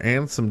spaces there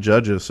and some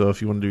judges. So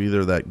if you want to do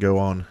either of that, go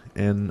on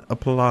and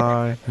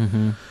apply.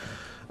 Mm-hmm.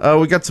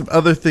 We got some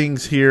other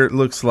things here, it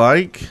looks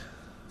like.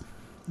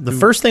 The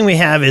first thing we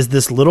have is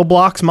this Little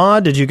Blocks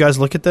mod. Did you guys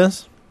look at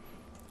this?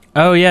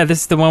 Oh, yeah.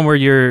 This is the one where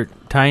you're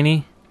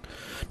tiny?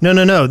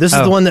 No. This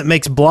is the one that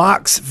makes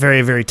blocks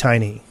very, very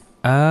tiny.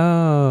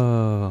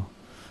 Oh.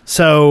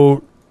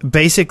 So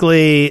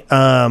basically,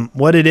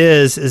 what it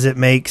is it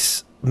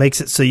makes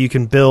it so you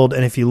can build,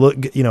 and if you look,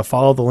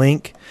 follow the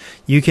link,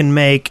 you can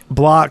make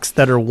blocks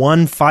that are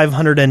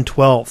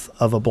 1/512th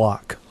of a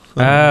block.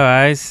 Oh,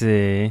 I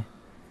see.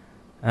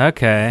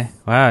 Okay.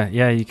 Wow.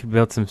 Yeah, you can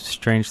build some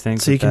strange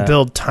things. So you can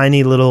build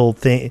tiny little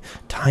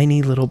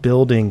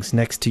buildings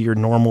next to your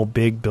normal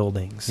big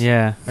buildings.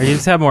 Yeah. Or you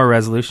just have more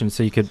resolution,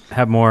 so you could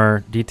have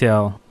more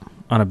detail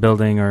on a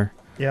building, or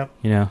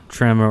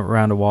trim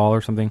around a wall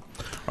or something.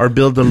 Or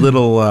build a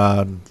little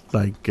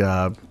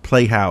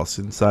playhouse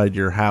inside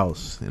your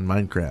house in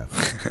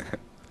Minecraft.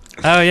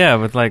 Oh yeah,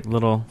 with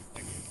little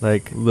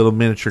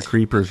miniature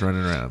creepers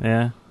running around.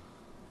 Yeah.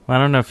 Well,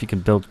 I don't know if you can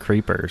build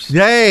creepers.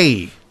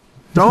 Yay!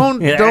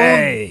 Don't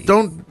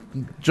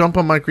jump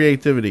on my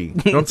creativity.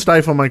 Don't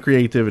stifle my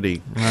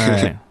creativity. All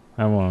right,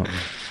 I won't.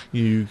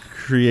 You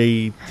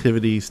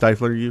creativity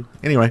stifler, you.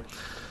 Anyway.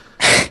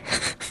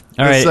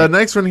 All right. This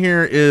next one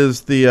here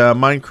is the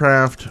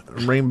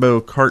Minecraft Rainbow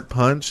Cart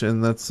Punch,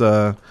 and that's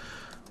what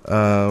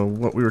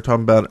we were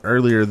talking about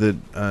earlier,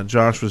 that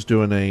Josh was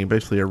doing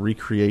basically a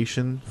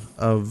recreation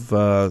of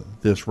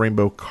this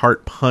Rainbow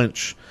Cart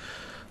Punch.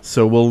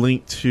 So we'll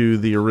link to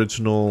the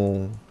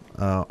original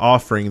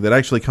offering that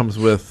actually comes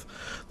with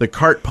the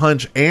cart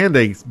punch and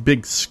a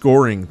big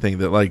scoring thing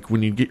that,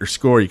 when you get your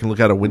score, you can look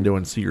out a window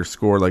and see your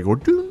score, go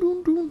doom,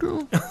 doom, doom,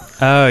 doom.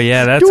 Oh,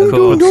 yeah, that's doom,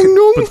 cool. Doom, doom,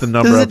 doom. Put the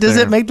number up Does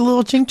there. it make the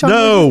little ching chong?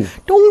 No.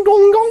 Dong,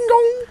 dong, dong,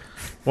 dong.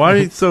 Why are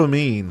you so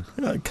mean?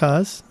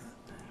 Cuz.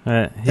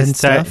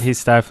 He's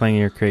stifling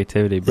your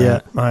creativity,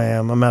 Brent. Yeah, I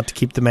am. I'm out to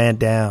keep the man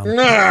down.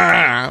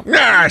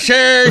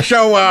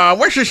 So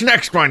what's this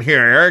next one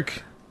here,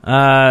 Eric?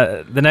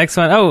 The next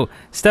one,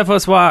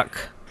 Stephos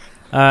Walk.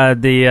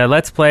 The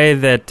Let's Play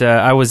that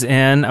I was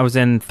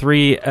in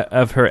 3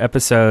 of her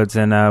episodes,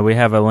 and we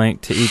have a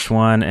link to each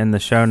one in the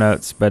show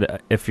notes.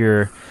 But if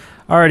you're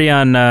already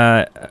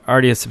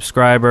a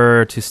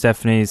subscriber to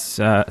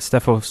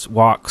Stephos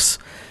Walk's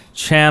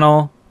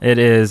channel, it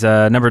is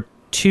number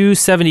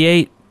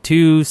 278,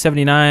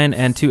 279,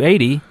 and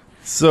 280.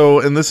 So,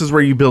 and this is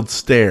where you build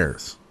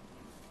stairs.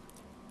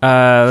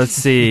 Let's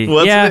see.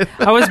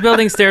 I was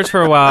building stairs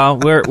for a while.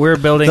 We're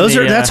building.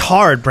 That's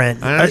hard, Brent.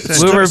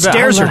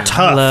 Stairs are tough.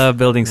 I love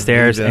building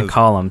stairs and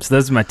columns.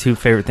 Those are my 2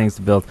 favorite things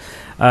to build.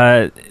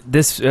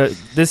 This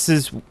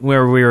is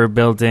where we were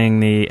building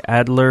the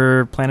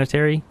Adler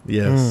Planetary.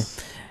 Yes.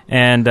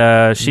 And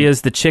she is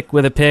the chick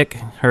with a pick.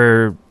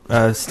 Her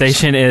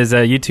station is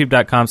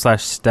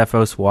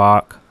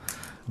youtube.com/StephosWalk.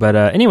 But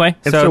anyway,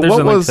 and so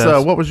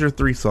what was your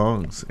 3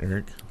 songs,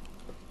 Eric?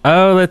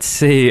 Oh, let's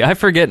see. I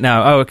forget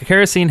now. Oh, a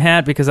kerosene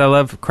hat because I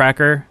love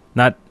Cracker.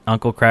 Not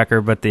Uncle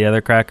Cracker, but the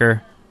other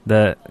Cracker.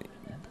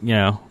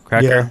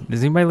 Cracker. Yeah.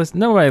 Does anybody listen?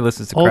 Nobody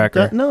listens to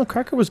Cracker. No,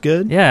 Cracker was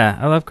good. Yeah,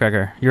 I love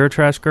Cracker. You're a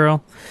trash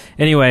girl.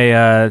 Anyway,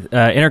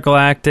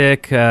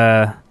 Intergalactic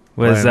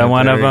was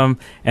one of them.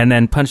 And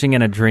then Punching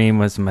in a Dream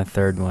was my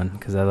third one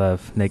because I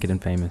love Naked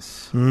and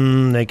Famous.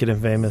 Naked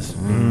and Famous.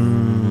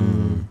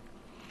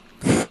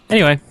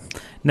 Anyway,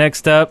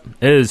 next up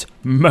is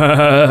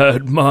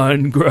Mad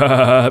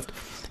Minecraft.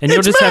 And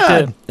you'll just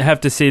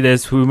have to see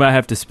this. We might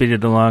have to speed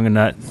it along and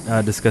not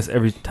discuss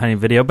every tiny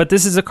video. But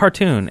this is a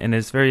cartoon, and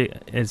it's very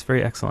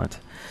excellent.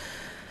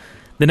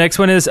 The next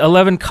one is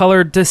 11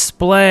 color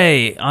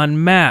display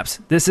on maps.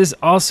 This is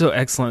also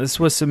excellent. This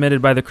was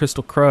submitted by the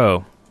Crystal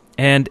Crow,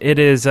 and it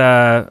is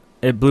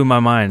it blew my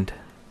mind.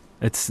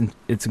 It's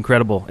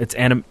incredible. It's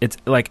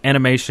like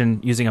animation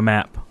using a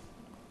map.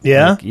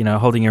 Yeah, like,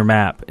 holding your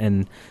map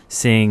and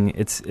seeing.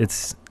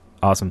 It's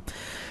awesome.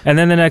 And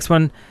then the next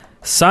one.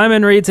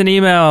 Simon reads an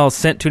email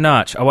sent to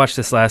Notch. I watched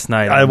this last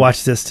night. I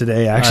watched this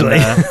today, actually.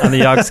 On the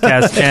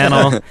Yogscast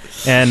channel.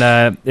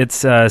 And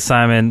it's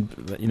Simon,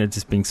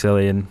 just being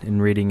silly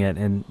and reading it.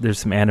 And there's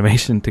some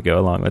animation to go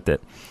along with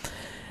it.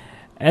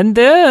 And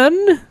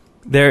then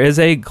there is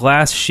a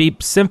Glass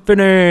Sheep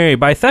Symphony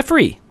by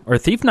Thefry, or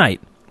Thief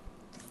Knight,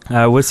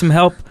 with some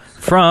help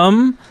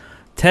from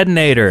Ted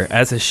Nader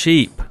as a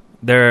sheep.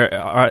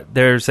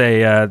 There's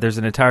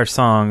an entire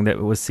song that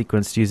was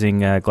sequenced using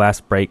glass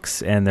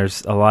breaks, and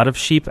there's a lot of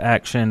sheep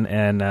action,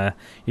 and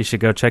you should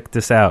go check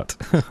this out.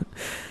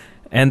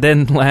 And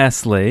then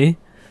lastly,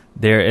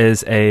 there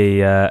is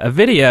a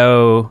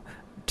video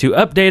to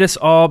update us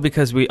all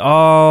because we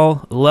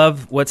all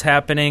love what's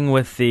happening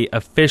with the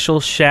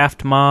official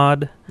Shaft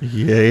mod.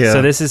 Yeah.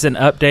 So this is an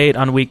update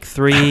on week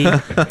 3,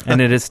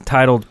 and it is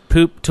titled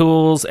Poop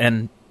Tools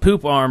and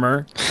Poop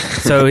Armor.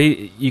 So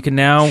you can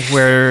now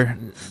wear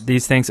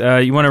these things.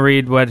 You want to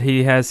read what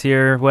he has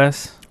here,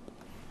 Wes?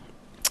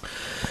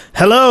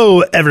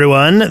 Hello,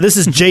 everyone. This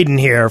is Jaden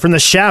here from the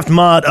Shaft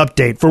Mod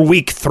update for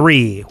week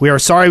 3. We are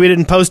sorry we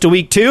didn't post a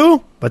week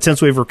 2, but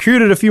since we've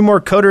recruited a few more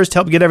coders to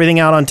help get everything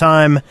out on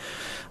time,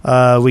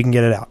 we can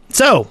get it out.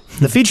 So,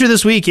 the feature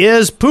this week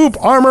is Poop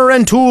Armor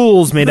and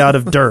Tools made out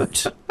of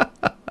dirt.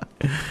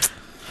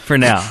 For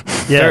now.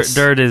 Yes.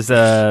 Dirt is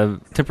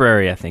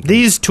temporary, I think.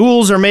 These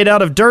tools are made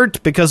out of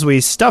dirt because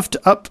we stuffed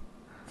up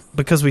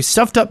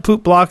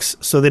poop blocks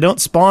so they don't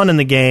spawn in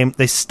the game.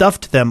 They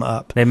stuffed them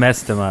up. They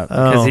messed them up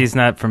because he's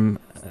not from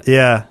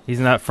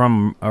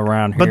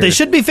around here. But they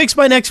should be fixed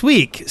by next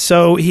week.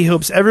 So he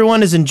hopes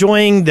everyone is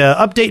enjoying the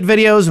update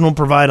videos, and we'll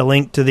provide a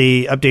link to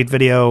the update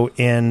video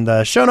in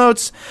the show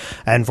notes.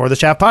 And for the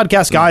Shaft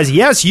Podcast, guys,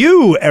 yes,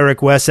 you,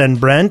 Eric, Wes, and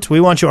Brent, we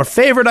want your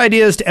favorite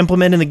ideas to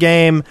implement in the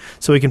game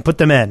so we can put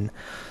them in.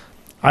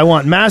 I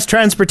want mass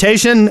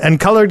transportation and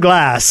colored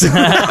glass.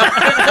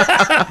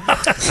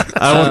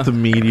 I want the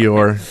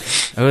meteor.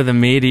 Oh, the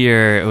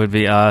meteor would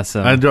be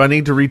awesome. Do I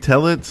need to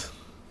retell it?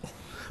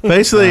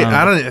 Basically,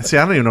 I don't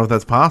even know if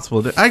that's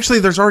possible. Actually,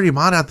 there's already a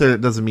mod out there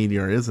that does a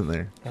meteor, isn't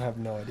there? I have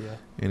no idea.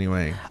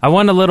 Anyway, I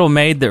want a little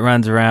maid that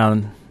runs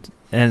around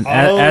and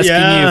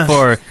asking you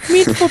for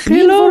meat for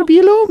pillow.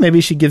 Maybe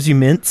she gives you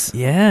mints.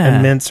 Yeah,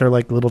 and mints are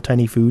like little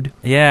tiny food.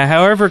 Yeah.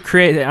 However,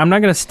 I'm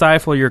not going to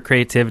stifle your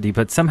creativity,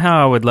 but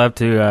somehow I would love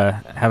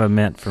to have a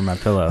mint for my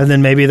pillow. And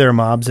then maybe there are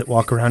mobs that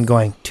walk around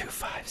going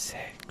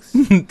 256,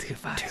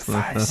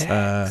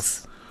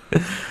 256.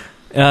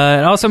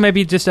 And also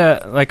maybe just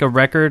a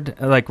record,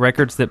 like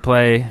records that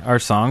play our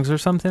songs or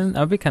something.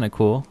 That'd be kind of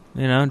cool,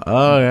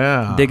 Oh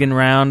yeah, digging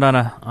around on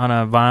a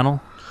vinyl.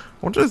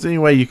 I wonder if there's any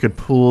way you could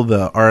pull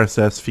the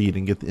RSS feed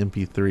and get the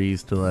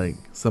MP3s to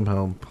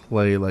somehow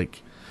play,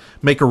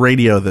 make a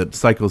radio that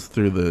cycles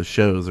through the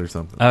shows or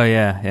something. Oh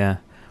yeah.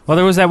 Well,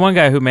 there was that one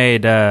guy who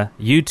made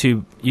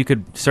YouTube. You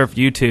could surf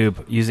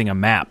YouTube using a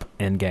map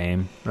in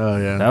game. Oh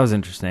yeah, that was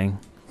interesting.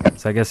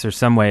 So I guess there's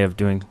some way of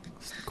doing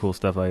cool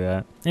stuff like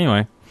that.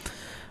 Anyway.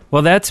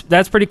 Well, that's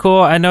pretty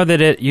cool. I know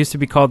that it used to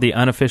be called the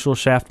unofficial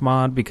Shaft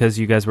mod because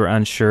you guys were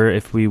unsure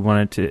if we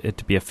wanted it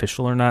to be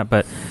official or not.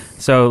 But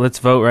so let's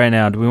vote right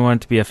now. Do we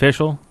want it to be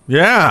official?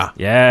 Yeah.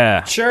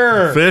 Yeah.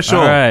 Sure. Official.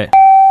 All right.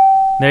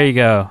 There you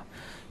go.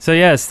 So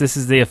yes, this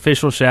is the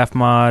official Shaft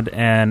mod,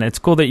 and it's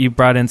cool that you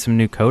brought in some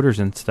new coders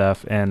and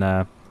stuff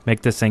and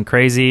make this thing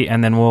crazy,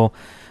 and then we'll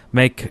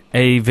make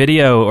a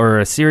video or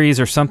a series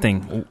or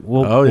something.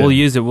 We'll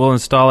use it. We'll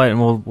install it, and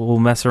we'll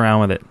mess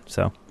around with it.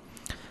 So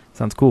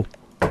sounds cool.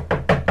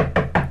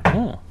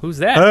 Oh, who's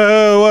that?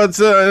 What's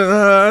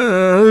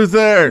who's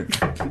there?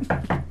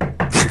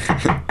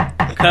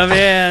 Come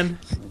in.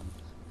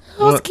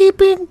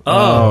 Housekeeping.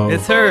 Oh,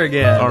 it's her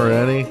again.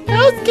 Already?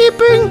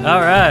 Housekeeping.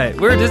 All right.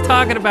 We were just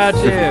talking about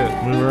you.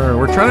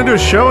 We're trying to do a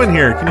show in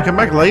here. Can you come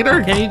back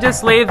later? Can you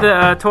just leave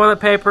the toilet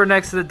paper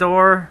next to the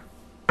door?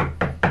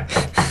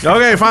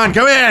 Okay, fine.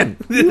 Come in.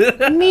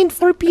 Need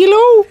for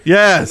pillow?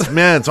 Yes,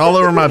 man. It's all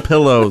over my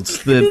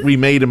pillows that we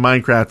made in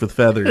Minecraft with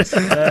feathers.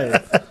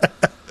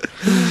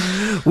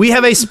 We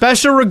have a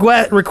special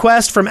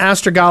request from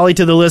Astrogali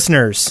to the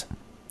listeners.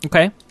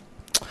 Okay.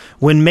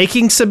 when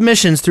making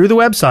submissions through the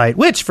website,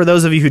 which, for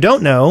those of you who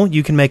don't know,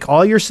 you can make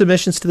all your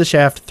submissions to the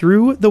Shaft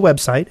through the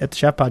website at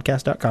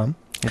theshaftpodcast.com.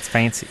 It's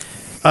fancy.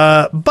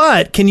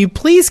 But can you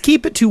please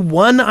keep it to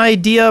one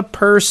idea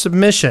per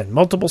submission?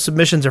 Multiple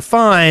submissions are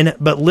fine,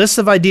 but lists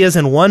of ideas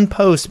in one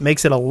post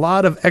makes it a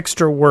lot of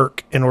extra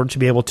work in order to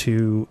be able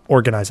to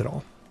organize it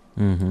all.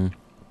 Mm-hmm.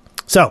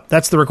 So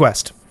that's the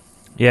request.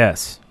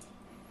 Yes.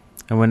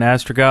 And when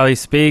Astrogali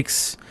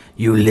speaks,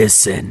 you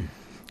listen.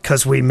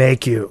 Because we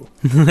make you.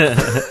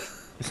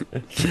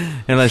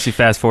 Unless you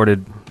fast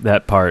forwarded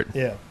that part.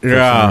 Yeah.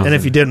 Yeah. And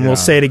if you didn't, we'll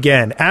say it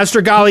again.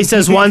 Astrogali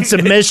says one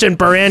submission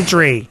per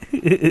entry.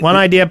 One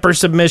idea per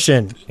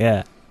submission.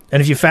 Yeah.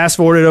 And if you fast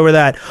forwarded over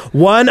that,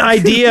 one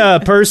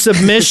idea per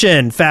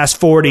submission. Fast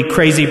forward,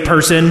 crazy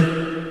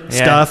person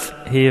stuff.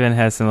 He even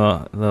has some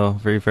little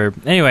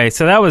reverb. Anyway,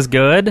 so that was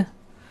good.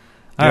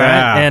 All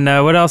right. And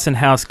what else in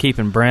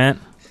housekeeping, Brent?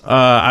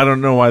 I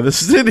don't know why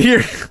this is in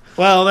here.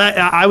 Well,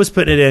 I was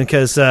putting it in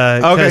because...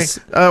 okay.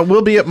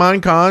 We'll be at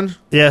Minecon.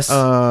 Yes.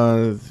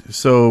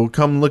 So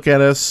come look at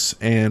us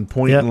and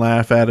point and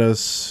laugh at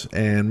us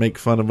and make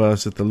fun of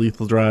us at the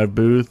Lethal Drive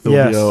booth.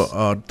 There'll be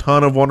a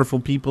ton of wonderful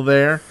people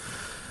there.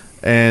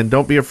 And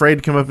don't be afraid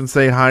to come up and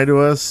say hi to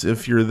us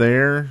if you're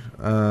there.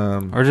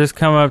 Or just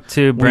come up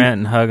to Brent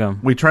and hug him.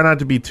 We try not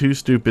to be too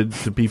stupid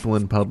to people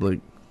in public.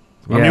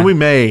 I mean, we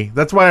may.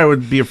 That's why I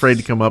would be afraid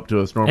to come up to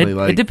us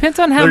normally. It depends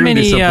on how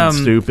many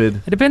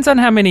stupid. It depends on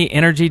how many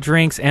energy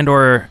drinks and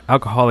or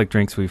alcoholic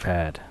drinks we've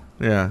had.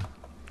 Yeah.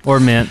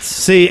 Or mints.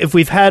 See, if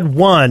we've had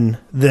one,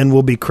 then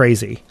we'll be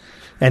crazy.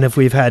 And if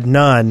we've had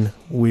none,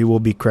 we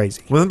will be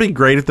crazy. Wouldn't it be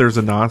great if there's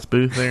a NOS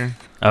booth there?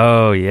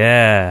 Oh,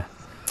 yeah.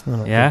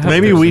 Yeah.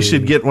 Maybe we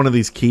should get one of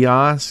these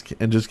kiosks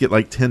and just get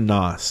like 10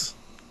 NOS.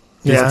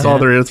 Yeah, that's all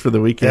there is for the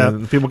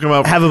weekend. People come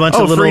up, have a bunch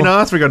of little free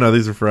NOS. We go, no,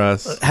 these are for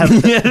us.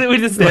 We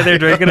just stand there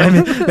drinking them.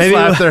 Maybe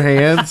slap their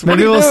hands.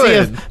 Maybe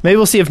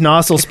we'll see if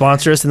NOS will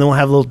sponsor us, and then we'll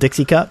have little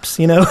Dixie cups.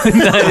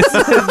 Nice,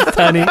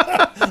 tiny,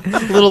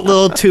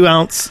 little 2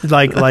 ounce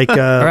like.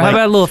 Or how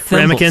about little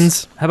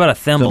ramekins? How about a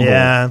thimble?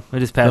 Yeah, we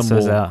just pass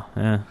those out.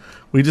 Yeah,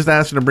 we just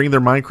asked them to bring their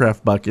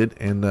Minecraft bucket,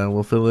 and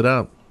we'll fill it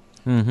up.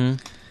 Mm-hmm.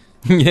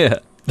 Yeah,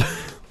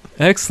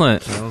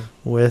 excellent.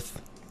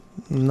 With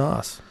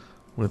NOS.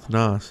 With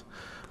NOS.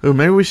 Oh,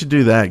 maybe we should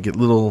do that. Get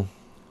little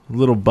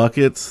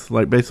buckets,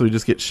 like basically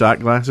just get shot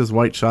glasses,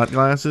 white shot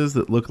glasses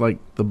that look like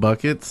the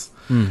buckets,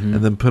 and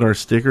then put our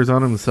stickers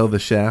on them and sell the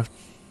Shaft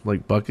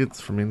like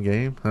buckets from in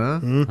game, huh?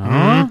 All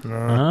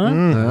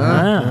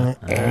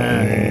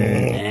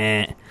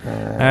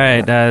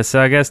right,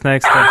 so I guess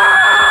next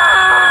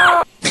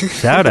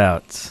shout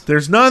outs.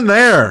 There's none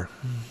there.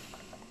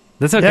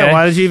 That's okay. Yeah,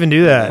 why did you even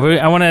do that?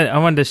 I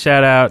wanted to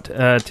shout out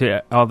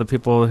to all the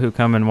people who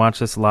come and watch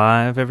us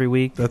live every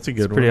week. That's a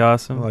good one. Pretty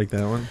awesome. I like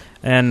that one.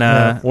 And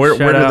where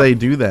do they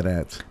do that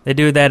at? They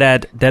do that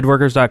at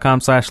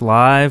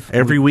deadworkers.com/live.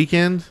 Every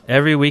weekend?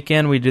 Every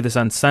weekend. We do this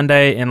on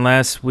Sunday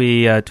unless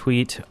we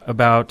tweet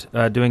about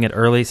doing it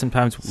early.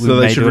 Sometimes we So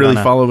may they should do it really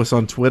on follow us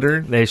on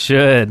Twitter? They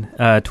should.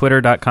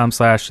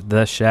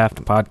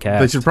 Twitter.com/theshaftpodcast.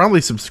 They should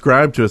probably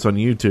subscribe to us on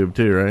YouTube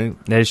too, right?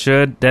 They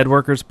should. Dead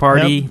Workers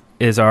Party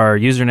is our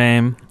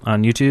username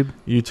on YouTube.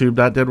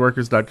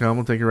 YouTube.deadworkers.com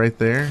will take you right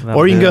there.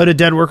 Or you can go to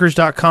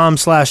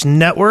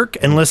deadworkers.com/network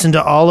and listen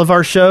to all of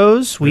our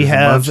shows. We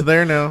have a bunch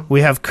there now.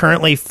 We have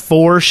currently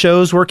 4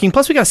 shows working.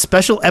 Plus, we got a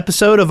special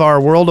episode of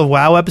our World of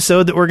WoW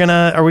episode that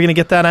are we gonna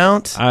get that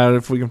out?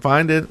 If we can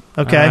find it.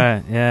 Okay.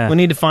 Right, yeah. We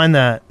need to find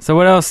that. So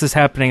what else is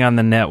happening on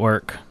the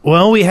network?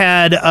 Well, we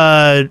had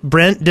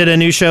Brent did a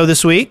new show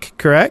this week,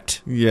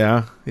 correct?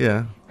 Yeah.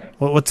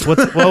 What was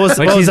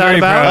that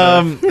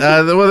about?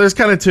 Well, there's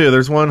kind of 2.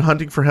 There's one,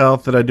 Hunting for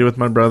Health, that I do with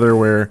my brother,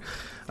 where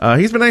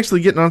he's been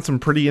actually getting on some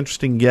pretty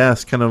interesting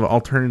guests, kind of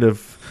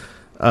alternative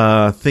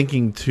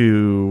thinking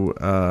to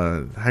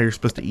how you're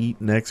supposed to eat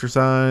and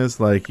exercise.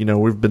 Like,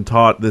 we've been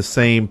taught this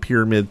same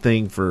pyramid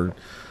thing for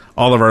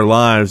all of our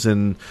lives,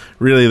 and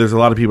really there's a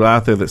lot of people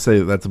out there that say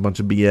that that's a bunch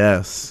of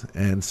BS.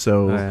 And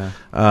so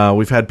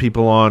we've had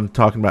people on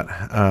talking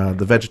about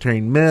the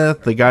vegetarian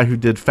myth, the guy who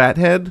did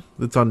Fathead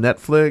that's on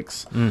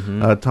Netflix,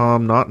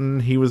 Tom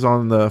Naughton, he was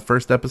on the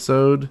first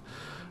episode.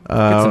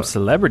 Get some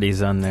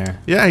celebrities on there.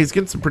 Yeah, he's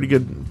getting some pretty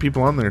good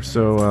people on there.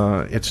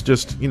 So it's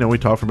just, we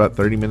talk for about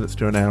 30 minutes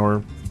to an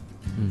hour.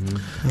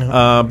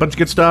 A bunch of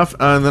good stuff.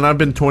 And then I've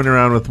been toying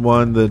around with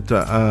one that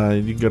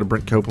you can go to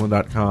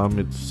BrentCopeland.com.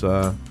 It's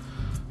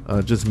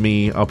just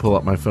me. I'll pull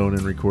up my phone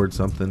and record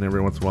something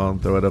every once in a while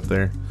and throw it up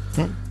there.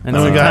 And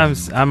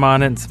sometimes I'm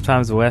on it, and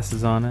sometimes Wes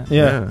is on it.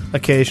 Yeah,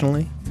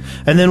 occasionally.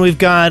 And then we've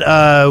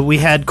got we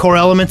had Core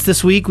Elements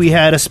this week. We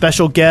had a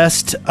special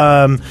guest,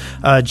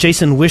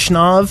 Jason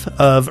Wishnov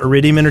of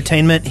Iridium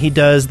Entertainment. He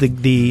does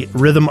the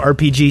rhythm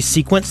RPG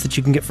sequence that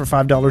you can get for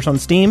 $5 on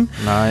Steam.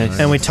 Nice.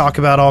 And we talk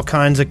about all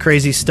kinds of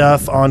crazy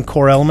stuff on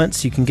Core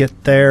Elements. You can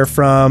get there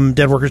from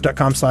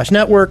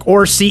deadworkers.com/network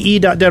or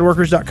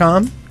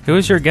ce.deadworkers.com. Who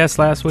was your guest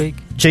last week?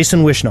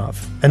 Jason Wishnov.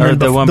 And Or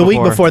then the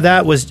week before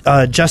that was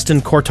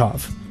Justin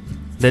Kortov.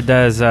 That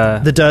does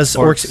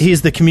Orcs.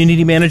 He's the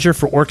community manager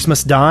for Orcs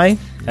Must Die.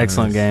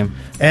 Excellent game.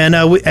 And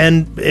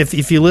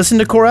if you listen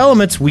to Core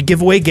Elements, we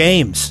give away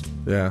games.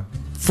 Yeah.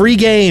 Free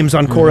games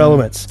on Core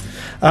Elements.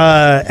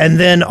 And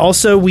then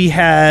also we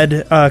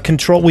had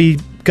Control. We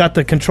got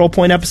the Control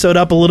Point episode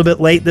up a little bit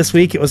late this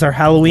week. It was our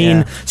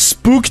Halloween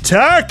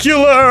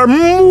spooktacular.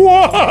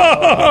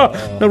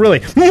 No, really.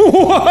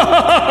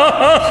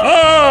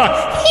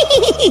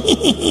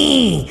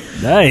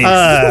 Nice.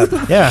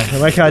 Yeah, I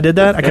like how I did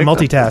that. I can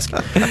multitask.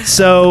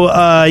 So,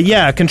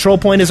 Control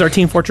Point is our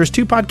Team Fortress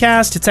 2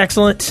 podcast. It's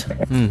excellent.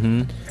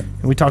 Mm-hmm.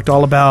 And we talked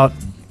all about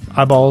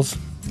eyeballs.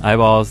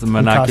 Eyeballs, the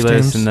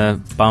Monoculus, and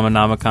the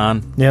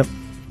Abominomicon. Yep.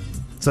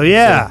 So,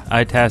 yeah.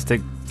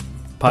 Itastic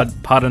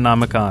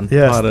Podonomicon.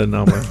 Yes.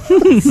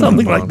 Podonomicon.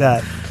 Something like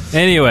that.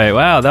 Anyway,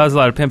 wow, that was a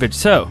lot of pimpage.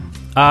 So,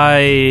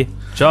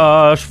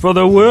 Josh for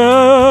the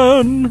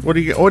win. What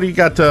do you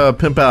got to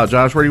pimp out,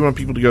 Josh? Where do you want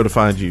people to go to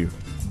find you?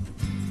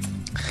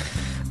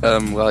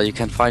 Well, you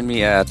can find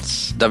me at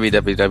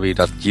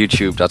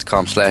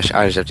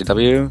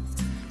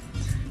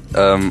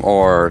www.youtube.com/IJoshFTW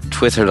or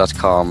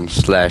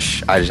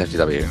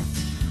twitter.com/IJoshFTW.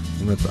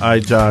 And that's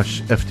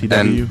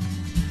IJoshFTW.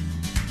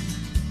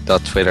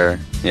 Twitter.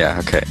 Yeah,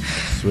 okay.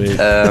 Sweet.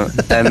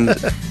 And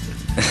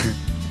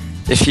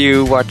if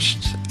you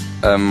watched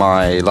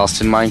my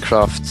Lost in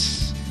Minecraft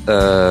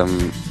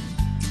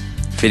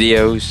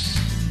videos,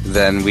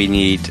 then we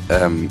need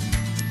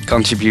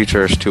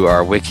contributors to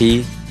our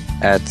wiki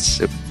at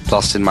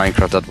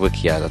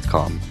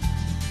lostinminecraft.wikia.com.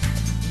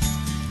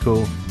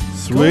 Cool.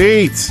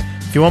 Sweet.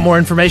 If you want more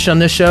information on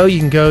this show, you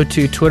can go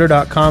to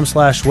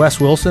twitter.com/Wes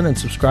Wilson and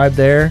subscribe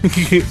there and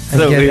get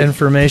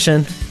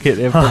information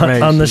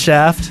on the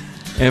Shaft.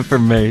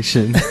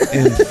 Information.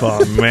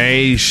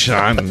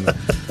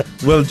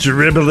 We'll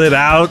dribble it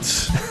out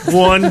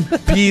one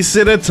piece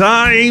at a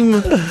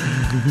time.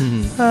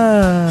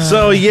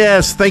 So,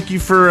 yes, thank you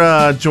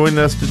for joining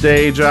us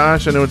today,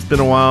 Josh. I know it's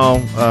been a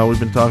while. We've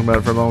been talking about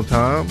it for a long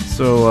time.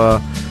 So,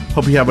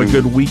 hope you have a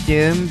good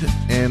weekend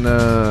and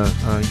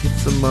get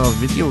some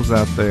videos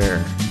out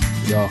there.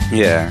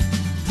 Yeah.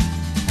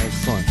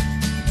 Excellent.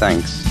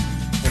 Thanks.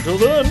 Until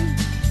then,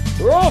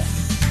 we're off.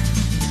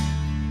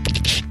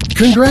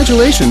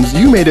 Congratulations,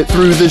 you made it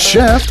through The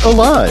Shaft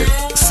alive.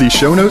 See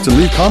show notes and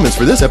leave comments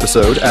for this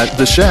episode at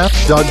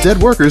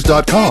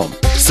theshaft.deadworkers.com.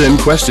 Send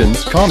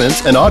questions,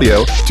 comments, and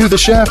audio to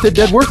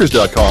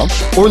theshaft@deadworkers.com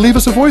or leave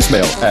us a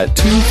voicemail at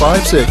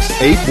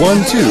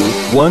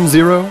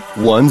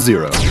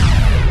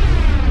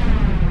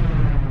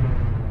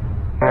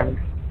 256-812-1010.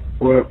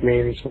 What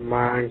means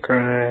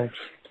Minecraft?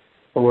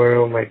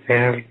 Will my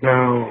family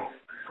know?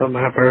 But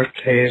my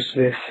birthday is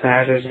this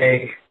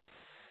Saturday,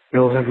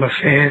 November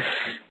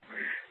 5th.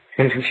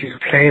 And if you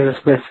could play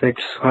this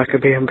message so I could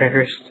be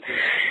embarrassed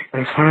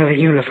in front of the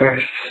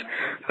universe,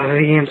 of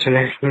the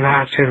internet, and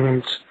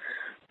iTunes,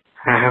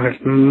 I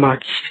would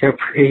much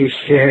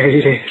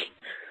appreciate it.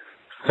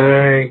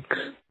 Thanks.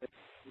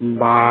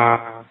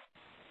 Bye.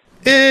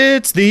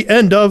 It's the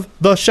end of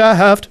The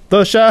Shaft.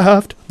 The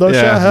Shaft. The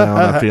Shaft. No,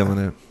 I'm not feeling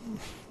it.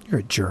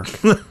 You're a jerk.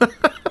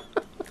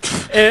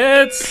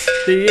 It's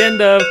the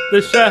end of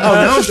the show. Oh,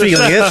 now I'm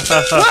feeling it.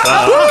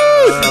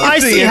 I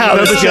see how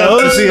this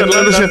goes.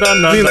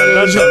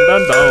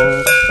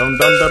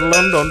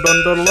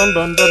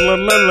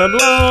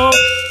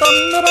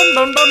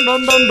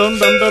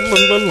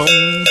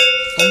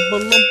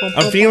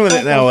 I'm feeling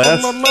it now,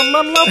 Wes. I'm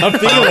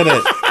feeling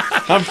it.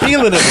 I'm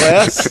feeling it,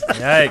 Wes.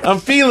 Yikes. I'm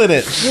feeling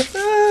it.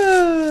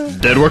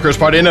 Dead Workers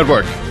Party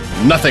Network.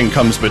 Nothing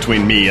comes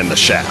between me and the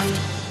Shaft.